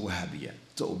opposed to Wahhabiyya.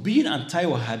 So being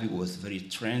anti-Wahhabi was very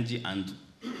trendy, and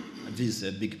this is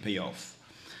a big payoff.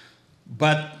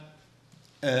 But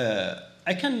we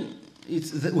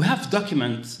have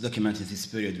documented this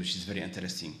period, which is very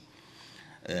interesting,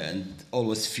 and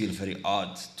always feel very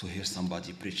odd to hear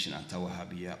somebody preaching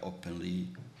anti-Wahhabiyya openly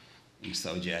in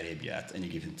Saudi Arabia at any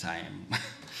given time.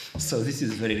 So this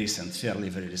is very recent, fairly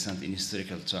very recent in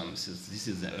historical terms. This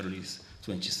is the early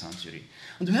 20th century.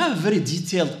 And we have a very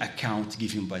detailed account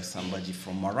given by somebody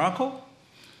from Morocco.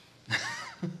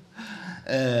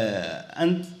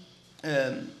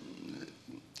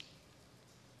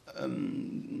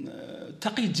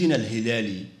 Taqi-ud-Din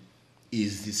al-Hilali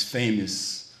is this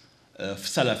famous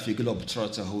Salafi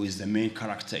globetrotter who is the main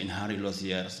character in Henri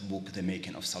Lozier's book, The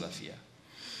Making of Salafiyya.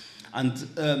 And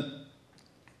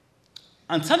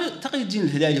Taqi-ud-Din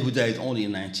al-Hilali, who died only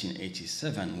in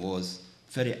 1987, was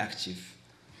very active,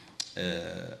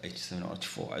 87 or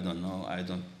 84, I don't know,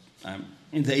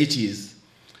 in the 80s,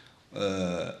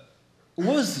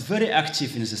 was very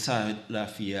active in the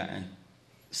Salafiyya and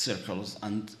circles.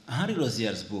 And Henri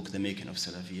Lozier's book, The Making of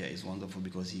Salafiyya, is wonderful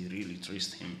because he really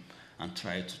traced him and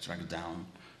tried to track down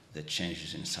the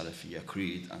changes in Salafiyya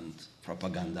creed and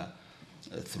propaganda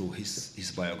through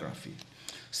his biography.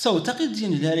 So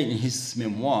Taqiyuddin Hilali in his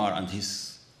memoir and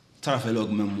his travelogue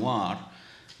memoir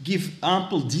give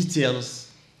ample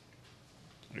details.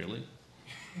 Really?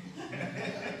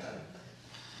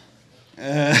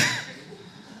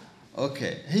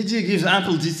 Okay, he gives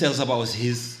ample details about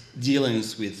his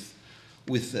dealings with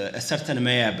a certain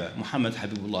Mayaba, Muhammad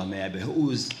Habibullah Mayaba,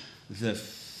 who is the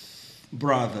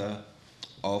brother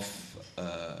of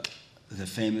the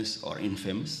famous or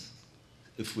infamous,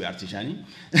 if we are Tijani,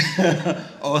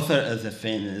 author of the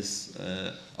famous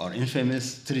or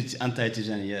infamous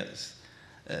anti-Tijani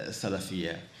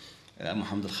Salafiyya,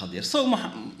 Muhammad al-Khadir. So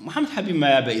Muhammad Habib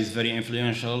Mayaba is very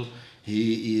influential.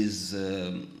 He is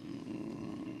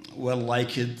well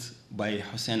liked by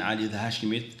Hussein Ali the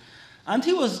Hashemite, and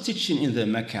he was teaching in the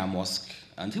Mecca mosque,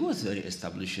 and he was very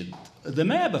established. The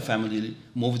Mayaba family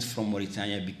moved from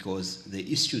Mauritania because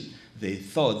they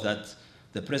thought that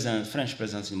the French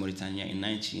presence in Mauritania in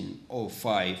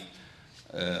 1905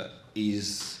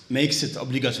 makes it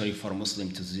obligatory for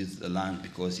Muslims to visit the land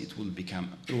because it will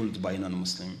become ruled by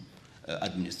non-Muslim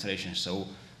administration. So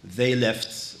they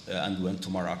left and went to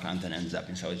Morocco and then ended up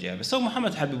in Saudi Arabia. So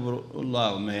Muhammad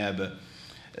Habibullah Mayaba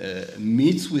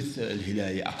meets with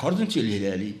Al-Hilali, according to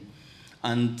Al-Hilali,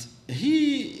 and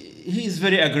he is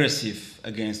very aggressive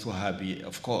against Wahhabi,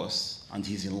 of course, and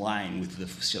he's in line with the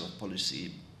official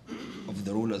policy of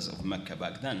the rulers of Mecca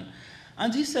back then.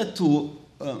 And he said to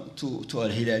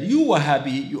Al-Hilali, you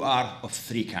Wahhabi, you are of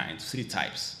three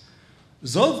types.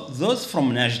 Those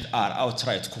from Najd are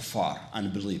outright kuffar,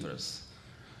 unbelievers.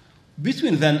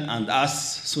 Between them and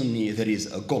us, Sunni, there is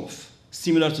a gulf,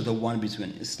 similar to the one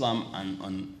between Islam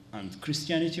and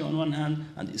Christianity on one hand,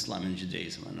 and Islam and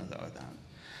Judaism on the other hand.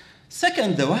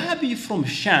 Second, the Wahhabi from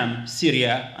Sham,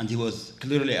 Syria, and he was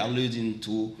clearly alluding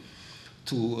to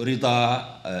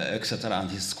Rida, etc., and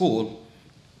his school,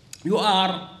 you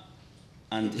are,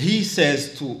 and he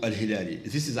says to Al-Hilali,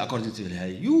 this is according to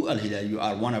Al-Hilali, you, Al-Hilali, you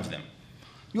are one of them.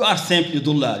 You are simply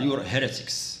dullal, you are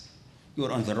heretics. You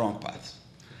are on the wrong path.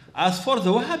 As for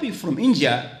the Wahhabi from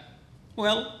India,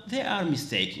 well, they are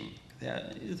mistaken.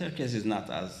 Their case is not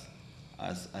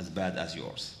as bad as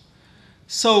yours.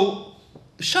 So,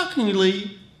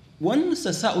 shockingly, once the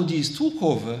Saudis took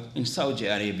over in Saudi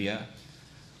Arabia,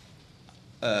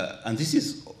 and this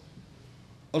is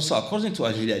also according to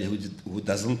Al-Hilali, who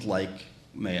doesn't like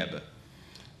Mayaba.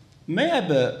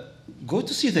 Mayaba go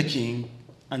to see the king,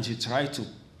 and he tried to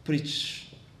preach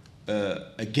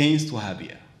against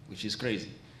Wahhabiyya, which is crazy.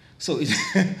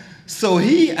 So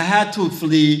he had to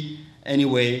flee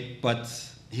anyway, but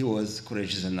he was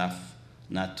courageous enough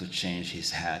not to change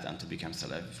his hat and to become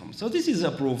Salafi from. So this is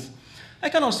a proof. I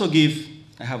can also give,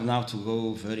 I have now to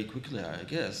go very quickly, I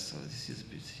guess. So this is a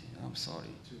bit, I'm sorry.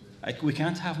 We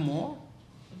can't have more?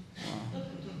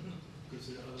 Because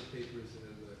there are other papers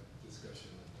and the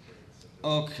discussion.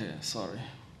 Okay, sorry.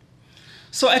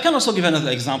 So I can also give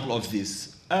another example of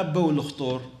this. Abu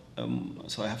al-Khtor,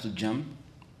 so I have to jump.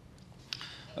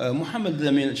 Muhammad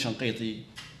al-Amin al-Shanqiti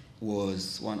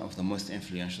was one of the most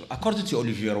influential. According to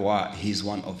Olivier Roy, he's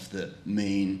one of the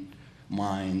main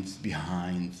minds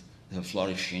behind the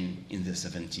flourishing in the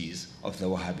 70s of the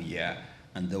Wahhabiyya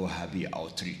and the Wahhabi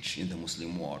outreach in the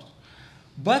Muslim world.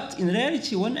 But in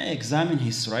reality, when I examine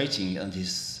his writing and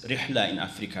his rihla in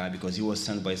Africa, because he was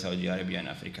sent by Saudi Arabia in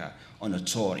Africa on a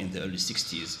tour in the early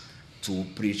 60s to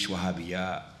preach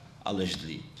Wahhabiyya,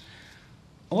 allegedly.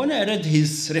 When I read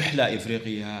his Rihla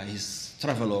Ifriqiya, his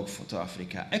travelogue to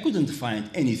Africa, I couldn't find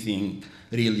anything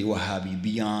really Wahhabi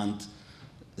beyond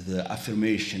the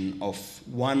affirmation of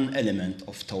one element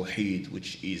of Tawheed,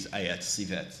 which is Ayat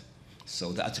Sifat,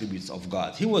 so the attributes of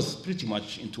God. He was pretty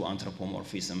much into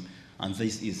anthropomorphism, and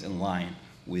this is in line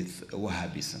with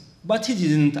Wahhabism. But he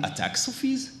didn't attack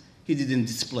Sufis, he didn't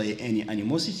display any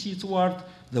animosity toward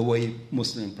the way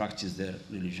Muslims practice their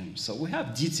religion. So we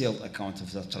have detailed account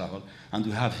of that travel, and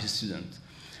we have his student.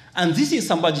 And this is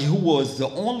somebody who was the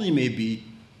only maybe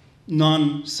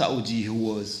non-Saudi who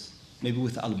was maybe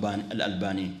with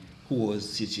Al-Albani, who was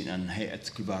sitting on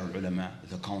Hayat Kibar al-Ulama,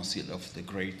 the council of the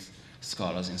great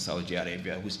scholars in Saudi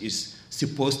Arabia, which is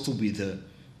supposed to be the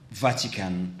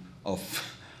Vatican of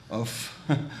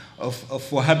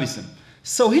Wahhabism.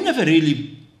 So he never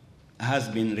really has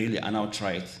been really an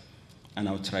outright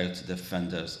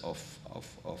defenders of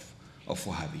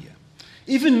Wahhabiyya.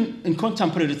 Even in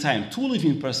contemporary time, two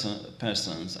living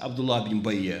persons, Abdullah bin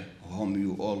Bayya, whom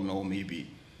you all know maybe,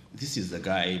 this is the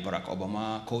guy Barack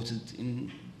Obama quoted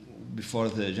before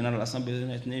the General Assembly of the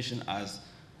United Nations as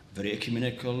very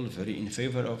ecumenical, very in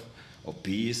favor of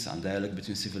peace and dialogue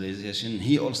between civilization.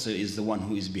 He also is the one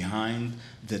who is behind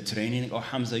the training of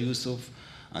Hamza Yusuf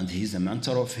and he's a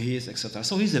mentor of his, etc.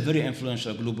 So he's a very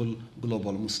influential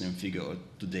global Muslim figure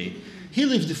today. He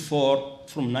lived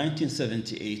from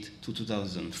 1978 to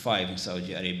 2005 in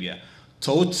Saudi Arabia.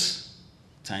 Taught,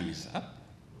 time is up.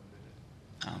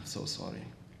 I'm so sorry.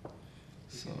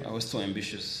 So I was too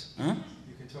ambitious. Huh?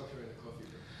 You can talk during the coffee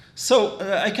break. So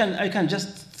I can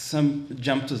just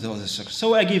jump to the other structure.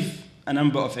 So I give a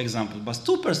number of examples, but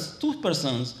two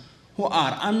persons who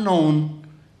are unknown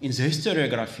in the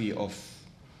historiography of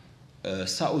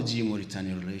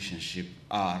Saudi-Mauritania relationship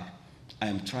are, I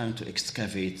am trying to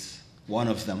excavate one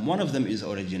of them. One of them is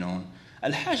already known,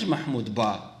 Al-Hajj Mahmoud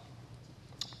Ba,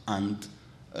 and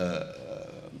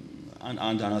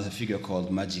another figure called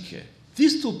Majike.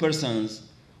 These two persons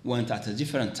went at a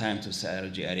different time to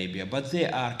Saudi Arabia, but they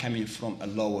are coming from a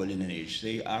lower lineage.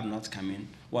 They are not coming,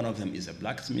 one of them is a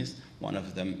blacksmith, one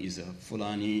of them is a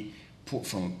Fulani,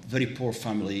 from a very poor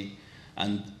family,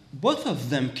 and both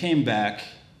of them came back,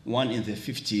 one in the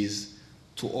 50s,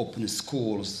 to open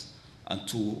schools and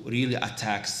to really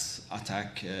attack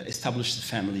established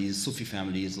families, Sufi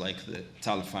families like the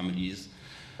Tal families.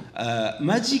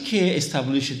 Majike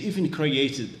established, even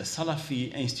created a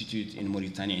Salafi institute in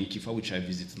Mauritania, in Kifa, which I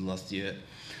visited last year.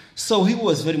 So he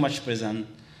was very much present,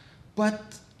 but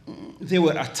they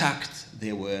were attacked,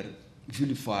 they were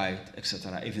vilified,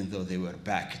 etc., even though they were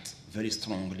backed very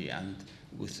strongly and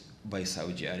by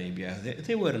Saudi Arabia.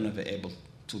 They were never able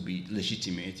to be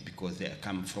legitimate because they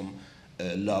come from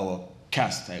a lower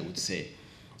caste, I would say,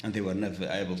 and they were never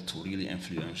able to really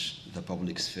influence the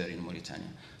public sphere in Mauritania.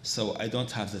 So I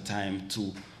don't have the time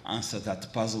to answer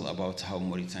that puzzle about how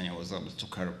Mauritania was able to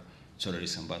curb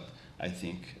terrorism, but I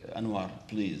think, Anwar,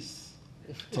 please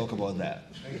talk about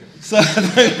that. Thank you. So,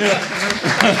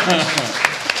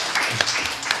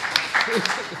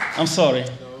 I'm sorry.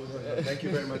 No, thank you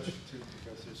very much to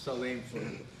Professor Salim for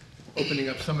opening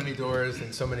up so many doors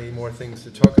and so many more things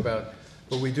to talk about.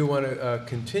 But we do want to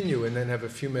continue and then have a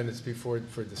few minutes for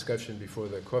discussion before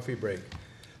the coffee break.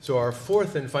 So our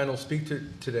fourth and final speaker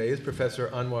today is Professor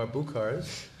Anwar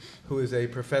Bukars, who is a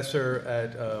professor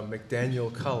at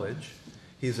McDaniel College.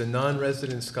 He is a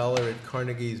non-resident scholar at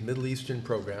Carnegie's Middle Eastern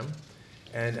program,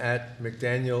 and at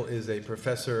McDaniel is a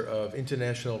professor of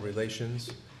international relations.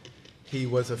 He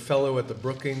was a fellow at the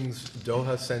Brookings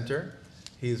Doha Center.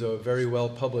 He's a very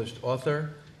well-published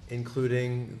author,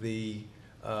 including the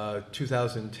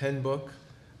 2010 book,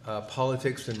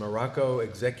 Politics in Morocco,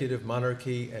 Executive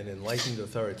Monarchy and Enlightened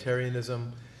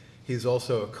Authoritarianism. He's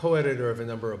also a co-editor of a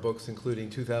number of books, including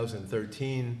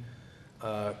 2013,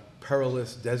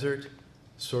 Perilous Desert,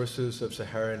 Sources of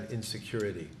Saharan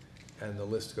Insecurity, and the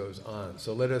list goes on.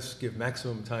 So let us give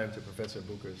maximum time to Professor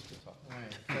Bukars to talk. All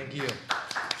right, thank you.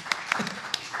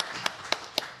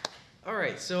 All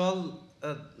right, so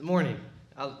morning.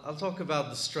 I'll talk about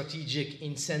the strategic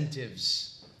incentives,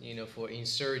 for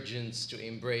insurgents to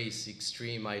embrace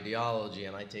extreme ideology,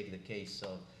 and I take the case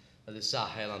of the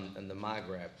Sahel and the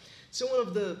Maghreb. So one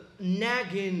of the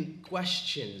nagging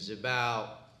questions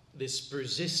about this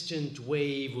persistent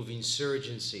wave of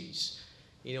insurgencies,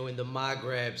 in the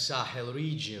Maghreb Sahel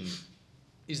region,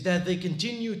 is that they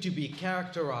continue to be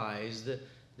characterized,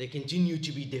 they continue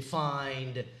to be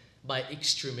defined by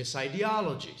extremist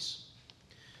ideologies.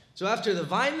 So after the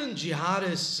violent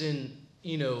jihadists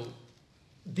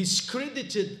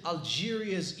discredited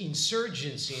Algeria's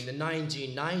insurgency in the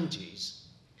 1990s,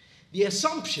 the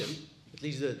assumption, at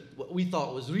least what we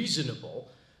thought was reasonable,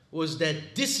 was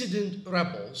that dissident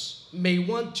rebels may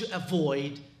want to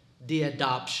avoid the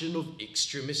adoption of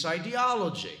extremist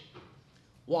ideology.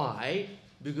 Why?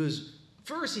 Because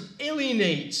first, it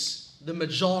alienates the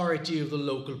majority of the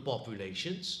local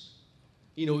populations.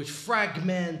 It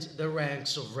fragments the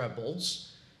ranks of rebels,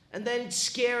 and then it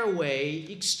scare away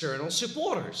external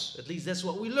supporters. At least that's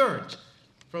what we learned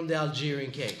from the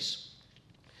Algerian case.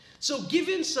 So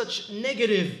given such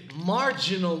negative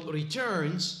marginal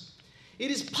returns, it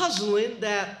is puzzling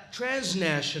that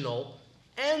transnational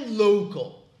and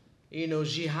local,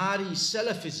 jihadi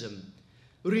Salafism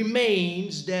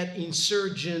remains that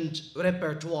insurgent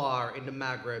repertoire in the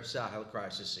Maghreb Sahel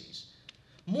crises.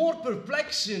 More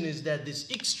perplexing is that this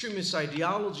extremist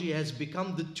ideology has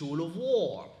become the tool of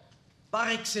war, par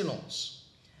excellence,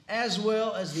 as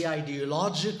well as the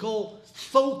ideological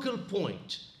focal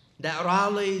point that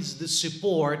rallies the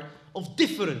support of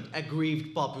different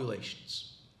aggrieved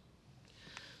populations.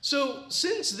 So,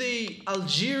 since the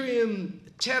Algerian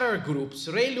terror groups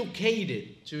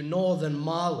relocated to northern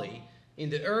Mali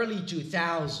in the early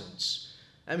 2000s,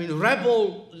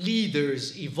 rebel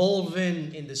leaders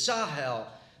evolving in the Sahel,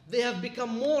 they have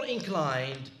become more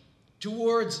inclined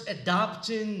towards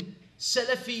adopting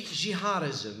Salafi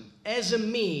jihadism as a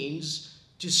means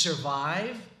to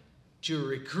survive, to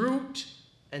recruit,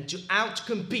 and to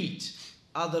outcompete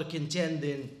other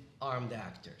contending armed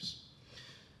actors.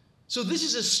 So this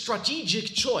is a strategic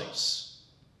choice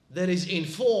that is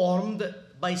informed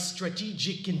by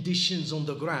strategic conditions on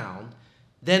the ground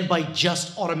than by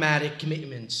just automatic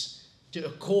commitments to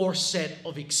a core set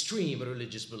of extreme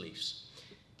religious beliefs.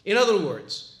 In other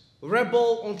words,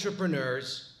 rebel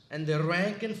entrepreneurs and their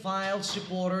rank-and-file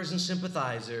supporters and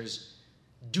sympathizers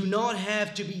do not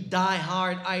have to be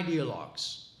die-hard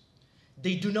ideologues.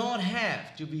 They do not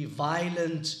have to be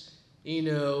violent,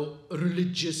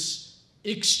 religious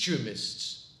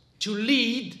extremists to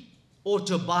lead or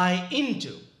to buy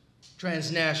into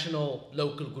transnational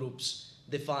local groups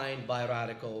defined by a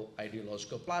radical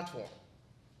ideological platform.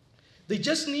 They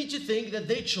just need to think that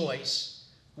their choice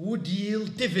would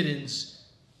yield dividends,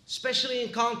 especially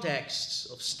in contexts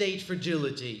of state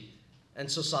fragility and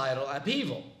societal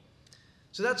upheaval.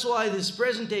 So that's why this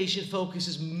presentation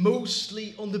focuses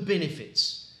mostly on the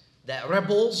benefits that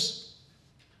rebels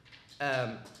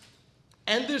and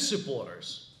their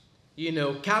supporters,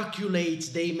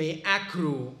 calculate they may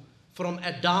accrue from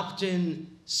adopting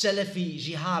Salafi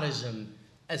jihadism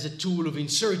as a tool of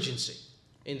insurgency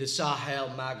in the Sahel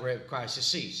Maghreb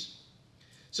crises.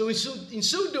 So in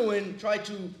so doing,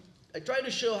 I try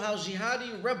to show how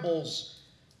jihadi rebels,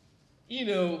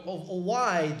 of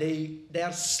why they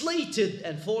are slated,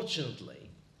 unfortunately,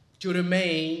 to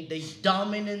remain the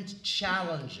dominant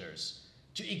challengers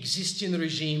to existing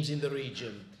regimes in the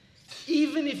region,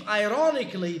 even if,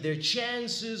 ironically, their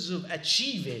chances of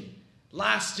achieving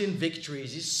lasting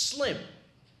victories is slim.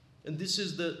 And this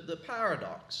is the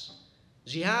paradox.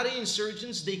 Jihadi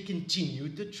insurgents, they continue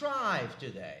to thrive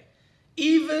today,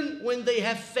 even when they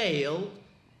have failed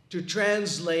to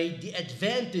translate the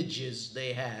advantages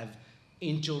they have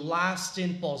into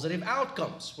lasting positive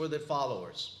outcomes for their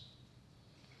followers.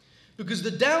 Because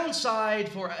the downside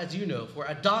for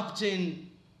adopting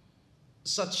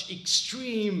such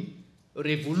extreme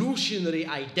revolutionary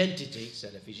identity,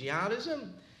 Salafi jihadism,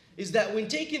 is that when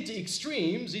taken to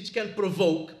extremes, it can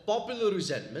provoke popular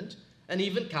resentment and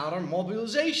even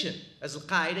counter-mobilization, as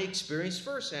Al-Qaeda experienced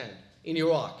firsthand in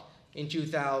Iraq in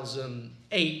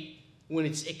 2008, when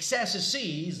its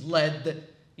excesses led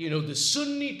the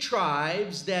Sunni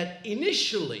tribes that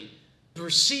initially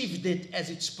perceived it as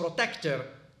its protector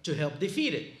to help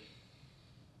defeat it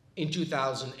in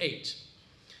 2008.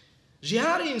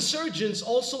 Jihadi insurgents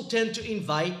also tend to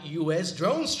invite US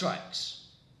drone strikes.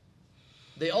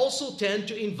 They also tend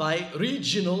to invite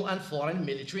regional and foreign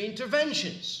military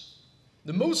interventions.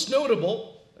 The most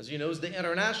notable, as you know, is the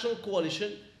international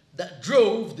coalition that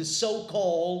drove the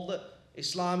so-called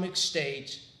Islamic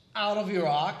State out of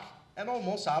Iraq and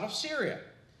almost out of Syria.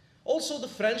 Also, the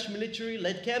French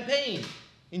military-led campaign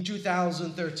in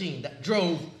 2013 that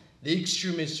drove the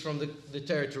extremists from the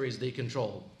territories they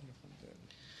controlled.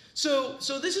 So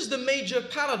this is the major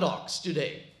paradox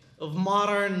today of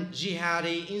modern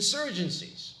jihadi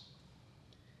insurgencies.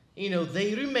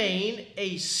 They remain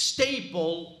a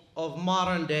staple of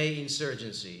modern-day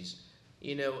insurgencies,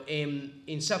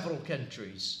 in several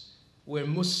countries where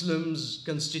Muslims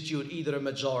constitute either a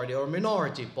majority or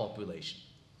minority population.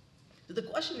 So the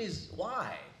question is,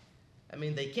 why?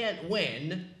 They can't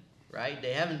win, right?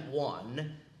 They haven't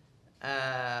won,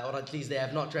 or at least they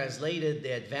have not translated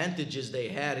the advantages they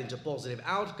had into positive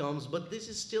outcomes, but this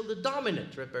is still the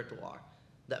dominant repertoire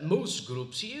that most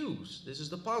groups use. This is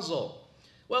the puzzle.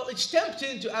 Well, it's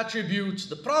tempting to attribute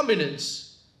the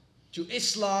prominence to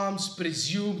Islam's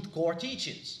presumed core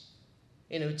teachings.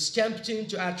 It's tempting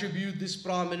to attribute this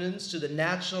prominence to the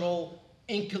natural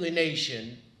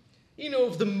inclination,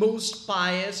 of the most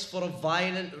pious for a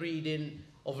violent reading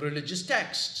of religious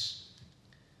texts.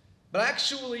 But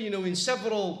actually, in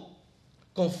several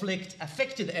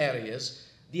conflict-affected areas,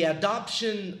 the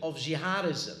adoption of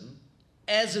jihadism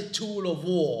as a tool of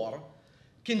war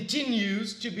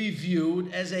continues to be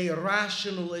viewed as a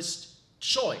rationalist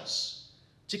choice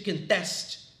to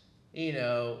contest,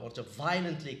 or to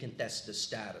violently contest the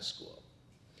status quo.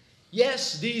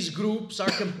 Yes, these groups are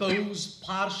composed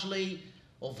partially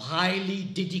of highly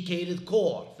dedicated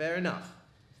core, fair enough.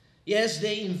 Yes,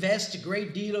 they invest a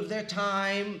great deal of their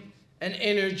time and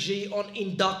energy on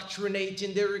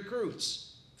indoctrinating their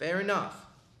recruits, fair enough.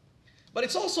 But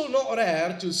it's also not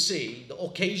rare to see the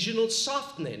occasional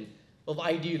softening of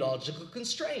ideological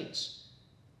constraints.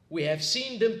 We have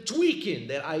seen them tweaking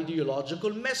their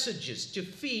ideological messages to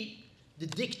fit the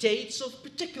dictates of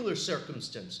particular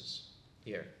circumstances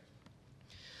here.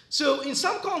 So in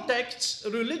some contexts,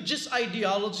 religious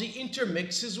ideology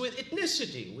intermixes with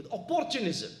ethnicity, with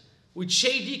opportunism, with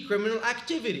shady criminal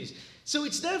activities. So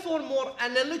it's therefore more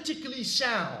analytically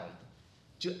sound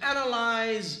to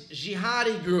analyze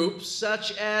jihadi groups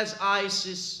such as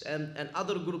ISIS and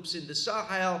other groups in the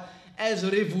Sahel as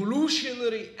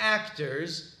revolutionary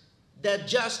actors that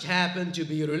just happen to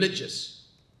be religious.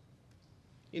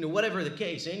 Whatever the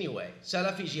case anyway,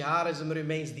 Salafi jihadism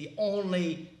remains the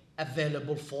only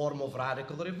available form of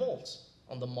radical revolts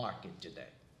on the market today.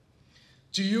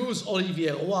 To use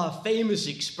Olivier Roy's famous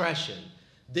expression,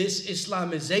 this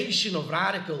Islamization of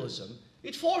radicalism,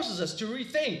 it forces us to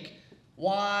rethink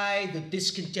why the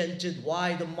discontented,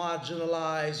 why the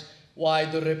marginalized, why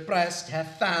the repressed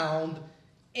have found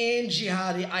in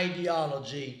jihadi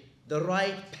ideology the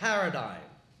right paradigm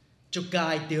to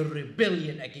guide their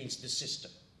rebellion against the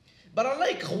system. But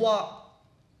unlike Roy,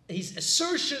 his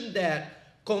assertion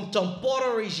that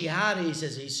contemporary jihadis,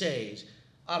 as he says,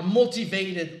 are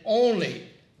motivated only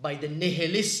by the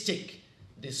nihilistic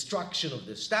destruction of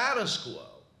the status quo.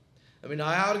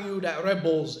 I argue that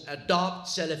rebels adopt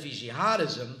Salafi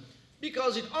jihadism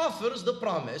because it offers the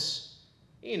promise,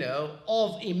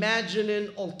 of imagining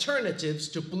alternatives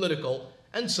to political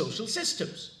and social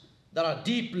systems that are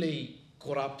deeply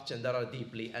corrupt and that are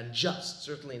deeply unjust,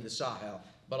 certainly in the Sahel,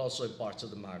 but also in parts of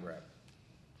the Maghreb.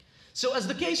 So as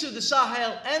the case of the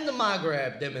Sahel and the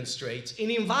Maghreb demonstrates,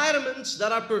 in environments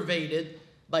that are pervaded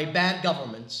by bad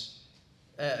governance,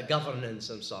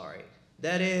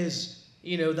 that is,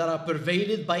 that are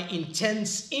pervaded by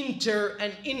intense inter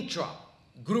and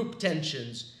intra-group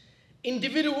tensions,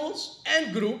 individuals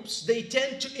and groups, they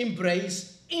tend to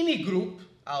embrace any group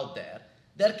out there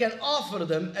that can offer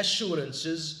them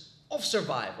assurances of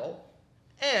survival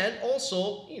and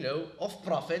also, of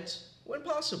profit when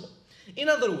possible. In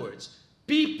other words,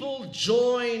 people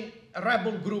join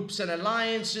rebel groups and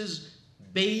alliances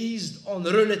based on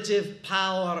relative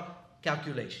power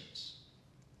calculations.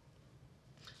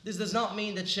 This does not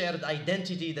mean that shared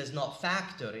identity does not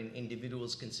factor in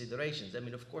individuals' considerations.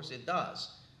 Of course it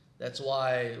does. That's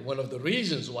why one of the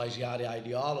reasons why jihadi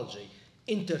ideology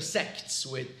intersects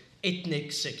with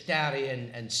ethnic, sectarian,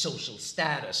 and social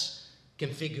status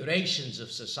configurations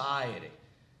of society.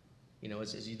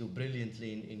 As you do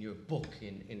brilliantly in your book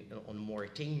on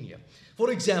Mauritania.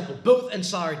 For example, both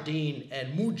Ansar Din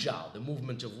and Mujal, the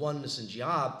movement of oneness and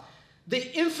jihad, they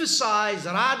emphasize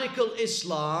radical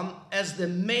Islam as the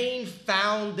main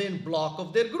founding block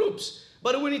of their groups.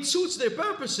 But when it suits their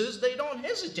purposes, they don't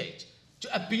hesitate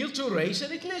to appeal to race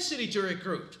and ethnicity to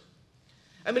recruit.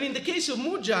 In the case of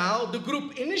Mujal, the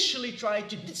group initially tried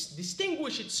to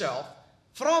distinguish itself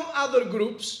from other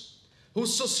groups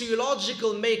whose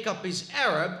sociological makeup is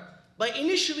Arab by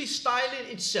initially styling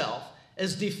itself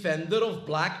as defender of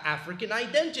black African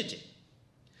identity.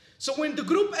 So when the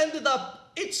group ended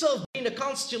up itself being a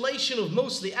constellation of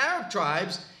mostly Arab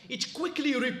tribes, it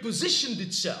quickly repositioned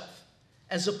itself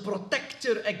as a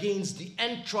protector against the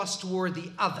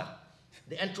untrustworthy other,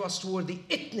 the untrustworthy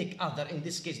ethnic other, in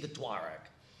this case the Tuareg.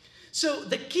 So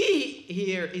the key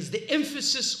here is the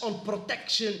emphasis on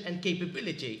protection and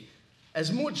capability, as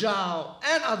Mujal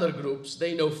and other groups,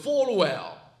 they know full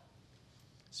well,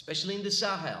 especially in the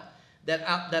Sahel,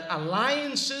 that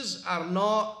alliances are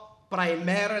not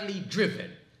primarily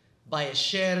driven by a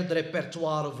shared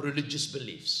repertoire of religious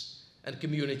beliefs and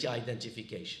community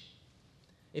identification.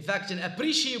 In fact, an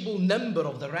appreciable number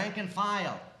of the rank and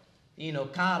file,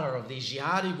 cadre of these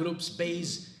jihadi groups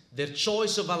base their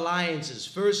choice of alliances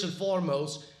first and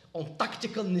foremost on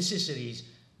tactical necessities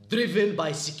driven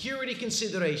by security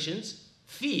considerations,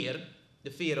 fear, the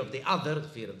fear of the other, the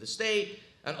fear of the state,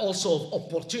 and also of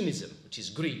opportunism, which is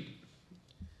greed.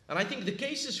 And I think the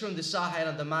cases from the Sahel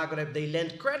and the Maghreb, they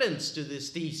lend credence to this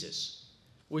thesis,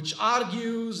 which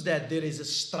argues that there is a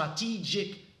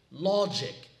strategic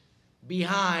logic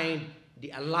behind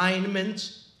the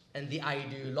alignment and the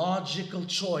ideological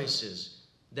choices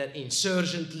that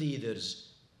insurgent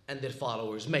leaders and their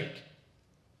followers make.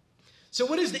 So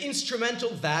what is the instrumental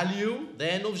value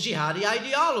then of jihadi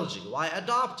ideology? Why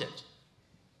adopt it?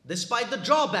 Despite the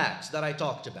drawbacks that I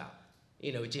talked about.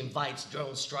 It invites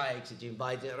drone strikes, it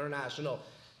invites international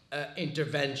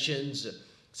interventions.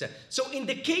 So in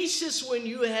the cases when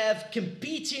you have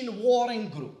competing warring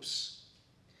groups,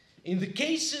 in the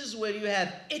cases where you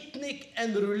have ethnic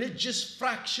and religious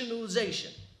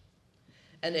fractionalization,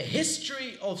 and a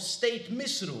history of state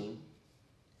misrule,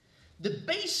 the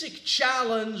basic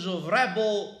challenge of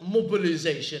rebel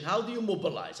mobilization, how do you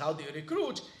mobilize, how do you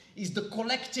recruit, is the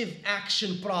collective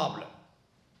action problem.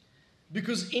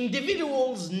 Because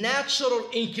individuals' natural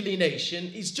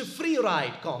inclination is to free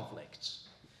ride conflicts,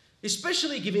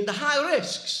 especially given the high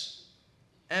risks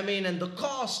I mean, and the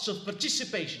costs of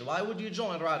participation. Why would you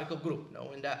join a radical group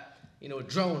knowing that, a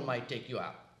drone might take you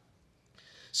out?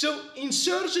 So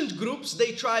insurgent groups,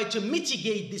 they try to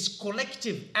mitigate this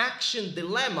collective action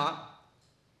dilemma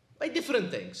by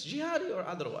different things, jihadi or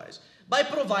otherwise, by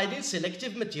providing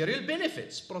selective material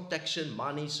benefits, protection,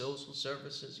 money, social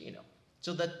services,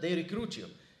 so that they recruit you.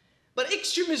 But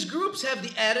extremist groups have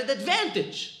the added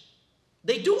advantage.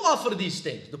 They do offer these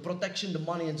things, the protection, the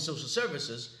money, and social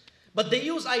services, but they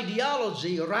use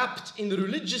ideology wrapped in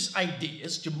religious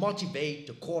ideas to motivate,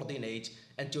 to coordinate,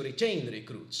 and to retain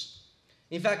recruits.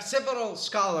 In fact, several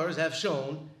scholars have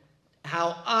shown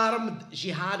how armed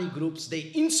jihadi groups, they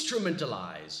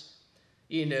instrumentalize,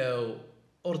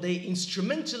 or they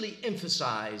instrumentally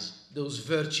emphasize those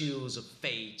virtues of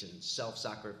faith and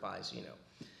self-sacrifice,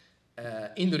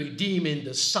 in redeeming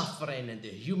the suffering and the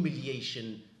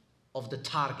humiliation of the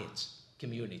target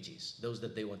communities, those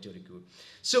that they want to recruit.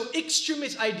 So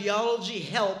extremist ideology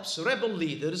helps rebel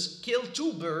leaders kill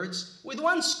two birds with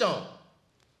one stone.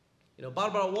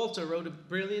 Barbara Walter wrote a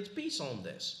brilliant piece on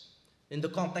this in the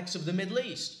context of the Middle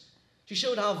East. She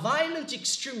showed how violent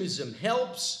extremism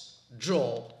helps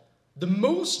draw the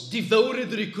most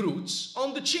devoted recruits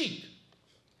on the cheap,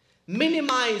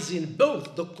 minimizing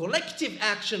both the collective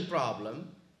action problem,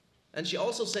 and she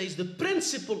also says the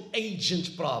principal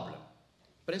agent problem.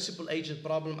 Principal agent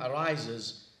problem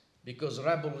arises because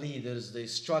rebel leaders, they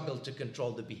struggle to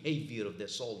control the behavior of their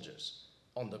soldiers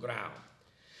on the ground.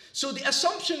 So the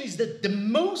assumption is that the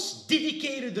most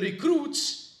dedicated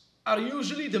recruits are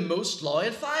usually the most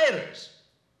loyal fighters.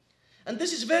 And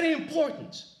this is very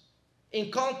important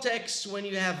in contexts when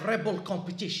you have rebel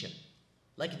competition,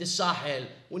 like the Sahel,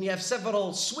 when you have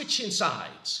several switching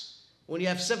sides, when you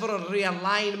have several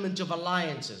realignment of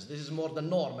alliances. This is more the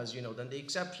norm, as you know, than the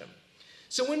exception.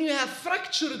 So when you have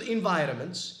fractured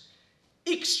environments,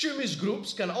 extremist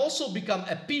groups can also become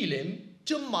appealing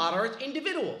to moderate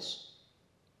individuals,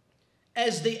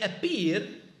 as they appear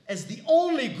as the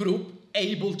only group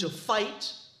able to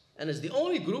fight and as the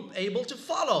only group able to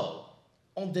follow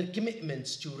on their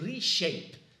commitments to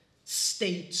reshape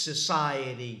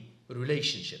state-society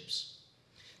relationships.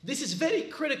 This is very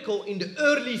critical in the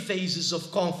early phases of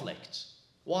conflict.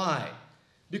 Why?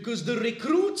 Because the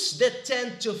recruits that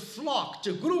tend to flock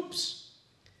to groups,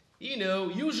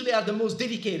 usually are the most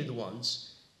dedicated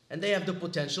ones, and they have the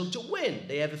potential to win.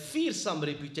 They have a fearsome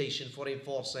reputation for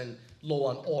enforcing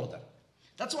law and order.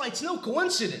 That's why it's no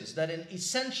coincidence that an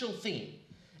essential theme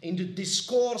in the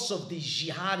discourse of these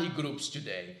jihadi groups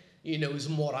today, is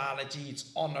morality,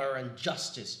 it's honor and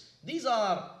justice. These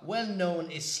are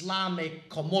well-known Islamic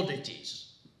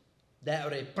commodities that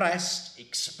are repressed,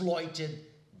 exploited,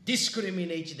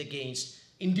 discriminated against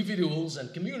individuals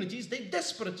and communities they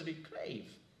desperately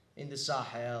crave in the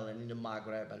Sahel and in the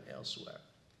Maghreb and elsewhere.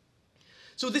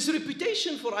 So this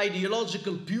reputation for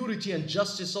ideological purity and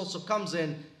justice also comes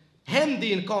in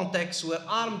handy in contexts where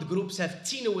armed groups have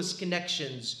tenuous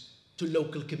connections to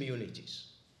local communities.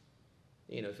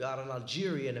 If you are an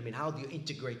Algerian, how do you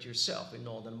integrate yourself in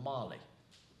northern Mali?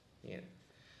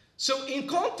 So in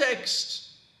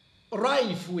context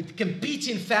rife with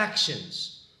competing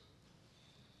factions,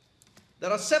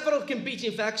 there are several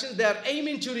competing factions that are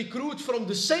aiming to recruit from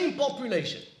the same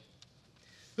population.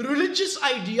 Religious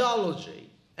ideology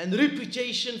and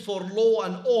reputation for law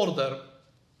and order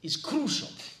is crucial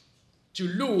to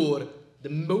lure the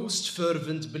most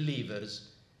fervent believers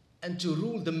and to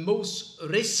rule the most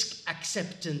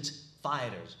risk-acceptant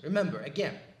fighters. Remember,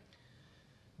 again,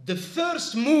 the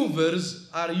first movers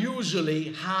are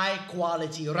usually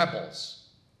high-quality rebels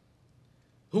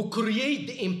who create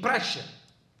the impression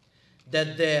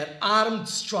that their armed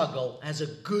struggle has a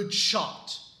good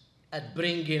shot at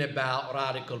bringing about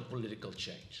radical political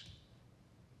change.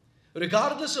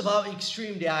 Regardless of how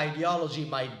extreme the ideology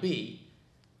might be,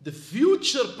 the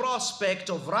future prospect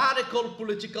of radical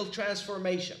political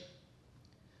transformation,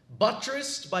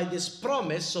 buttressed by this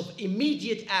promise of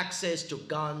immediate access to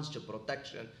guns, to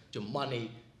protection, to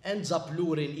money, ends up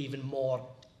luring even more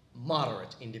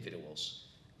moderate individuals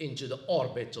into the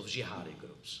orbit of jihadi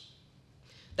groups.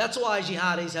 That's why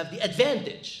jihadis have the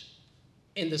advantage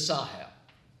in the Sahel.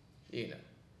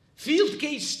 Field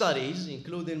case studies,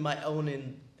 including my own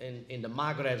in the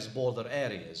Maghreb's border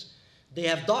areas, they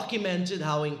have documented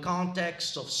how in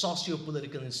contexts of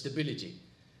socio-political instability,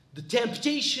 the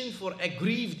temptation for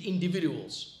aggrieved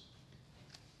individuals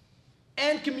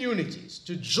and communities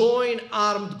to join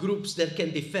armed groups that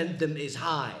can defend them is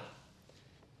high.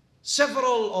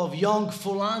 Several of young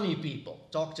Fulani people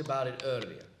talked about it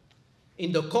earlier.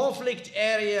 In the conflict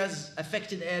areas,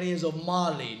 affected areas of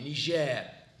Mali, Niger,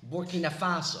 Burkina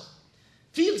Faso,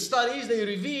 Field studies, they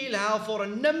reveal how for a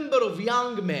number of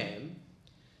young men,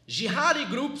 jihadi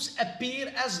groups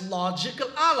appear as logical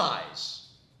allies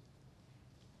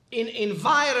in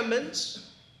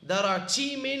environments that are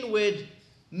teeming with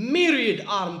myriad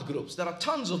armed groups. There are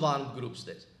tons of armed groups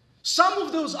there. Some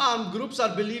of those armed groups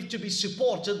are believed to be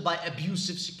supported by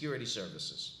abusive security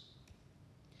services.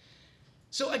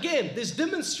 So again, this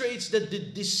demonstrates that the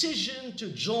decision to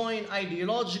join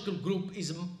ideological group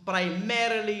is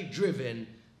primarily driven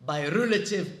by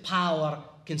relative power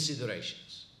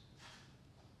considerations.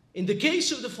 In the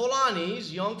case of the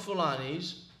Fulanis, young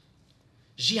Fulanis,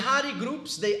 jihadi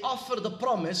groups, they offer the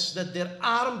promise that their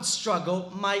armed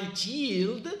struggle might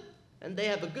yield, and they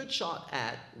have a good shot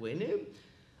at winning,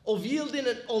 of yielding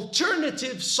an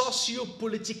alternative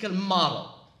socio-political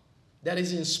model that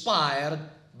is inspired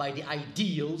by the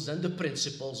ideals and the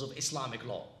principles of Islamic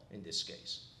law, in this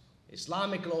case.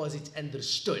 Islamic law as it's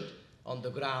understood on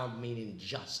the ground, meaning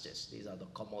justice. These are the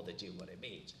commodity of what it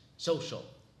means, social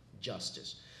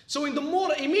justice. So in the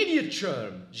more immediate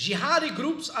term, jihadi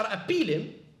groups are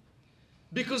appealing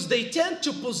because they tend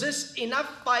to possess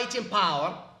enough fighting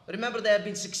power. Remember, they have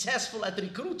been successful at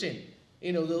recruiting,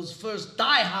 those first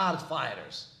die-hard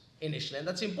fighters initially, and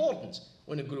that's important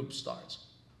when a group starts.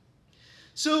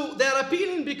 So they're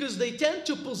appealing because they tend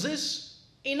to possess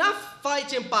enough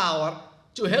fighting power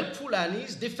to help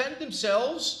Fulanis defend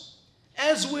themselves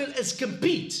as well as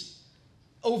compete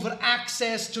over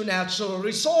access to natural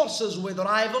resources with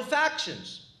rival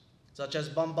factions, such as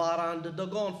Bambara and the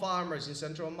Dogon farmers in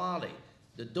central Mali,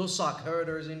 the Dosak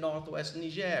herders in northwest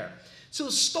Niger. So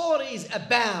stories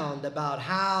abound about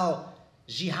how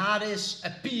jihadist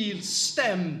appeals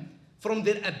stem from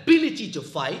their ability to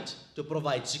fight, to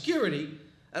provide security,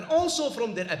 and also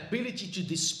from their ability to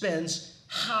dispense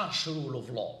harsh rule of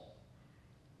law.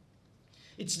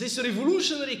 It's this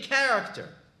revolutionary character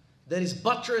that is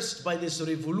buttressed by this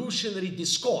revolutionary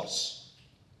discourse,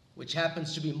 which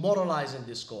happens to be moralizing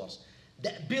discourse,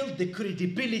 that built the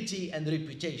credibility and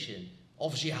reputation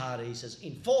of jihadis as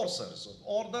enforcers of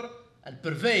order and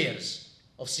purveyors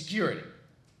of security.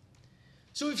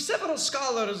 So if several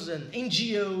scholars and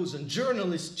NGOs and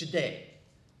journalists today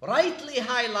rightly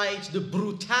highlight the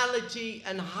brutality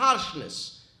and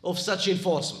harshness of such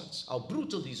enforcements, how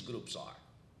brutal these groups are,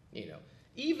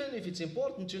 even if it's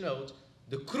important to note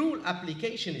the cruel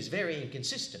application is very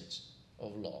inconsistent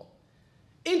of law.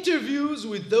 Interviews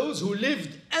with those who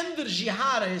lived under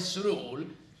jihadist rule,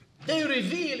 they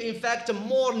reveal, in fact, a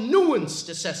more nuanced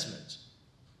assessment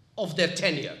of their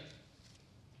tenure.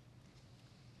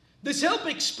 This helps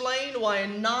explain why a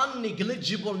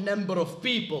non-negligible number of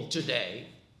people today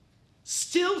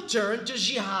still turn to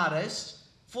jihadists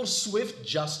for swift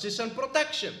justice and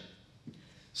protection.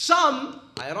 Some,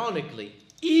 ironically,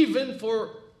 even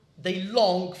they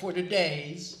long for the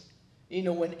days,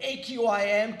 when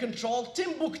AQIM controlled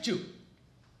Timbuktu,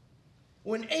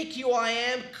 when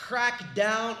AQIM cracked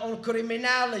down on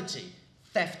criminality,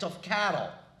 theft of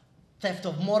cattle, theft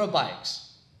of motorbikes.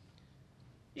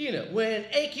 When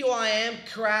AQIM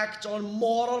cracked on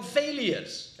moral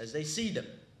failures, as they see them,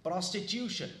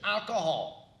 prostitution,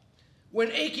 alcohol. When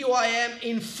AQIM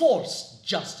enforced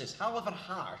justice, however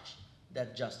harsh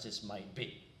that justice might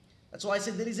be. That's why I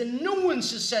said there is a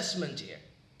nuanced assessment here.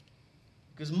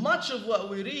 Because much of what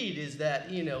we read is that,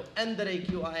 under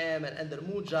AQIM and under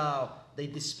Mujal, they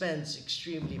dispense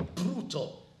extremely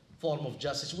brutal form of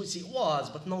justice, which it was,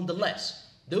 but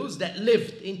nonetheless, those that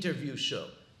lived interviews show,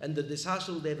 and the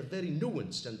Dishashul, they have a very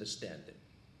nuanced understanding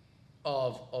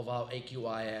of how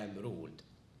AQIM ruled.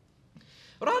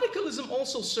 Radicalism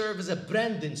also serves as a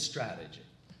branding strategy.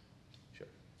 Sure.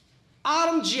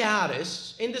 Armed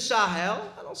jihadists in the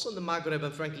Sahel, and also in the Maghreb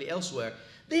and frankly elsewhere,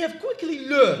 they have quickly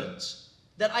learned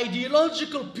that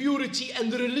ideological purity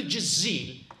and religious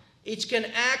zeal, it can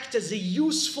act as a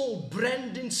useful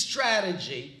branding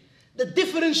strategy that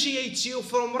differentiates you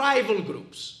from rival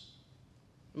groups.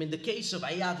 The case of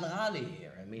Ayad al-Ghali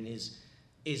here,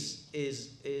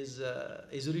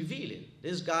 is revealing.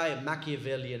 This guy, a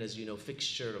Machiavellian, as you know,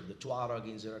 fixture of the Tuareg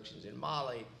insurrections in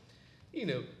Mali.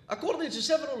 According to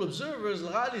several observers,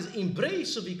 al-Ghali's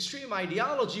embrace of extreme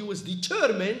ideology was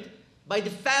determined by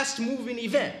the fast-moving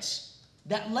events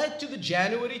that led to the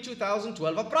January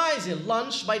 2012 uprising,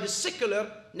 launched by the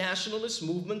secular nationalist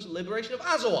movement Liberation of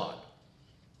Azawad.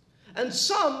 And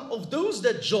some of those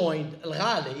that joined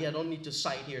al-Ghali, I don't need to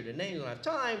cite here the names, I don't have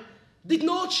time, did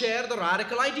not share the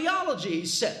radical ideology he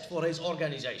set for his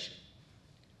organization.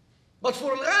 But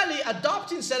for al-Ghali,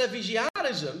 adopting Salafi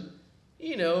jihadism,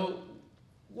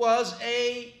 was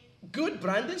a good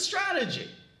branding strategy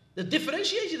that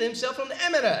differentiated himself from the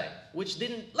MNA, which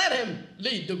didn't let him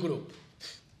lead the group.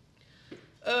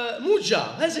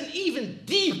 Mujal has an even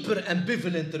deeper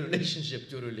ambivalent relationship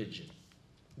to religion,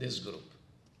 this group.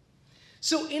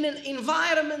 So in an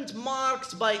environment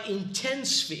marked by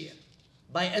intense fear,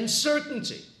 by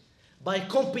uncertainty, by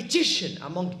competition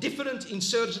among different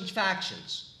insurgent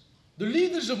factions, the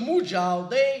leaders of Mujal,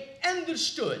 they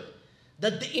understood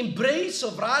that the embrace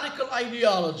of radical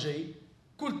ideology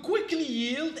could quickly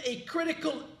yield a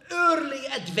critical early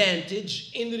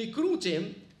advantage in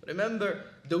recruiting, remember,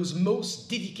 those most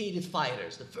dedicated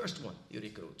fighters, the first one you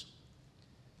recruit.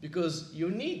 Because you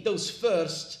need those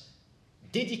first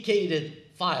dedicated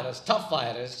fighters, tough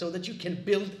fighters, so that you can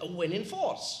build a winning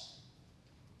force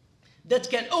that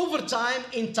can over time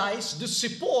entice the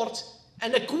support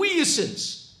and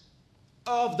acquiescence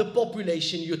of the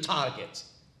population you target.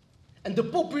 And the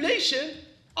population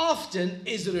often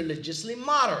is religiously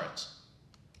moderate.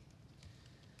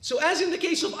 So as in the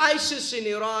case of ISIS in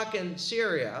Iraq and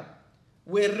Syria,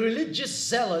 where religious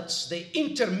zealots, they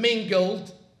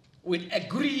intermingled with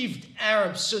aggrieved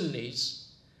Arab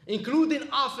Sunnis, including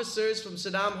officers from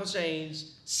Saddam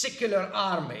Hussein's secular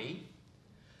army,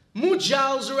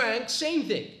 Mujal's rank, same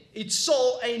thing. It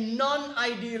saw a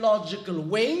non-ideological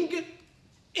wing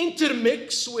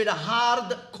intermix with a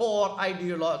hardcore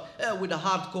with a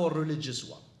hardcore religious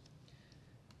one.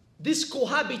 This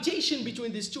cohabitation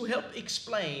between these two helped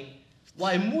explain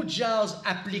why Mujal's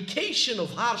application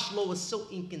of harsh law was so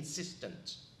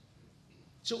inconsistent.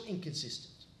 So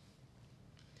inconsistent.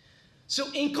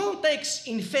 So in contexts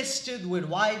infested with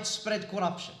widespread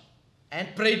corruption and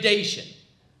predation,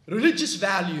 religious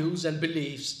values and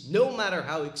beliefs, no matter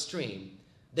how extreme,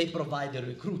 they provide a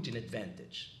recruiting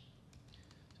advantage.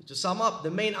 So to sum up,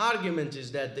 the main argument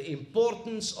is that the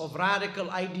importance of radical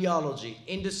ideology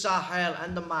in the Sahel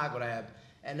and the Maghreb,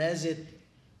 and as it,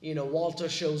 Walter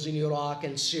shows in Iraq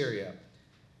and Syria,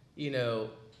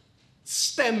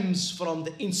 stems from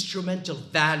the instrumental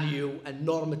value and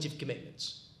normative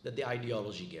commitments that the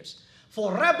ideology gives.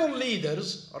 For rebel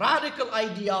leaders, radical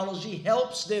ideology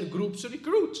helps their groups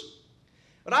recruit.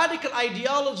 Radical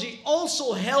ideology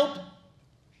also helps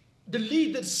the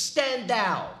leaders stand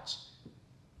out.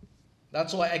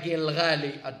 That's why, again,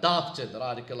 Al-Ghali adopted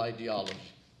radical ideology,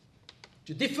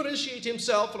 to differentiate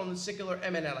himself from the secular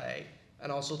MNLA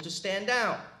and also to stand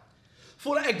out.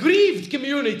 For aggrieved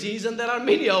communities, and there are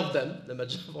many of them,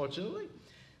 unfortunately,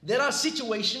 there are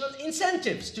situational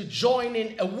incentives to join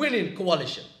in a winning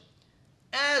coalition.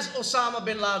 As Osama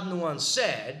bin Laden once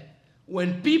said,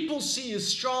 when people see a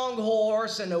strong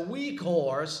horse and a weak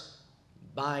horse,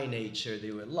 by nature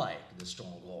they will like the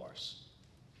strong horse.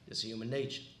 It's human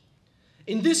nature.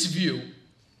 In this view,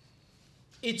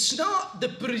 it's not the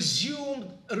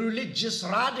presumed religious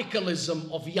radicalism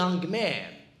of young men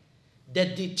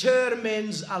that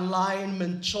determines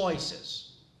alignment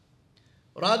choices.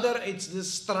 Rather, it's the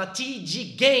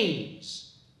strategic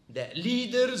gains that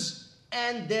leaders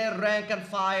and their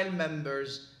rank-and-file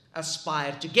members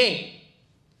aspire to gain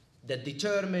that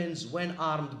determines when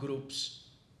armed groups,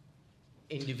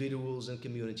 individuals, and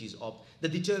communities opt,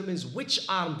 that determines which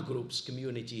armed groups,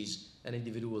 communities, and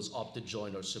individuals opt to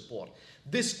join or support.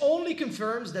 This only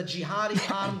confirms that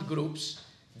jihadi armed groups,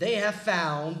 they have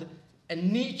found a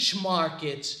niche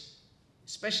market,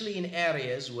 especially in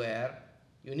areas where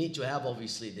you need to have,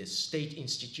 obviously, the state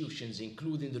institutions,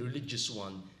 including the religious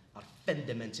one, are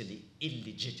fundamentally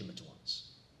illegitimate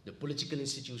ones. The political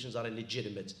institutions are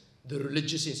illegitimate. The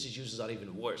religious institutions are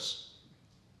even worse.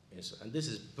 Yes, and this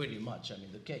is pretty much,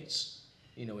 the case,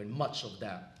 in much of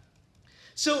that.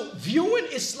 So viewing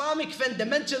Islamic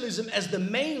fundamentalism as the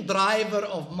main driver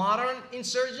of modern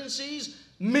insurgencies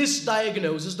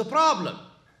misdiagnoses the problem.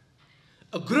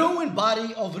 A growing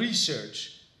body of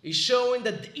research is showing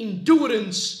that the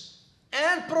endurance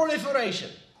and proliferation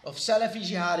of Salafi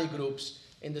jihadi groups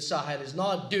in the Sahel is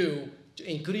not due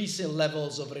to increasing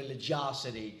levels of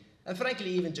religiosity and frankly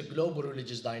even to global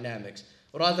religious dynamics.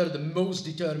 Rather, the most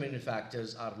determining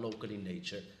factors are local in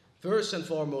nature. First and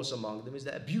foremost among them is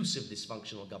the abusive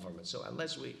dysfunctional government. So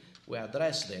unless we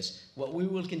address this, what we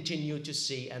will continue to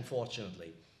see,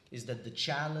 unfortunately, is that the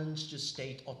challenge to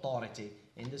state authority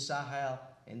in the Sahel,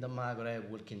 in the Maghreb,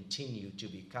 will continue to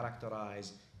be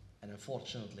characterized and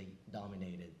unfortunately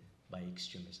dominated by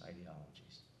extremist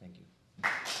ideologies. Thank you.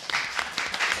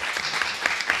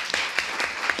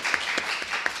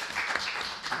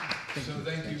 So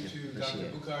thank you to Dr.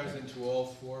 Bukars and to all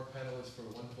four panelists for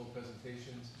wonderful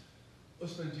presentations.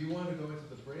 Usman, do you want to go into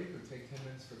the break or take 10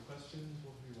 minutes for questions?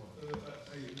 What do you want?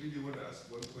 I really want to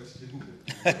ask one question.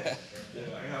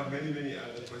 I have many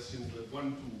other questions, but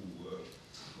one to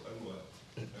Anwar.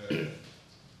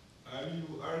 Are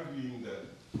you arguing that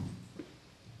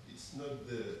it's not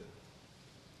the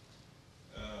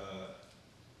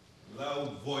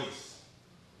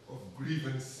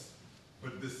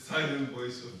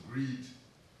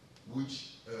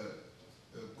which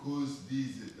cause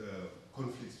these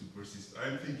conflicts to persist?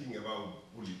 I'm thinking about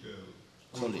fully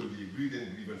greed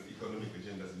and grievance economic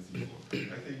agendas in Singapore.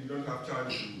 I think we don't have time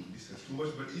to discuss too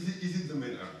much, but is it the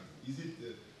main argument? Is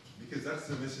it because that's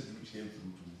the message which came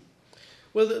through to me?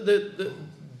 Well,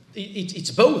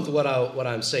 it's both what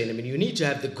I'm saying. I mean, you need to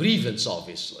have the grievance,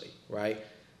 obviously, right?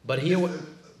 But here,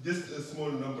 just a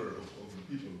small number of the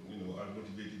people, are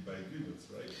motivated by grievance,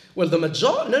 right? well, the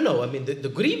majority. No. I mean, the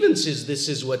grievance is this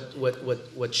is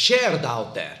what's shared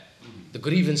out there. The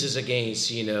grievances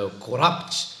against,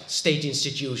 corrupt state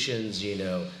institutions,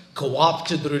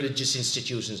 co-opted religious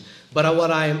institutions. But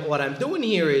what I'm doing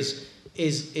here is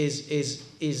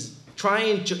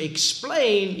trying to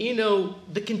explain,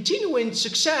 the continuing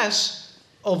success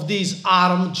of these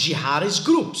armed jihadist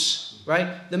groups,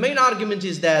 right? The main argument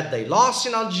is that they lost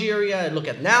in Algeria, and look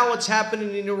at now what's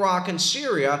happening in Iraq and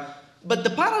Syria. But the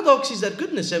paradox is that,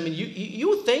 goodness, I mean,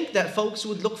 you think that folks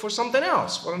would look for something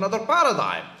else, for another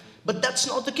paradigm. But that's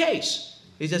not the case.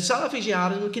 Is that Salafi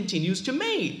jihadism continues to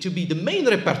be the main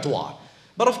repertoire.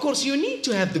 But of course, you need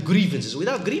to have the grievances.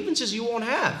 Without grievances, you won't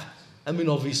have,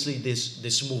 obviously,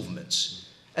 this movements.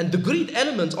 And the greed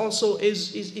element also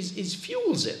is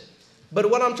fuels it. But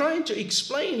what I'm trying to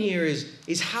explain here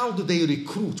is how do they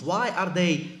recruit? Why are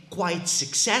they quite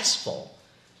successful,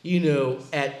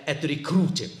 at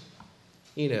recruiting,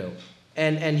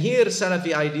 And here,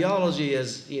 Salafi ideology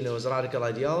as radical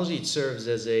ideology, it serves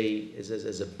as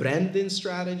a branding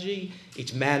strategy.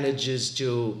 It manages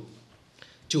to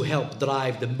help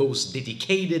drive the most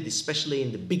dedicated, especially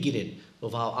in the beginning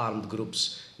of how armed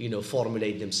groups,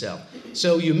 formulate themselves.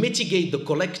 So you mitigate the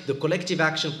collective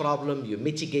action problem, you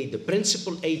mitigate the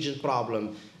principal agent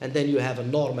problem, and then you have a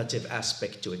normative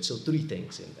aspect to it. So 3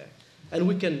 things in there, and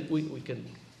we can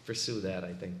pursue that.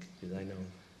 I think, because I know.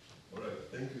 All right,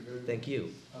 thank you very much. Thank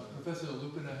you. Professor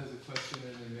Lupina has a question,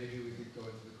 and then maybe we could go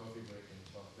into the coffee break and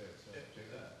talk there.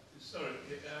 So, Sorry,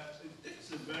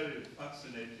 it's a very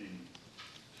fascinating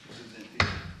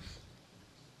presentation.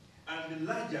 And the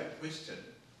larger question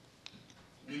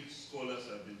which scholars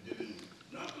have been dealing with,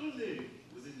 not only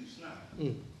within Islam,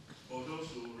 but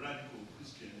also radical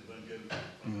Christian evangelical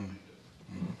fundamentals,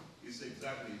 is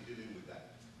exactly dealing with that.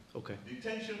 Okay. The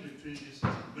tension between this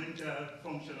mental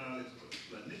functional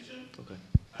explanation Okay.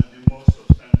 and the more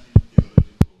substantive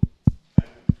theological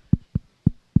argument.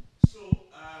 So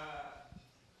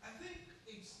I think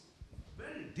it's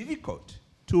very difficult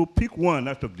to pick one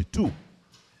out of the two.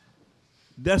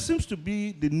 There seems to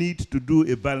be the need to do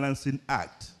a balancing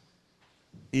act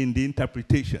in the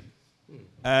interpretation.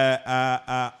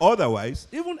 Otherwise,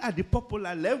 even at the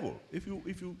popular level, if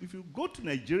you go to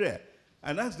Nigeria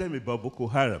and ask them about Boko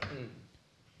Haram,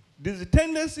 there's a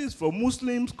tendency for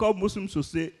Muslims, called Muslims, to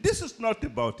say, this is not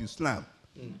about Islam.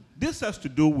 This has to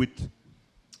do with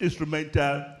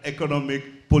instrumental,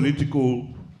 economic, political,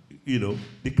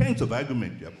 the kinds of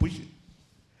argument you are pushing.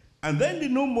 And then the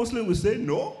non-Muslim will say,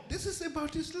 no, this is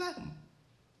about Islam.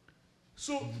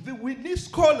 So we need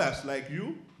scholars like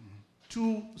you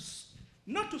to,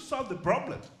 not to solve the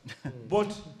problem, but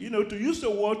to use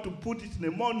the word to put it in a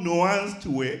more nuanced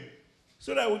way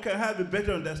so that we can have a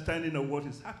better understanding of what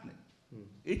is happening.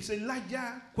 It's a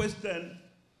larger question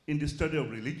in the study of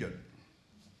religion.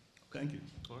 Thank you.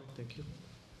 All right, thank you.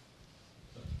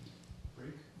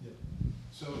 break? Yeah.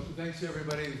 So thanks to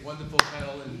everybody, wonderful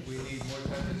panel, and we need more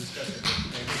time to discuss it.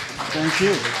 Thank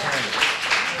you.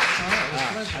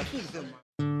 I think